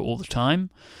superhero all the time.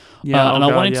 Yeah, I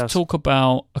wanted to talk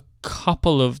about a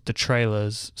couple of the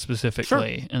trailers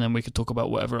specifically, Sure. and then we could talk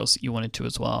about whatever else you wanted to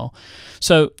as well.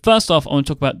 So first off, I want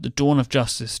to talk about the Dawn of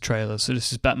Justice trailer. So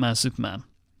this is Batman Superman.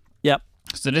 Yep.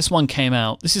 So this one came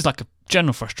out. This is like a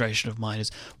general frustration of mine,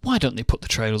 is why don't they put the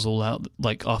trailers all out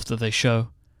like after they show?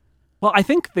 Well, I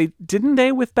think they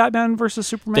didn't with Batman versus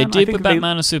Superman. They did with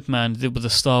Batman and Superman. They did with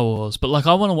the Star Wars, but like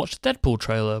I want to watch the Deadpool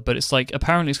trailer, but it's like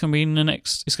apparently it's going to be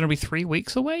it's going to be 3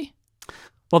 weeks away.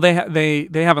 Well, they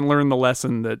haven't learned the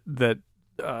lesson that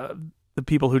the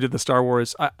people who did the Star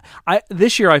Wars.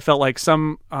 This year I felt like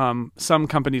some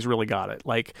companies really got it.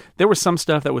 Like there was some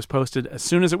stuff that was posted as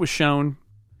soon as it was shown,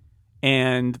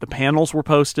 and the panels were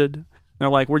posted. They're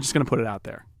like, we're just going to put it out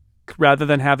there, rather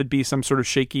than have it be some sort of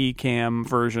shaky cam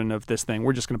version of this thing.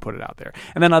 We're just going to put it out there.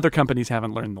 And then other companies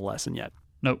haven't learned the lesson yet.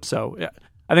 Nope. So yeah.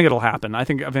 I think it'll happen. I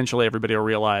think eventually everybody will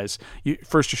realize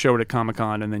first you show it at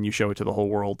Comic-Con, and then you show it to the whole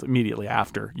world immediately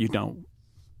after. You don't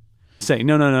say,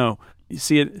 no. You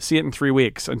see it in 3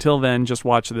 weeks. Until then, just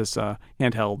watch this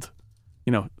handheld,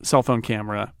 cell phone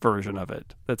camera version of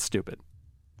it. That's stupid.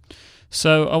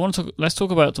 So let's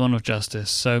talk about Dawn of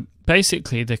Justice. So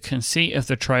basically, the conceit of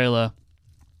the trailer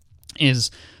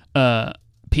is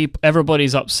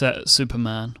everybody's upset at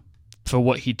Superman for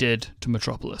what he did to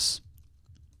Metropolis.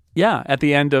 Yeah, at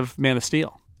the end of Man of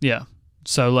Steel. Yeah.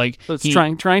 So it's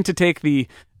trying to take the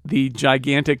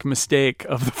gigantic mistake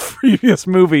of the previous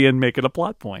movie and make it a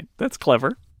plot point. That's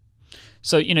clever.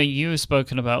 So, you've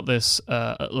spoken about this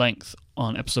at length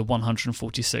on episode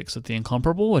 146 of The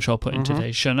Incomparable, which I'll put in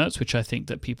today's show notes, which I think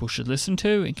that people should listen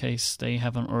to in case they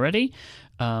haven't already.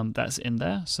 That's in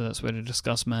there, so that's where to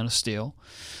discuss Man of Steel.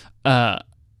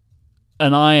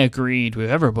 And I agreed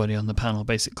with everybody on the panel,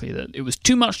 basically, that it was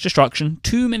too much destruction,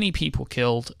 too many people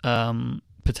killed,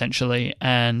 potentially,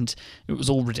 and it was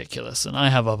all ridiculous. And I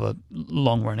have other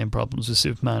long-running problems with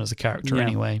Superman as a character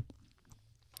anyway,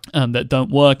 that don't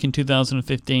work in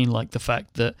 2015, like the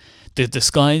fact that the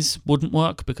disguise wouldn't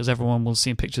work because everyone will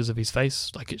see pictures of his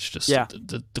face. Like, it's just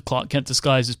the Clark Kent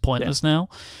disguise is pointless now.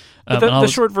 But the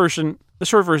short version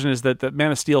is that the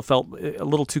Man of Steel felt a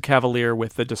little too cavalier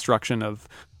with the destruction of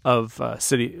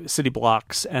city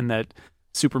blocks, and that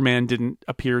Superman didn't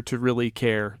appear to really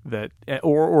care that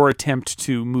or attempt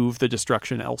to move the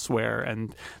destruction elsewhere,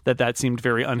 and that seemed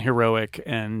very unheroic.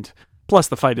 And plus,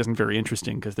 the fight isn't very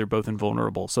interesting because they're both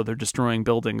invulnerable. So they're destroying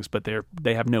buildings, but they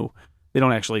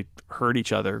don't actually hurt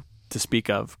each other to speak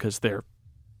of because they're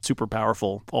super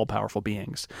powerful, all-powerful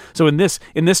beings. So in this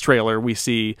trailer, we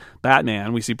see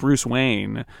Batman, we see Bruce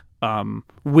Wayne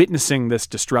witnessing this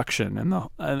destruction, and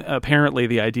apparently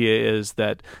the idea is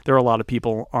that there are a lot of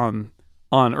people on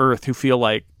Earth who feel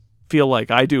like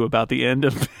I do about the end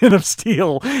of Man of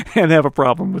Steel and have a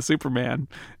problem with Superman,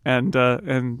 and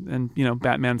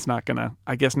Batman's not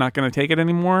gonna take it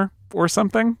anymore or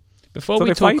something. Before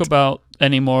we talk about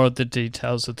any more of the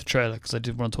details of the trailer, because I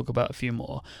did want to talk about a few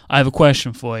more, I have a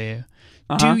question for you.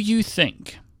 Do you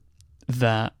think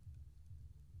that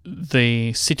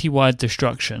the citywide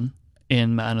destruction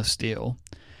in Man of Steel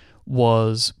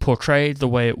was portrayed the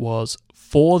way it was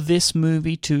for this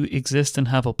movie to exist and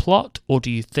have a plot, or do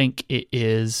you think it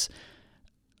is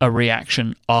a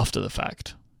reaction after the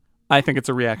fact? I think it's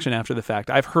a reaction after the fact.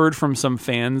 I've heard from some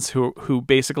fans who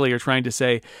basically are trying to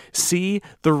say, see,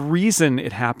 the reason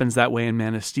it happens that way in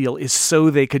Man of Steel is so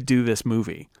they could do this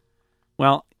movie.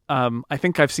 Well, I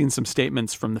think I've seen some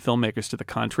statements from the filmmakers to the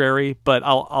contrary, but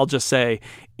I'll just say,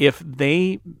 if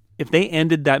they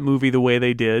ended that movie the way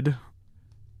they did,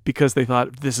 because they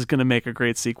thought this is going to make a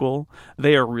great sequel,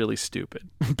 they are really stupid.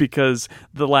 Because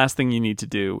the last thing you need to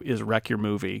do is wreck your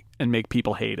movie and make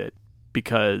people hate it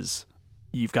because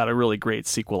you've got a really great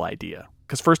sequel idea.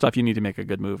 Because first off, you need to make a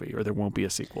good movie, or there won't be a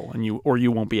sequel, and you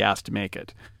won't be asked to make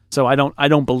it. So I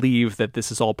don't believe that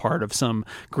this is all part of some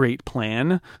great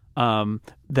plan,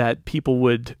 that people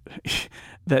would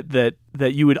that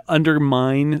you would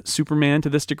undermine Superman to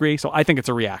this degree. So I think it's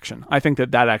a reaction. I think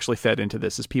that actually fed into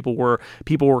this, as people were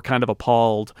kind of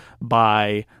appalled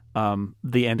by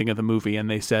the ending of the movie, and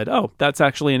they said, "Oh, that's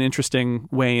actually an interesting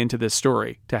way into this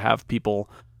story to have people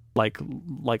like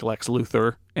Lex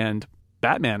Luthor and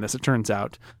Batman, as it turns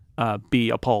out, be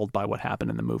appalled by what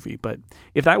happened in the movie." But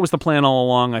if that was the plan all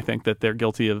along, I think that they're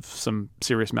guilty of some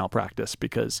serious malpractice,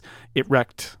 because it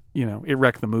wrecked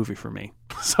the movie for me.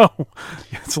 So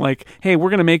it's like, hey, we're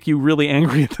going to make you really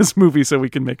angry at this movie so we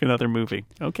can make another movie.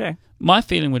 Okay. My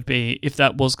feeling would be, if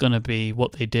that was going to be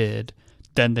what they did,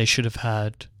 then they should have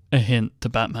had a hint to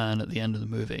Batman at the end of the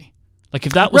movie. Like,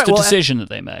 if that was the decision that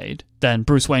they made, then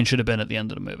Bruce Wayne should have been at the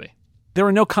end of the movie. There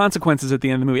were no consequences at the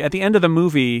end of the movie. At the end of the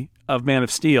movie of Man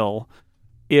of Steel,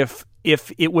 if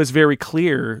it was very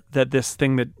clear that this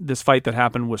fight that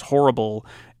happened was horrible,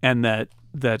 and that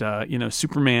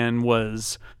Superman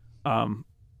was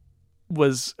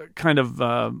kind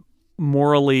of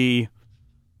morally,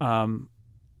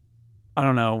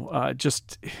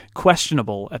 just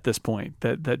questionable at this point,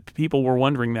 that people were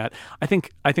wondering that. I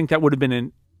think that would have been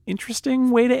an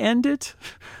interesting way to end it,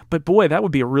 but boy, that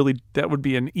would be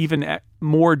an even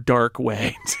more dark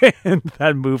way to end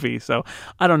that movie. So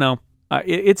I don't know.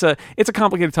 It's a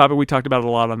complicated topic. We talked about it a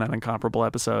lot on that Incomparable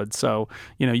episode. So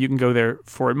you can go there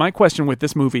for it. My question with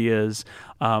this movie is,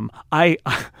 I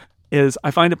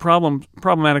find it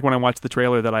problematic when I watch the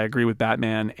trailer that I agree with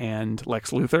Batman and Lex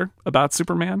Luthor about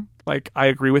Superman. Like, I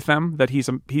agree with them that he's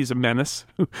a menace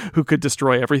who could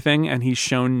destroy everything, and he's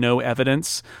shown no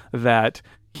evidence that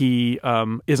he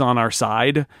is on our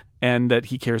side and that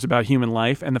he cares about human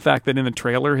life. And the fact that in the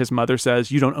trailer his mother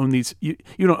says, you don't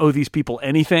owe these people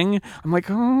anything, I'm like,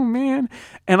 oh man.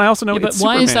 And I also know, but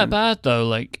why is that bad though?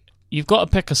 Like, you've got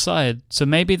to pick a side. So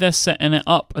maybe they're setting it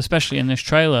up, especially in this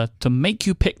trailer, to make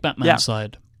you pick Batman's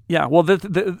side. Yeah, well,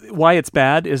 why it's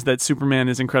bad is that Superman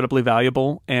is incredibly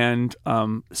valuable, and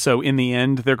so in the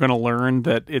end, they're going to learn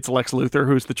that it's Lex Luthor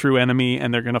who's the true enemy,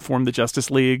 and they're going to form the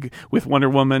Justice League with Wonder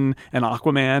Woman and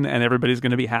Aquaman, and everybody's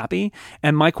going to be happy.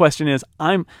 And my question is,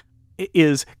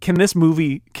 can this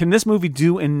movie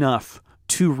do enough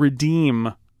to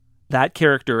redeem that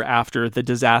character after the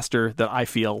disaster that I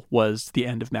feel was the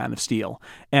end of Man of Steel?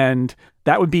 And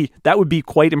that would be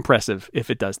quite impressive if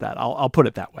it does that. I'll put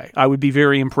it that way. I would be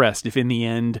very impressed if in the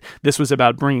end this was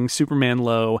about bringing Superman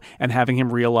low and having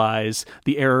him realize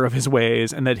the error of his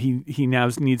ways, and that he now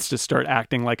needs to start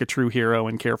acting like a true hero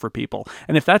and care for people.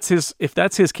 And if that's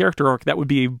his character arc, that would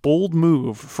be a bold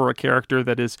move for a character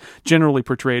that is generally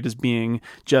portrayed as being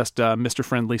just Mr.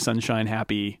 Friendly, Sunshine,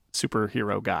 Happy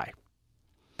superhero guy.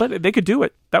 But they could do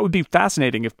it. That would be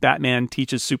fascinating if Batman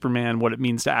teaches Superman what it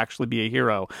means to actually be a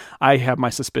hero. I have my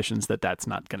suspicions that that's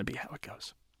not going to be how it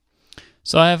goes.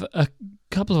 So I have a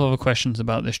couple of other questions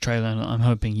about this trailer, and I'm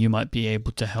hoping you might be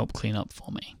able to help clean up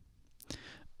for me.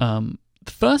 The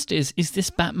first is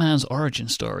this Batman's origin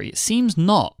story? It seems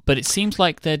not, but it seems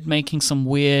like they're making some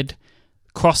weird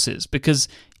crosses, because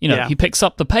he picks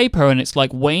up the paper and it's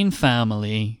like Wayne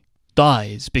family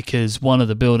dies because one of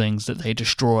the buildings that they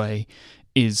destroy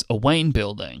is a Wayne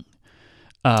building.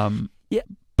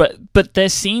 But there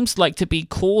seems like to be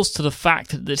calls to the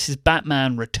fact that this is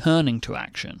Batman returning to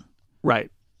action. Right.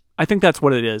 I think that's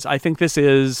what it is. I think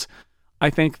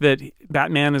that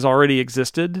Batman has already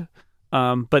existed,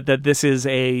 but that this is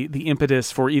the impetus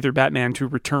for either Batman to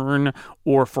return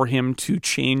or for him to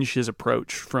change his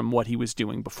approach from what he was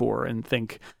doing before and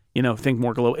think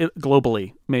more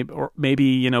globally,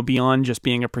 maybe beyond just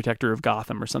being a protector of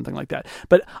Gotham or something like that.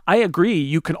 But I agree,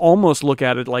 you can almost look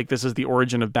at it like this is the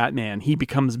origin of Batman. He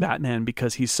becomes Batman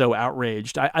because he's so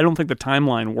outraged. I don't think the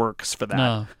timeline works for that.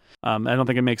 No. I don't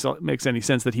think it makes any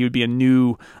sense that he would be a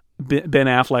new Ben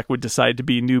Affleck would decide to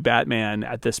be new Batman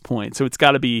at this point. So it's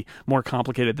got to be more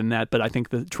complicated than that. But I think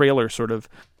the trailer sort of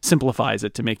simplifies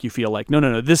it to make you feel like,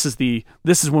 no, this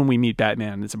is when we meet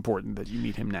Batman. It's important that you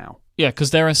meet him now. Yeah,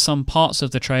 because there are some parts of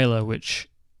the trailer which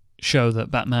show that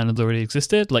Batman had already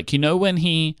existed. Like, when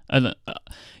he,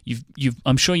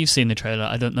 I'm sure you've seen the trailer.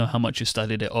 I don't know how much you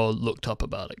studied it or looked up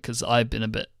about it, because I've been a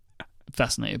bit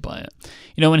fascinated by it.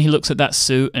 When he looks at that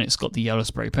suit and it's got the yellow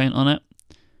spray paint on it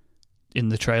in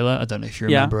the trailer, I don't know if you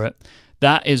remember it.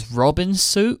 That is Robin's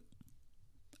suit,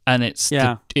 and it's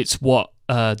what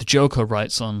the Joker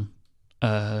writes on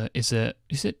Is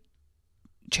it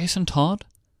Jason Todd?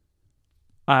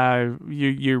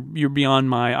 You're beyond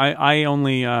my. I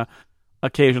only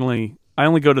occasionally I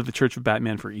only go to the Church of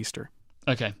Batman for Easter.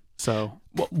 Okay. So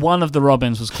one of the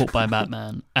Robins was caught by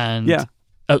Batman, and yeah,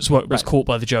 was caught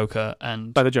by the Joker,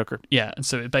 and by the Joker. Yeah, and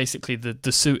so it basically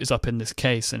the suit is up in this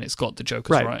case, and it's got the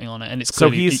Joker's Right. writing on it, and it's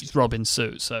clearly it's Robin's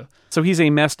suit. So he's a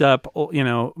messed up,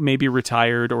 maybe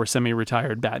retired or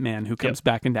semi-retired Batman who comes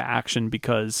back into action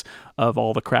because of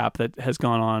all the crap that has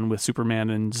gone on with Superman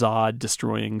and Zod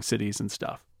destroying cities and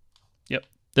stuff. Yep.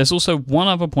 There's also one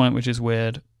other point which is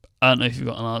weird. I don't know if you've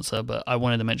got an answer, but I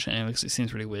wanted to mention it anyway because it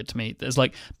seems really weird to me. There's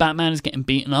like Batman is getting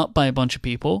beaten up by a bunch of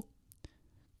people.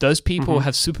 Those people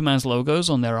have Superman's logos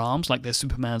on their arms, like they're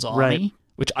Superman's army, Right.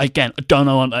 which again, I don't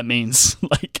know what that means.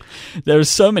 Like, there are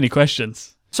so many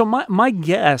questions. So my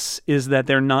guess is that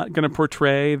they're not going to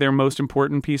portray their most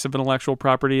important piece of intellectual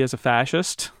property as a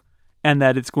fascist, and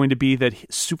that it's going to be that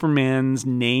Superman's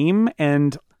name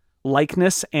and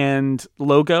likeness and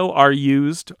logo are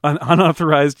used,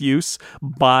 unauthorized use,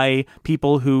 by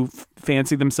people who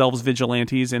fancy themselves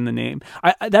vigilantes in the name.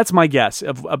 That's my guess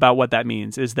about what that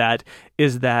means, is that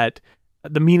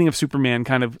the meaning of Superman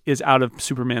kind of is out of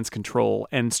Superman's control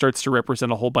and starts to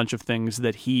represent a whole bunch of things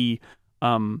that he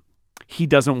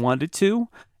doesn't want it to.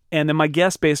 And then my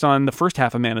guess, based on the first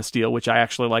half of Man of Steel, which I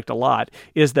actually liked a lot,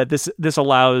 is that this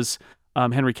allows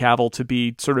Henry Cavill to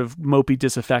be sort of mopey,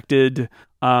 disaffected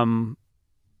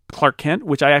Clark Kent,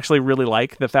 which I actually really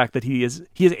like. The fact that he is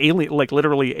alien, like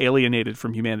literally alienated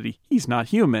from humanity. He's not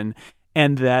human.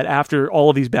 And that after all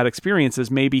of these bad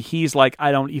experiences, maybe he's like,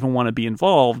 I don't even want to be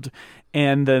involved.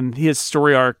 And then his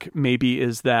story arc maybe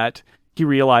is that he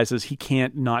realizes he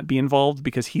can't not be involved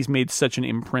because he's made such an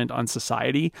imprint on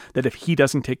society that if he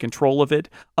doesn't take control of it,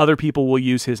 other people will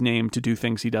use his name to do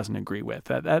things he doesn't agree with.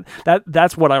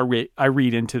 That's what I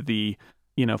read into the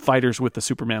fighters with the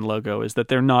Superman logo, is that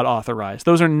they're not authorized.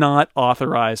 Those are not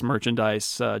authorized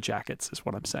merchandise jackets, is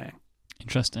what I'm saying.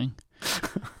 Interesting.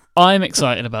 I'm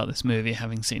excited about this movie,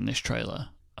 having seen this trailer.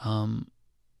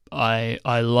 I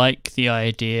like the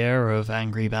idea of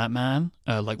angry Batman,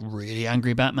 like really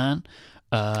angry Batman,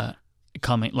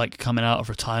 coming out of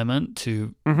retirement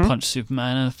to punch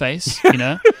Superman in the face.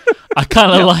 I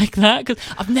kind of like that because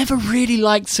I've never really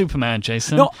liked Superman,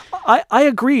 Jason. No, I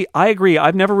agree.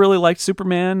 I've never really liked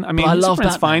Superman. I mean, I love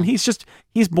Superman's Batman. fine.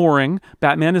 He's boring.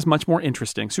 Batman is much more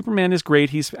interesting. Superman is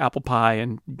great. He's apple pie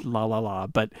and la la la.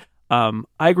 But I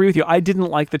agree with you. I didn't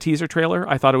like the teaser trailer.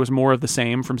 I thought it was more of the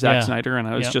same from Zack Snyder, and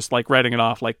I was just like writing it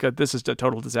off like this is a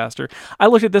total disaster. I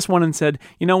looked at this one and said,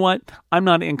 you know what? I'm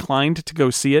not inclined to go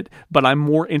see it, but I'm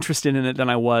more interested in it than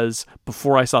I was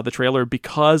before I saw the trailer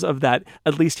because of that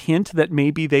at least hint that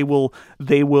maybe they will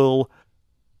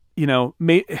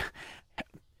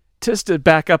just to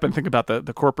back up and think about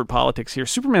the corporate politics here,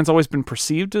 Superman's always been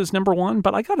perceived as number one,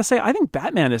 but I gotta say, I think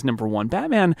Batman is number one.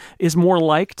 Batman is more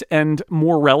liked and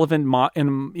more relevant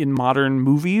in modern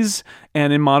movies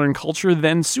and in modern culture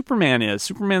than Superman is.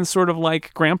 Superman's sort of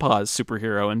like Grandpa's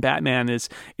superhero, and Batman is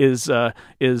the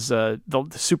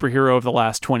superhero of the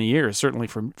last 20 years, certainly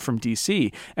from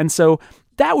DC. And so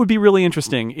that would be really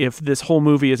interesting if this whole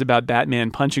movie is about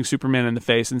Batman punching Superman in the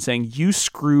face and saying, you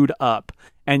screwed up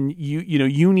and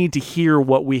you need to hear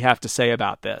what we have to say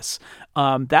about this.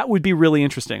 That would be really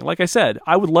interesting. Like I said,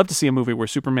 I would love to see a movie where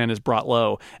Superman is brought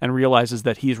low and realizes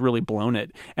that he's really blown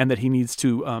it and that he needs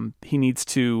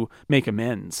to make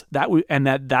amends.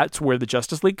 That's where the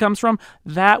Justice League comes from.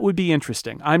 That would be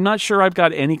interesting. I'm not sure I've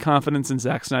got any confidence in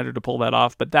Zack Snyder to pull that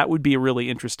off, but that would be a really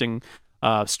interesting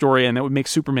story, and that would make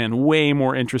Superman way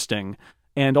more interesting.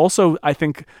 And also, I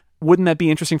think, wouldn't that be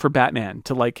interesting for Batman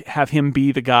to like have him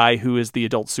be the guy who is the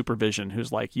adult supervision,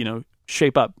 who's like,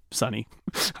 shape up, Sonny.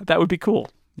 That would be cool.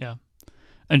 Yeah.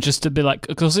 And just to be like,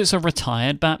 because it's a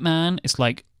retired Batman, it's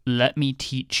like, let me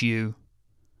teach you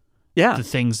the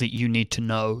things that you need to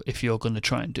know if you're going to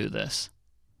try and do this.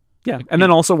 Yeah. And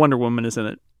then also Wonder Woman is in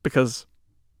it because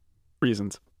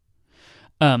reasons.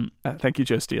 Thank you,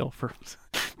 Joe Steele, for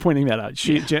pointing that out.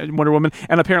 Wonder Woman,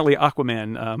 and apparently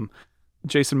Aquaman,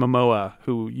 Jason Momoa,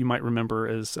 who you might remember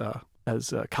as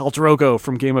Khal Drogo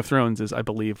from Game of Thrones, is, I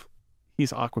believe,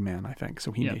 he's Aquaman, I think,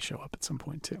 so he may show up at some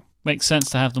point too. Makes sense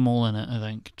to have them all in it, I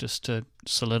think, just to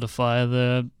solidify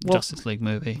the Justice League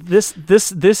movie. This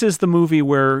is the movie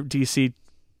where DC.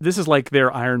 This is like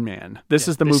their Iron Man. This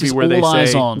is the movie where they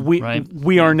say,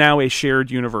 we are now a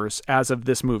shared universe as of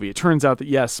this movie. It turns out that,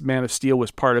 yes, Man of Steel was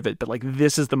part of it, but like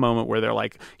this is the moment where they're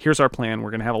like, here's our plan.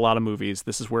 We're going to have a lot of movies.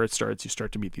 This is where it starts. You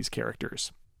start to meet these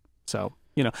characters. So,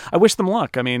 I wish them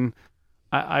luck. I mean,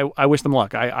 I wish them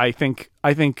luck. I think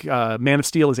Man of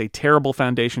Steel is a terrible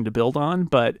foundation to build on,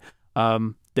 but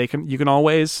you can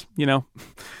always,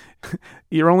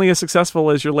 you're only as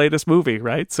successful as your latest movie,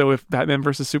 right? So if Batman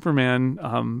versus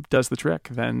Superman does the trick,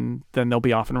 then they'll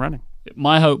be off and running.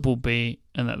 My hope will be,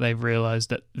 and that they've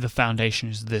realized that the foundation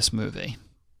is this movie.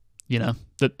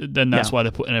 Then that's why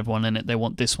they're putting everyone in it. They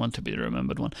want this one to be the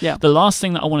remembered one. Yeah. The last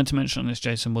thing that I wanted to mention on this,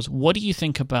 Jason, was what do you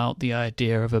think about the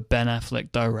idea of a Ben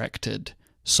Affleck directed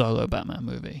solo Batman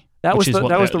movie? That was the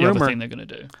rumor. Other thing they're going to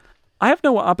do. I have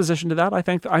no opposition to that. I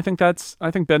think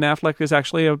Ben Affleck is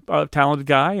actually a talented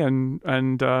guy,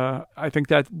 and I think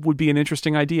that would be an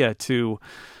interesting idea.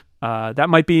 That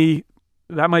might be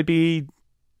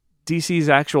DC's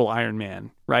actual Iron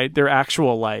Man, right? Their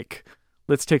actual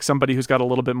let's take somebody who's got a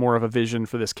little bit more of a vision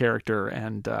for this character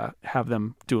and have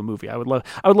them do a movie. I would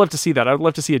love to see that. I would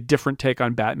love to see a different take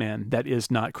on Batman that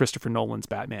is not Christopher Nolan's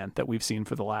Batman that we've seen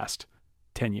for the last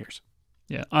 10 years.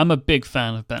 Yeah, I'm a big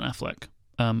fan of Ben Affleck,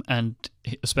 and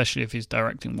especially if he's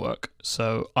directing work.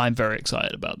 So I'm very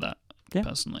excited about that,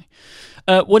 personally.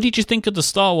 What did you think of the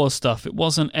Star Wars stuff? It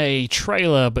wasn't a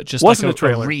trailer, but just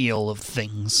a reel of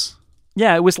things.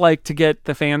 Yeah, it was to get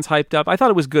the fans hyped up. I thought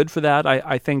it was good for that.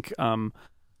 I think,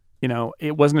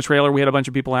 it wasn't a trailer. We had a bunch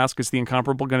of people ask, is The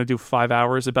Incomparable going to do 5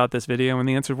 hours about this video? And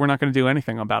the answer is we're not going to do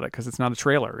anything about it because it's not a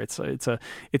trailer. It's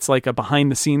like a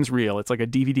behind the scenes reel. It's like a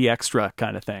DVD extra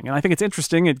kind of thing. And I think it's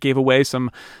interesting. It gave away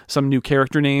some new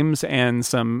character names and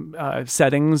some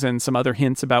settings and some other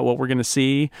hints about what we're going to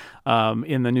see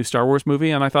in the new Star Wars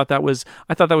movie. And I thought that was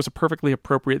a perfectly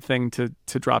appropriate thing to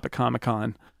drop at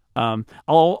Comic-Con. I'll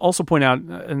also point out,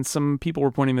 and some people were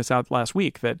pointing this out last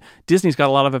week, that Disney's got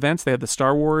a lot of events. They had the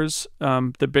Star Wars,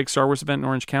 the big Star Wars event in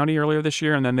Orange County earlier this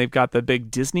year, and then they've got the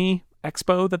big Disney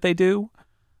Expo that they do.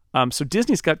 So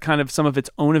Disney's got kind of some of its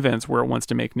own events where it wants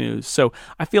to make news. So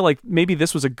I feel like maybe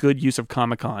this was a good use of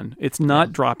Comic-Con. It's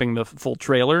not dropping the full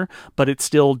trailer, but it's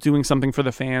still doing something for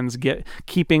the fans,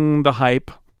 keeping the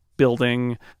hype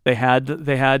building. They had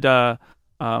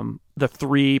the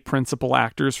 3 principal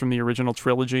actors from the original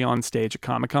trilogy on stage at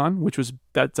Comic-Con,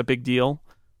 that's a big deal,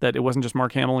 that it wasn't just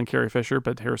Mark Hamill and Carrie Fisher,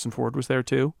 but Harrison Ford was there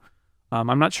too.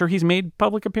 I'm not sure he's made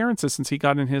public appearances since he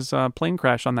got in his plane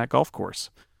crash on that golf course.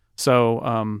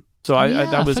 I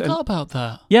forgot about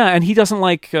that. Yeah, and he doesn't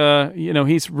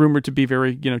he's rumored to be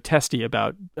very, testy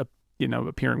about,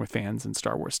 appearing with fans and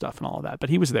Star Wars stuff and all of that, but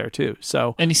he was there too.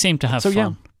 So, and he seemed to have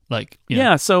fun.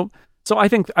 So I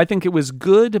think it was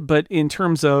good, but in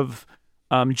terms of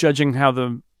judging how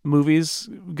the movie's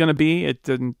going to be, it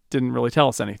didn't really tell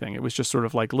us anything. It was just sort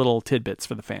of like little tidbits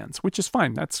for the fans, which is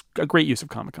fine. That's a great use of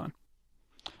Comic-Con.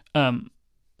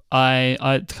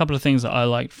 A couple of things that I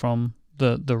liked from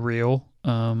the reel.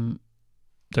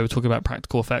 They were talking about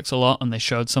practical effects a lot, and they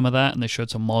showed some of that, and they showed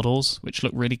some models which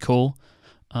look really cool.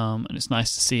 And it's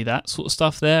nice to see that sort of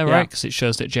stuff there, right? Because it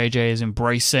shows that JJ is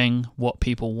embracing what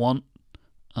people want.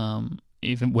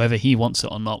 Even whether he wants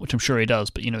it or not, which I'm sure he does,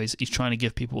 but he's trying to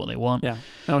give people what they want. Yeah,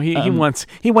 no, he wants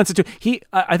it to.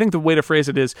 I think the way to phrase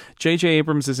it is J.J.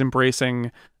 Abrams is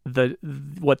embracing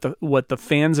what the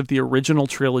fans of the original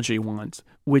trilogy want,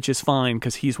 which is fine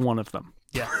because he's one of them.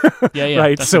 Yeah.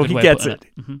 Right. So he gets it.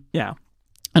 Mm-hmm. Yeah,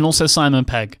 and also Simon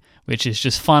Pegg, which is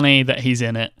just funny that he's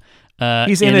in it.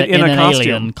 He's in an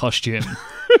alien costume.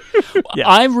 Yeah.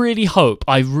 I really hope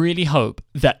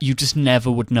that you just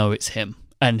never would know it's him.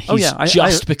 And he's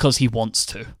because he wants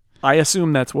to. I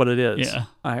assume that's what it is. Yeah.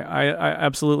 I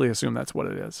absolutely assume that's what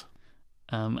it is.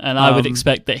 And I would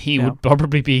expect that he would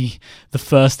probably be the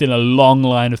first in a long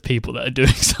line of people that are doing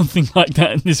something like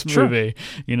that in this movie,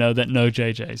 that know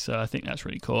JJ. So I think that's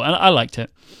really cool. And I liked it.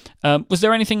 Was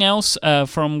there anything else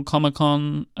from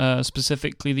Comic-Con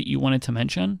specifically that you wanted to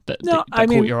mention that caught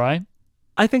your eye?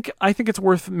 I think it's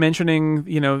worth mentioning,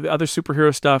 the other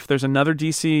superhero stuff. There's another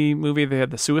DC movie. They had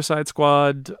the Suicide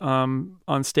Squad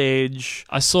on stage.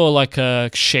 I saw a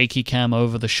shaky cam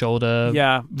over the shoulder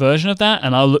version of that,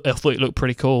 and I thought it looked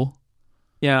pretty cool.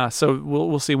 Yeah, so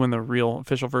we'll see when the real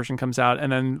official version comes out.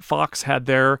 And then Fox had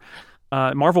their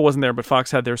Marvel wasn't there, but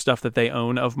Fox had their stuff that they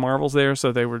own of Marvel's there.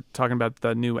 So they were talking about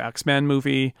the new X-Men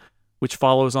movie, which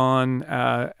follows on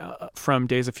from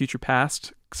Days of Future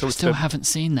Past. So I still haven't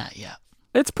seen that yet.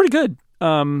 It's pretty good.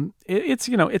 It's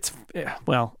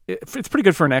pretty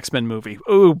good for an X-Men movie.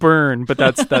 Ooh, burn! But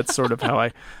that's sort of how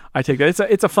I take that.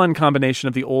 It's a fun combination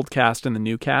of the old cast and the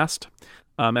new cast.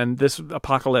 And this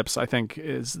Apocalypse, I think,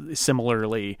 is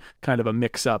similarly kind of a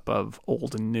mix-up of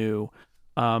old and new.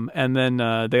 And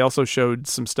then they also showed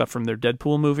some stuff from their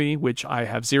Deadpool movie, which I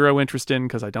have zero interest in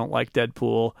because I don't like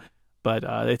Deadpool. But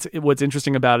what's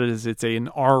interesting about it is it's an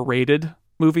R-rated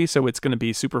movie, so it's going to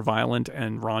be super violent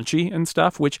and raunchy and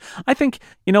stuff, which I think,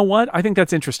 you know what? I think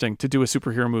that's interesting to do a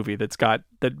superhero movie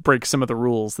that breaks some of the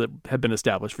rules that have been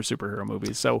established for superhero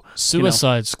movies. So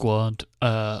Suicide Squad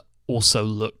also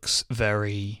looks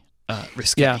very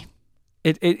risky. Yeah.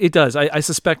 It does. I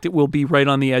suspect it will be right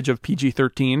on the edge of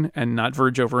PG-13 and not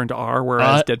verge over into R,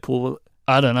 whereas Deadpool...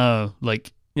 I don't know.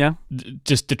 Like, yeah,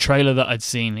 just the trailer that I'd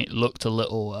seen, it looked a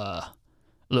little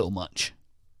much.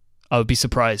 I would be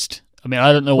surprised. I mean,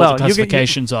 I don't know what the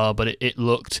classifications are, but it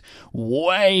looked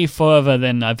way further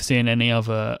than I've seen any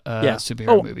other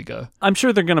superhero movie go. I'm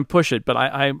sure they're going to push it, but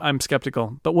I'm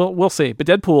skeptical. But we'll see. But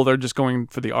Deadpool, they're just going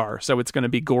for the R, so it's going to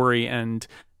be gory and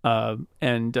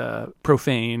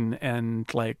profane,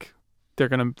 and like they're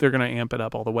gonna amp it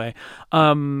up all the way.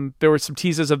 There were some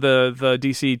teases of the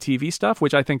DC TV stuff,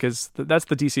 which I think that's the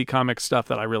DC Comics stuff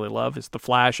that I really love. Is the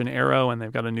Flash and Arrow, and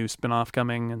they've got a new spinoff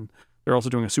coming, and they're also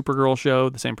doing a Supergirl show,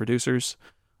 the same producers.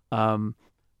 There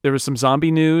was some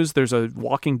zombie news. There's a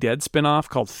Walking Dead spinoff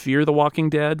called Fear the Walking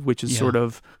Dead, which is sort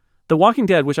of The Walking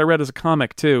Dead, which I read as a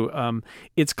comic too.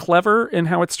 It's clever in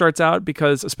how it starts out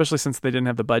because, especially since they didn't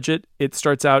have the budget, it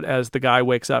starts out as the guy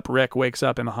Rick wakes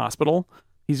up in the hospital.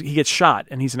 He gets shot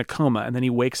and he's in a coma, and then he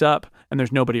wakes up and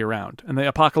there's nobody around, and the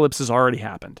apocalypse has already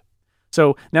happened.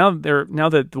 So now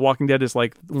that The Walking Dead is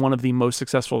like one of the most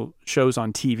successful shows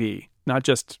on TV, not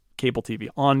just cable TV,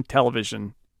 on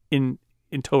television in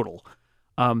total.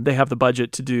 They have the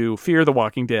budget to do Fear the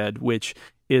Walking Dead, which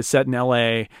is set in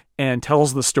LA and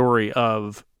tells the story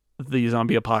of the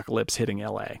zombie apocalypse hitting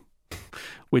LA,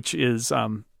 which is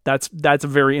that's a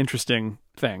very interesting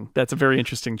thing. That's a very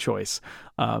interesting choice.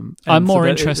 I'm more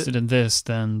interested in this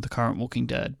than the current Walking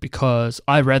Dead because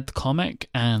I read the comic,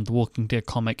 and the Walking Dead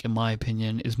comic, in my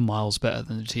opinion, is miles better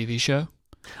than the TV show.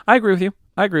 I agree with you.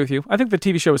 I think the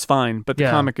TV show is fine, but the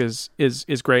comic is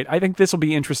great. I think this will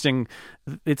be interesting.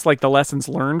 It's like the lessons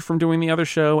learned from doing the other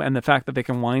show, and the fact that they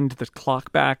can wind the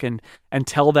clock back and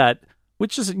tell that,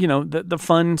 which is, the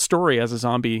fun story as a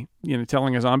zombie,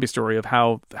 telling a zombie story of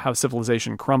how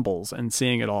civilization crumbles and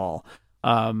seeing it all.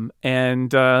 That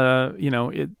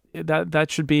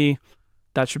should be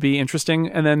interesting.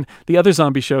 And then the other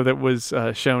zombie show that was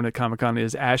shown at Comic-Con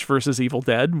is Ash vs. Evil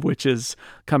Dead, which is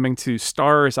coming to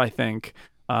Starz, I think.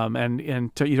 You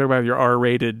talk about your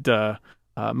R-rated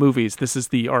movies. This is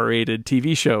the R-rated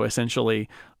TV show, essentially.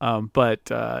 But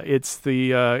it's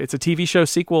a TV show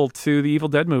sequel to the Evil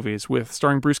Dead movies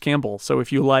starring Bruce Campbell. So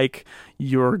if you like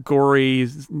your gory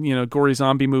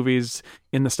zombie movies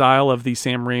in the style of the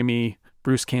Sam Raimi,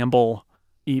 Bruce Campbell,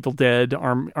 Evil Dead,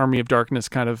 Army of Darkness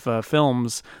kind of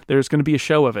films, there's going to be a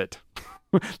show of it.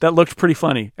 That looked pretty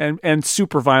funny and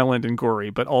super violent and gory,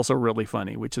 but also really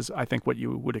funny, which is, I think, what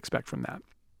you would expect from that.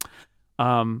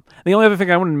 The only other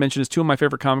thing I wanted to mention is two of my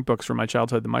favorite comic books from my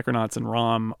childhood, the Micronauts and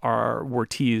Rom, were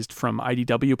teased from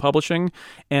IDW Publishing,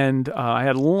 and I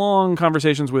had long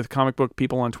conversations with comic book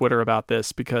people on Twitter about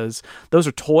this because those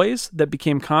are toys that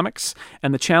became comics,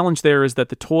 and the challenge there is that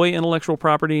the toy intellectual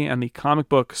property and the comic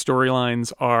book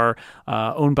storylines are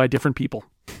owned by different people.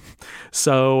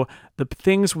 So the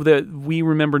things that we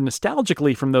remember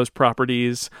nostalgically from those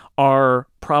properties are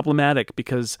problematic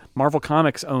because Marvel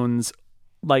Comics owns,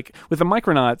 like with the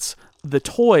Micronauts, the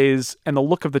toys and the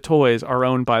look of the toys are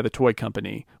owned by the toy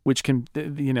company, which can,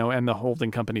 and the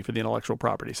holding company for the intellectual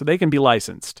property. So they can be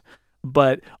licensed.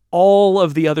 But all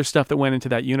of the other stuff that went into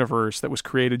that universe that was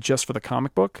created just for the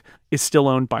comic book is still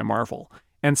owned by Marvel.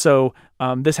 And so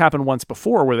this happened once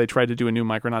before where they tried to do a new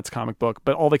Micronauts comic book,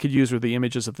 but all they could use were the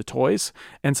images of the toys.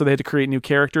 And so they had to create new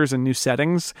characters and new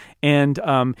settings. And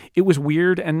it was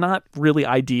weird and not really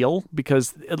ideal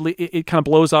because it kind of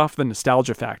blows off the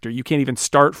nostalgia factor. You can't even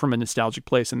start from a nostalgic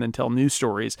place and then tell new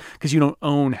stories because you don't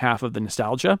own half of the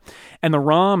nostalgia. And the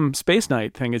ROM Space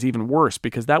Knight thing is even worse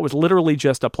because that was literally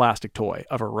just a plastic toy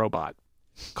of a robot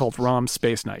called ROM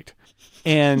Space Knight.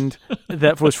 And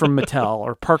that was from Mattel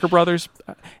or Parker Brothers.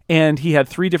 And he had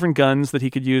 3 different guns that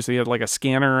he could use. He had like a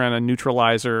scanner and a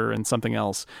neutralizer and something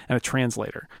else and a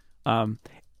translator.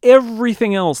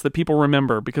 Everything else that people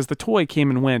remember, because the toy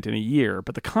came and went in a year,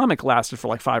 but the comic lasted for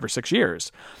like 5 or 6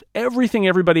 years. Everything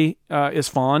everybody is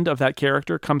fond of that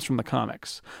character comes from the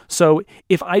comics. So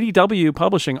if IDW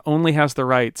Publishing only has the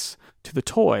rights to the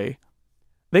toy,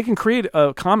 they can create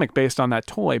a comic based on that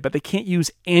toy, but they can't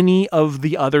use any of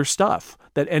the other stuff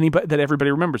that everybody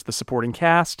remembers. The supporting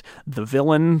cast, the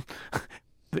villain.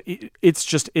 It's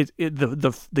just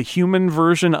the human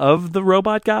version of the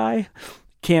robot guy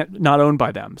not owned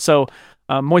by them. So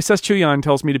Moises Chuyan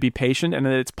tells me to be patient, and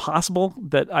that it's possible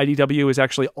that IDW is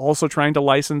actually also trying to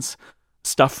license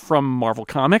stuff from Marvel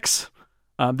Comics.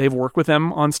 They've worked with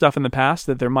them on stuff in the past,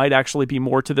 that there might actually be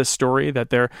more to this story, that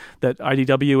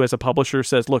IDW as a publisher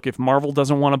says, look, if Marvel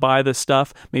doesn't want to buy this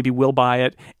stuff, maybe we'll buy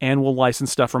it and we'll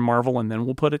license stuff from Marvel and then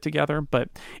we'll put it together. But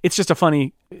it's just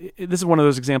this is one of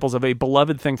those examples of a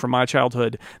beloved thing from my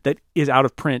childhood that is out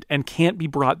of print and can't be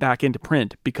brought back into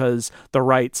print because the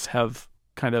rights have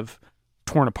kind of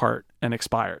torn apart and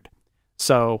expired.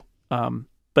 So,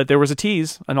 but there was a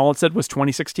tease and all it said was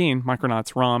 2016,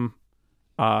 Micronauts, ROM,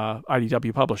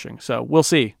 IDW Publishing. So we'll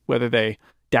see whether they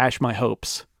dash my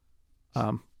hopes.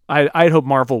 I'd hope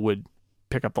Marvel would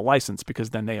pick up the license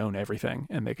because then they own everything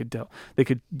and they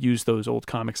could use those old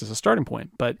comics as a starting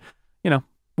point. But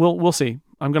we'll see.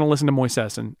 I'm going to listen to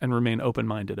Moises and remain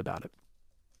open-minded about it.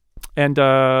 And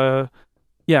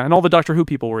and all the Doctor Who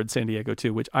people were in San Diego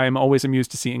too, which I am always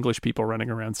amused to see English people running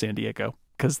around San Diego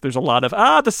because there's a lot of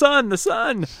the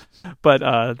sun.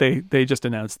 But they just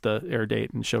announced the air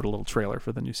date and showed a little trailer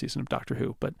for the new season of Doctor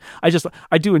Who. But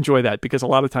I do enjoy that because a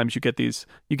lot of times you get these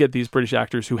British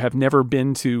actors who have never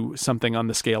been to something on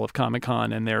the scale of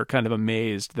Comic-Con and they're kind of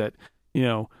amazed that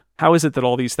how is it that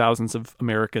all these thousands of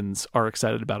Americans are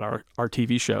excited about our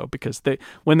TV show? Because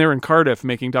when they're in Cardiff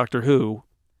making Doctor Who,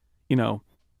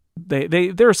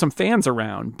 there are some fans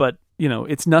around, but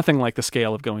it's nothing like the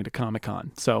scale of going to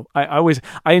Comic-Con. So I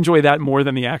enjoy that more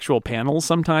than the actual panels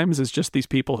sometimes, is just these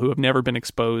people who have never been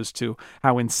exposed to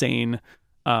how insane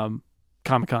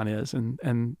Comic-Con is.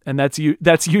 And that's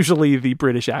usually the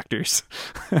British actors.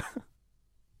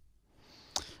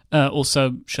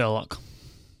 Also Sherlock.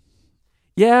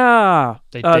 Yeah.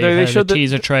 They showed the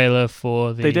teaser trailer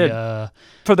for the... They did.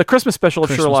 For the Christmas special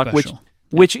of Sherlock,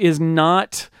 which is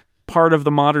not part of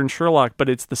the modern Sherlock, but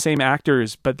it's the same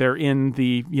actors, but they're in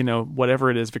the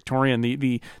whatever it is, Victorian,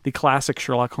 the classic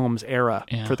Sherlock Holmes era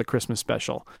for the Christmas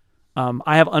special.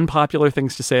 I have unpopular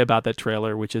things to say about that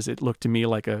trailer, which is it looked to me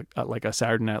like a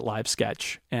Saturday Night Live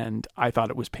sketch, and I thought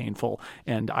it was painful,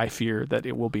 and I fear that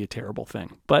it will be a terrible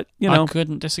thing. But I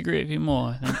couldn't disagree with you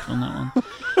more, I think, on that one.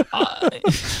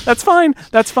 That's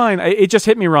fine. It just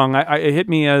hit me wrong. It hit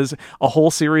me as a whole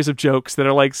series of jokes that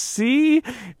are like, see,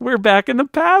 we're back in the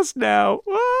past now,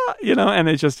 and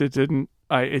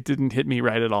it didn't hit me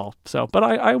right at all. So, but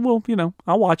I will,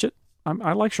 I'll watch it.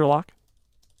 I like Sherlock.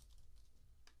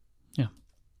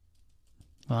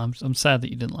 Well, I'm sad that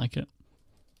you didn't like it.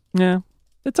 Yeah,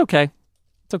 it's okay.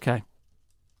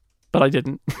 But I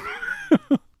didn't.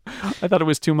 I thought it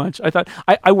was too much.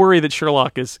 I worry that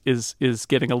Sherlock is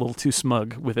getting a little too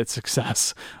smug with its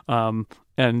success, and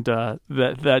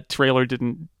that trailer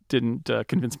didn't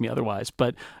convince me otherwise.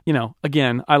 But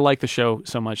again, I like the show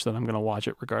so much that I'm going to watch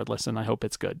it regardless, and I hope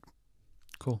it's good.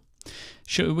 Cool.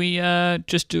 Should we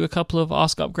just do a couple of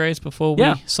Ask Upgrades before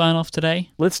we sign off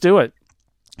today? Let's do it.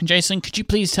 Jason, could you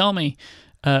please tell me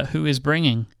who is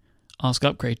bringing Ask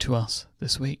Upgrade to us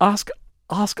this week? Ask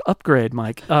Upgrade,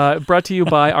 Mike. Brought to you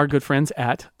by our good friends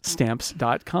at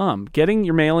Stamps.com. Getting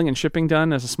your mailing and shipping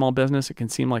done as a small business, it can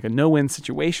seem like a no-win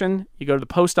situation. You go to the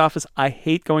post office. I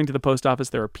hate going to the post office.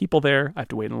 There are people there. I have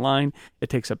to wait in line. It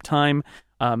takes up time.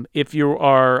 If you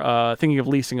are thinking of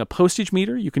leasing a postage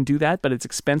meter, you can do that, but it's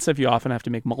expensive. You often have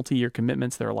to make multi-year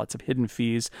commitments. There are lots of hidden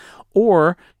fees.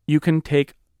 Or you can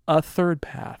take a third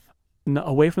path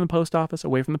away from the post office,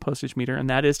 away from the postage meter, and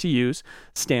that is to use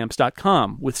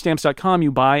Stamps.com. With Stamps.com,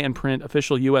 you buy and print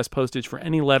official U.S. postage for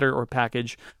any letter or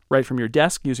package right from your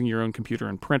desk using your own computer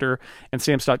and printer, and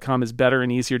Stamps.com is better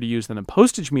and easier to use than a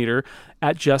postage meter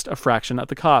at just a fraction of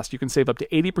the cost. You can save up to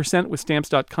 80% with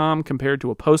Stamps.com compared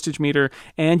to a postage meter,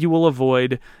 and you will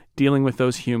avoid dealing with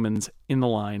those humans in the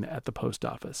line at the post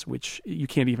office, which you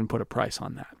can't even put a price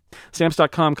on that.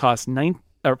 Stamps.com costs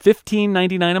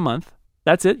 $15.99 a month.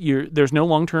 That's it. There's no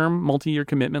long-term multi-year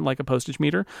commitment like a postage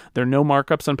meter. There are no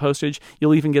markups on postage.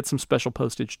 You'll even get some special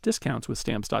postage discounts with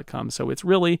Stamps.com. So it's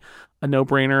really a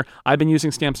no-brainer. I've been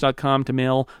using Stamps.com to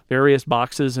mail various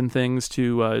boxes and things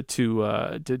to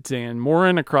Dan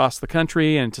Morin across the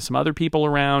country and to some other people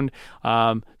around.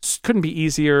 Couldn't be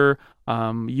easier.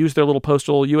 Use their little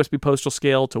USB postal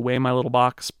scale to weigh my little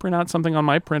box, print out something on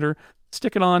my printer,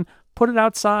 stick it on, put it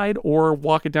outside, or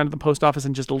walk it down to the post office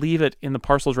and just leave it in the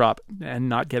parcel drop and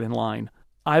not get in line.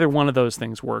 Either one of those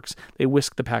things works. They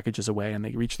whisk the packages away and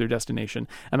they reach their destination,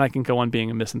 and I can go on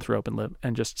being a misanthrope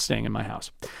and just staying in my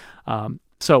house.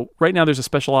 So right now there's a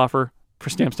special offer for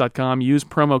Stamps.com. Use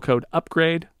promo code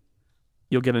UPGRADE.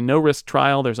 You'll get a no-risk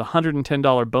trial. There's a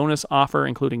 $110 bonus offer,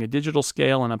 including a digital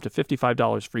scale and up to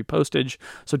 $55 free postage.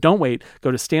 So don't wait.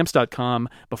 Go to Stamps.com.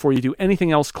 Before you do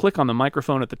anything else, click on the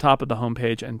microphone at the top of the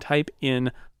homepage and type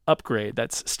in UPGRADE.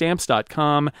 That's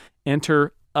Stamps.com.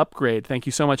 Enter Upgrade. Thank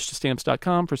you so much to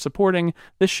Stamps.com for supporting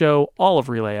this show, all of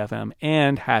Relay FM,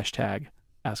 and hashtag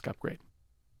AskUpgrade.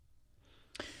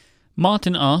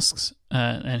 Martin asks,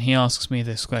 and he asks me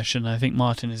this question, I think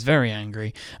Martin is very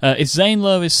angry. If Zane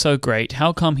Lowe is so great,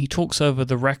 how come he talks over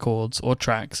the records or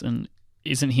tracks, and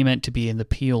isn't he meant to be in the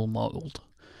Peel mold?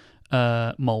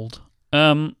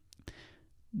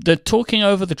 The talking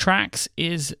over the tracks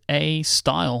is a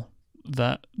style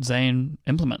that Zane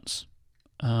implements.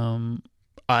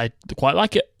 I quite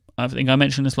like it. I think I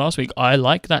mentioned this last week. I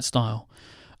like that style.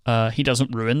 He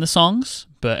doesn't ruin the songs,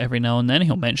 but every now and then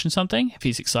he'll mention something if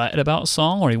he's excited about a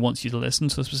song or he wants you to listen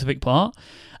to a specific part.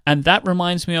 And that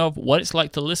reminds me of what it's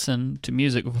like to listen to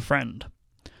music with a friend.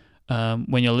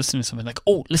 When you're listening to something like,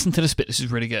 oh, listen to this bit, this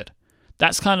is really good.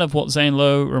 That's kind of what Zane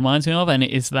Lowe reminds me of, and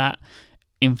it is that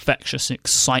infectious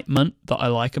excitement that I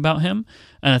like about him.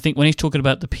 And I think when he's talking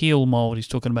about the Peel mold, he's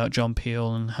talking about John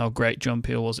Peel and how great John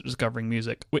Peel was at discovering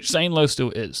music, which Zane Lowe still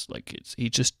is. Like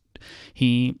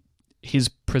his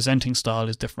presenting style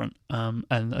is different. And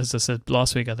as I said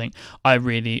last week, I think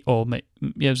it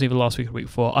was either last week or the week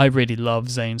before, I really love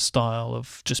Zane's style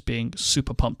of just being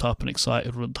super pumped up and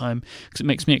excited all the time, because it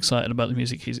makes me excited about the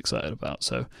music he's excited about.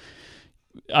 So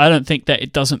I don't think that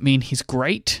it doesn't mean he's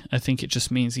great. I think it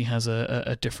just means he has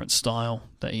a different style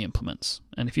that he implements.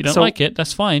 And if you don't like it,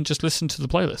 that's fine. Just listen to the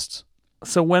playlists.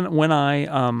 So when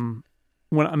I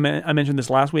mentioned this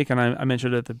last week, and I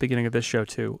mentioned it at the beginning of this show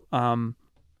too.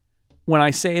 When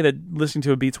I say that listening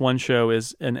to a Beats One show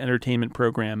is an entertainment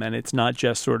program, and it's not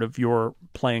just sort of you're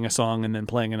playing a song and then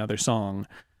playing another song,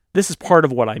 this is part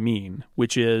of what I mean,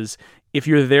 which is if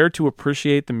you're there to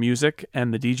appreciate the music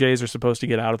and the DJs are supposed to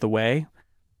get out of the way,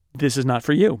 this is not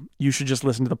for you. You should just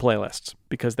listen to the playlists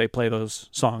because they play those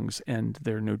songs and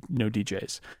there are no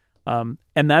DJs. And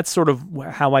that's sort of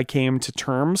how I came to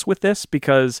terms with this,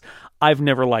 because I've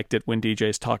never liked it when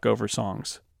DJs talk over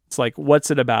songs. It's like,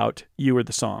 what's it about, you or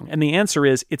the song? And the answer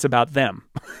is, it's about them.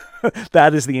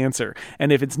 That is the answer.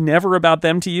 And if it's never about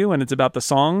them to you and it's about the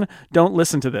song, don't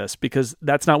listen to this, because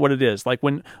that's not what it is.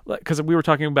 Because we were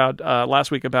talking about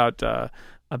last week about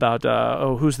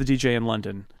who's the DJ in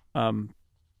London?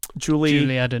 Julie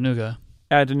Adenuga.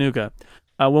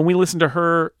 When we listened to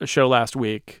her show last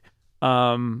week,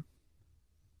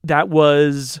 that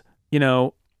was,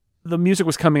 the music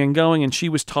was coming and going and she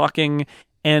was talking,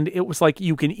 and it was like,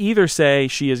 you can either say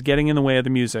she is getting in the way of the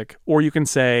music, or you can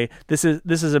say this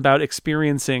is about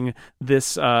experiencing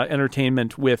this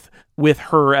entertainment with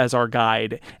her as our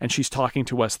guide, and she's talking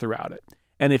to us throughout it.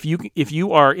 And if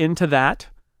you are into that,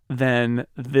 then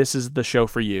this is the show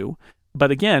for you. But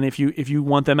again, if you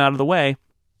want them out of the way,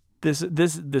 this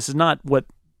is not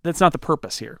that's not the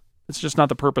purpose here. It's just not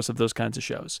the purpose of those kinds of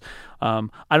shows.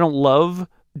 I don't love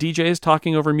DJs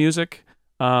talking over music.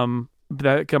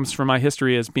 That comes from my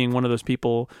history as being one of those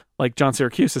people, like John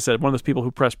Syracuse has said, one of those people who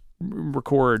pressed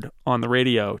record on the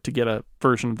radio to get a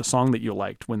version of the song that you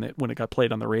liked when it got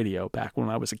played on the radio back when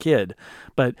I was a kid.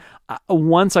 But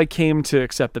once I came to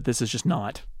accept that this is just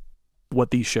not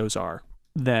what these shows are,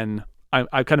 then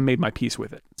I kind of made my peace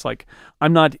with it. It's like,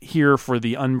 I'm not here for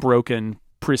the unbroken,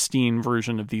 pristine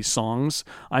version of these songs.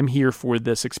 I'm here for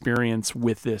this experience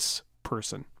with this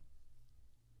person.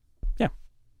 Yeah.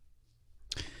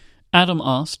 Adam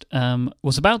asked,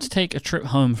 was about to take a trip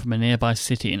home from a nearby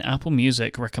city and Apple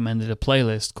Music recommended a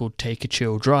playlist called Take a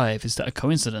Chill Drive. Is that a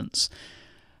coincidence?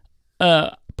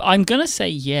 I'm going to say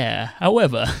yeah.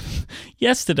 However,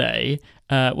 yesterday,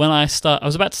 when I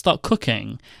was about to start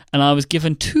cooking, and I was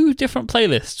given 2 different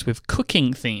playlists with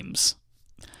cooking themes.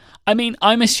 I mean,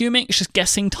 I'm assuming it's just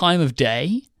guessing time of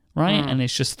day, right? And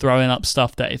it's just throwing up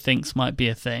stuff that it thinks might be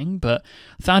a thing. But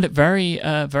I found it very,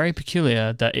 very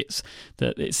peculiar that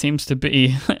it seems to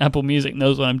be Apple Music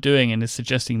knows what I'm doing and is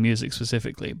suggesting music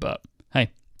specifically. But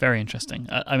hey, very interesting.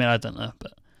 I mean, I don't know,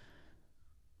 but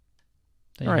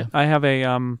all right. I have a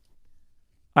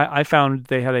I found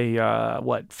they had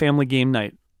a family game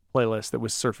night playlist that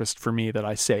was surfaced for me that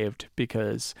I saved,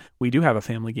 because we do have a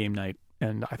family game night,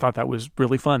 and I thought that was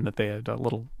really fun that they had a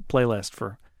little playlist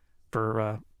for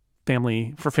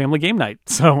family game night.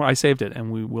 So I saved it,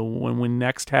 and we will, when we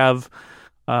next have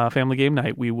family game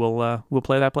night, we'll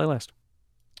play that playlist.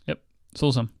 Yep, it's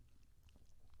awesome.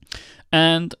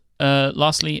 And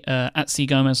lastly, at C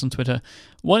Gomez on Twitter,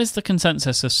 what is the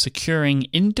consensus of securing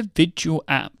individual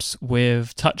apps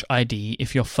with Touch ID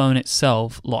if your phone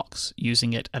itself locks,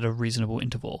 using it at a reasonable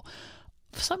interval?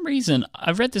 For some reason,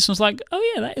 I read this and was like,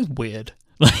 oh yeah, that is weird.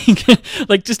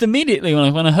 Like just immediately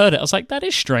when I heard it, I was like, that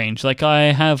is strange. Like,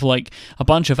 I have like a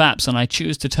bunch of apps and I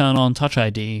choose to turn on Touch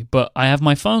ID, but I have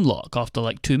my phone lock after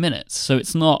like 2 minutes, so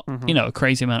it's not a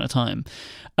crazy amount of time.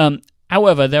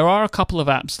 However, there are a couple of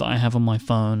apps that I have on my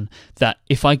phone that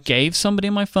if I gave somebody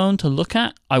my phone to look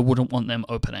at, I wouldn't want them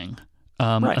opening.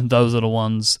 Right. And those are the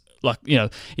ones, like,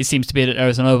 it seems to be that there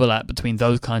is an overlap between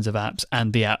those kinds of apps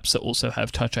and the apps that also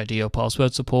have Touch ID or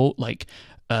password support. Like,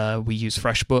 we use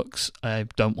FreshBooks. I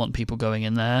don't want people going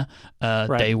in there.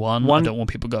 Day One, I don't want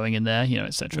people going in there,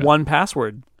 etc.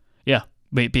 1Password. Yeah.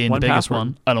 Being the biggest password.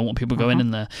 one, I don't want people going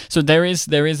in there. So there is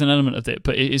an element of it,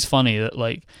 but it is funny that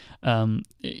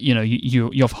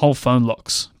you have whole phone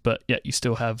locks, but yet you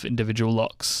still have individual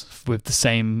locks with the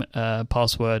same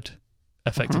password,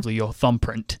 effectively your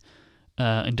thumbprint,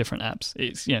 in different apps.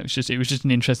 It was just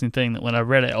an interesting thing that when I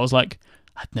read it, I was like,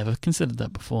 I'd never considered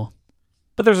that before.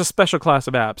 But there's a special class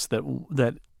of apps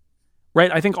that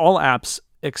right? I think all apps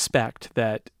expect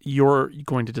that you're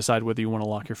going to decide whether you want to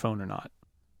lock your phone or not.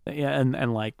 Yeah,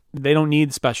 and like they don't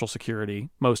need special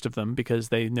security, most of them, because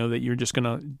they know that you're just going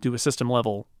to do a system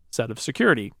level set of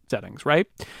security settings, right?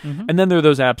 Mm-hmm. And then there are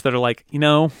those apps that are like,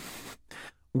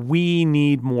 we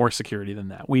need more security than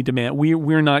that. We demand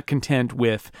we're not content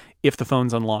with if the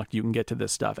phone's unlocked, you can get to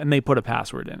this stuff, and they put a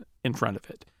password in front of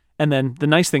it. And then the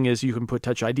nice thing is you can put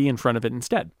Touch ID in front of it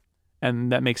instead,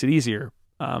 and that makes it easier.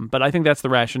 But I think that's the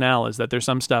rationale, is that there's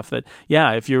some stuff that,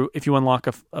 if you unlock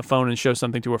a phone and show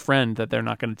something to a friend, that they're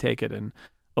not going to take it and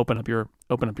open up your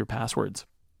passwords.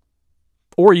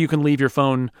 Or you can leave your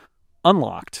phone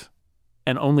unlocked,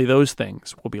 and only those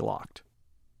things will be locked.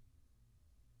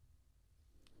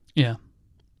 Yeah.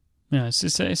 Yeah, it's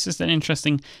just an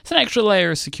interesting, it's an extra layer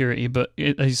of security, but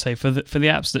as you say, for the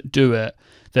apps that do it,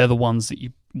 they're the ones that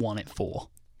you want it for,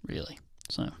 really.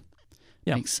 So,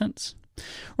 makes sense.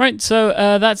 Right, so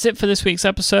that's it for this week's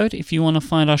episode. If you want to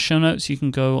find our show notes, you can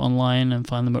go online and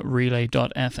find them at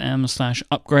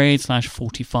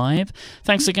relay.fm/upgrade/45.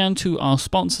 Thanks again to our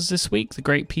sponsors this week, the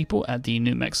great people at the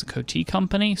New Mexico Tea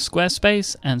Company,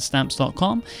 Squarespace, and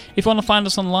Stamps.com. If you want to find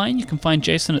us online, you can find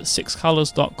Jason at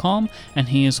sixcolors.com, and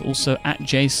he is also at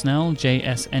jsnell,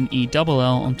 JSNELL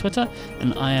on Twitter,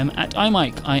 and I am at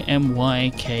imyke,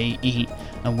 IMYKE.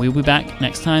 And we'll be back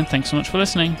next time. Thanks so much for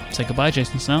listening. Say goodbye,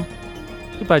 Jason Snell.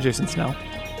 Goodbye, Jason Snell.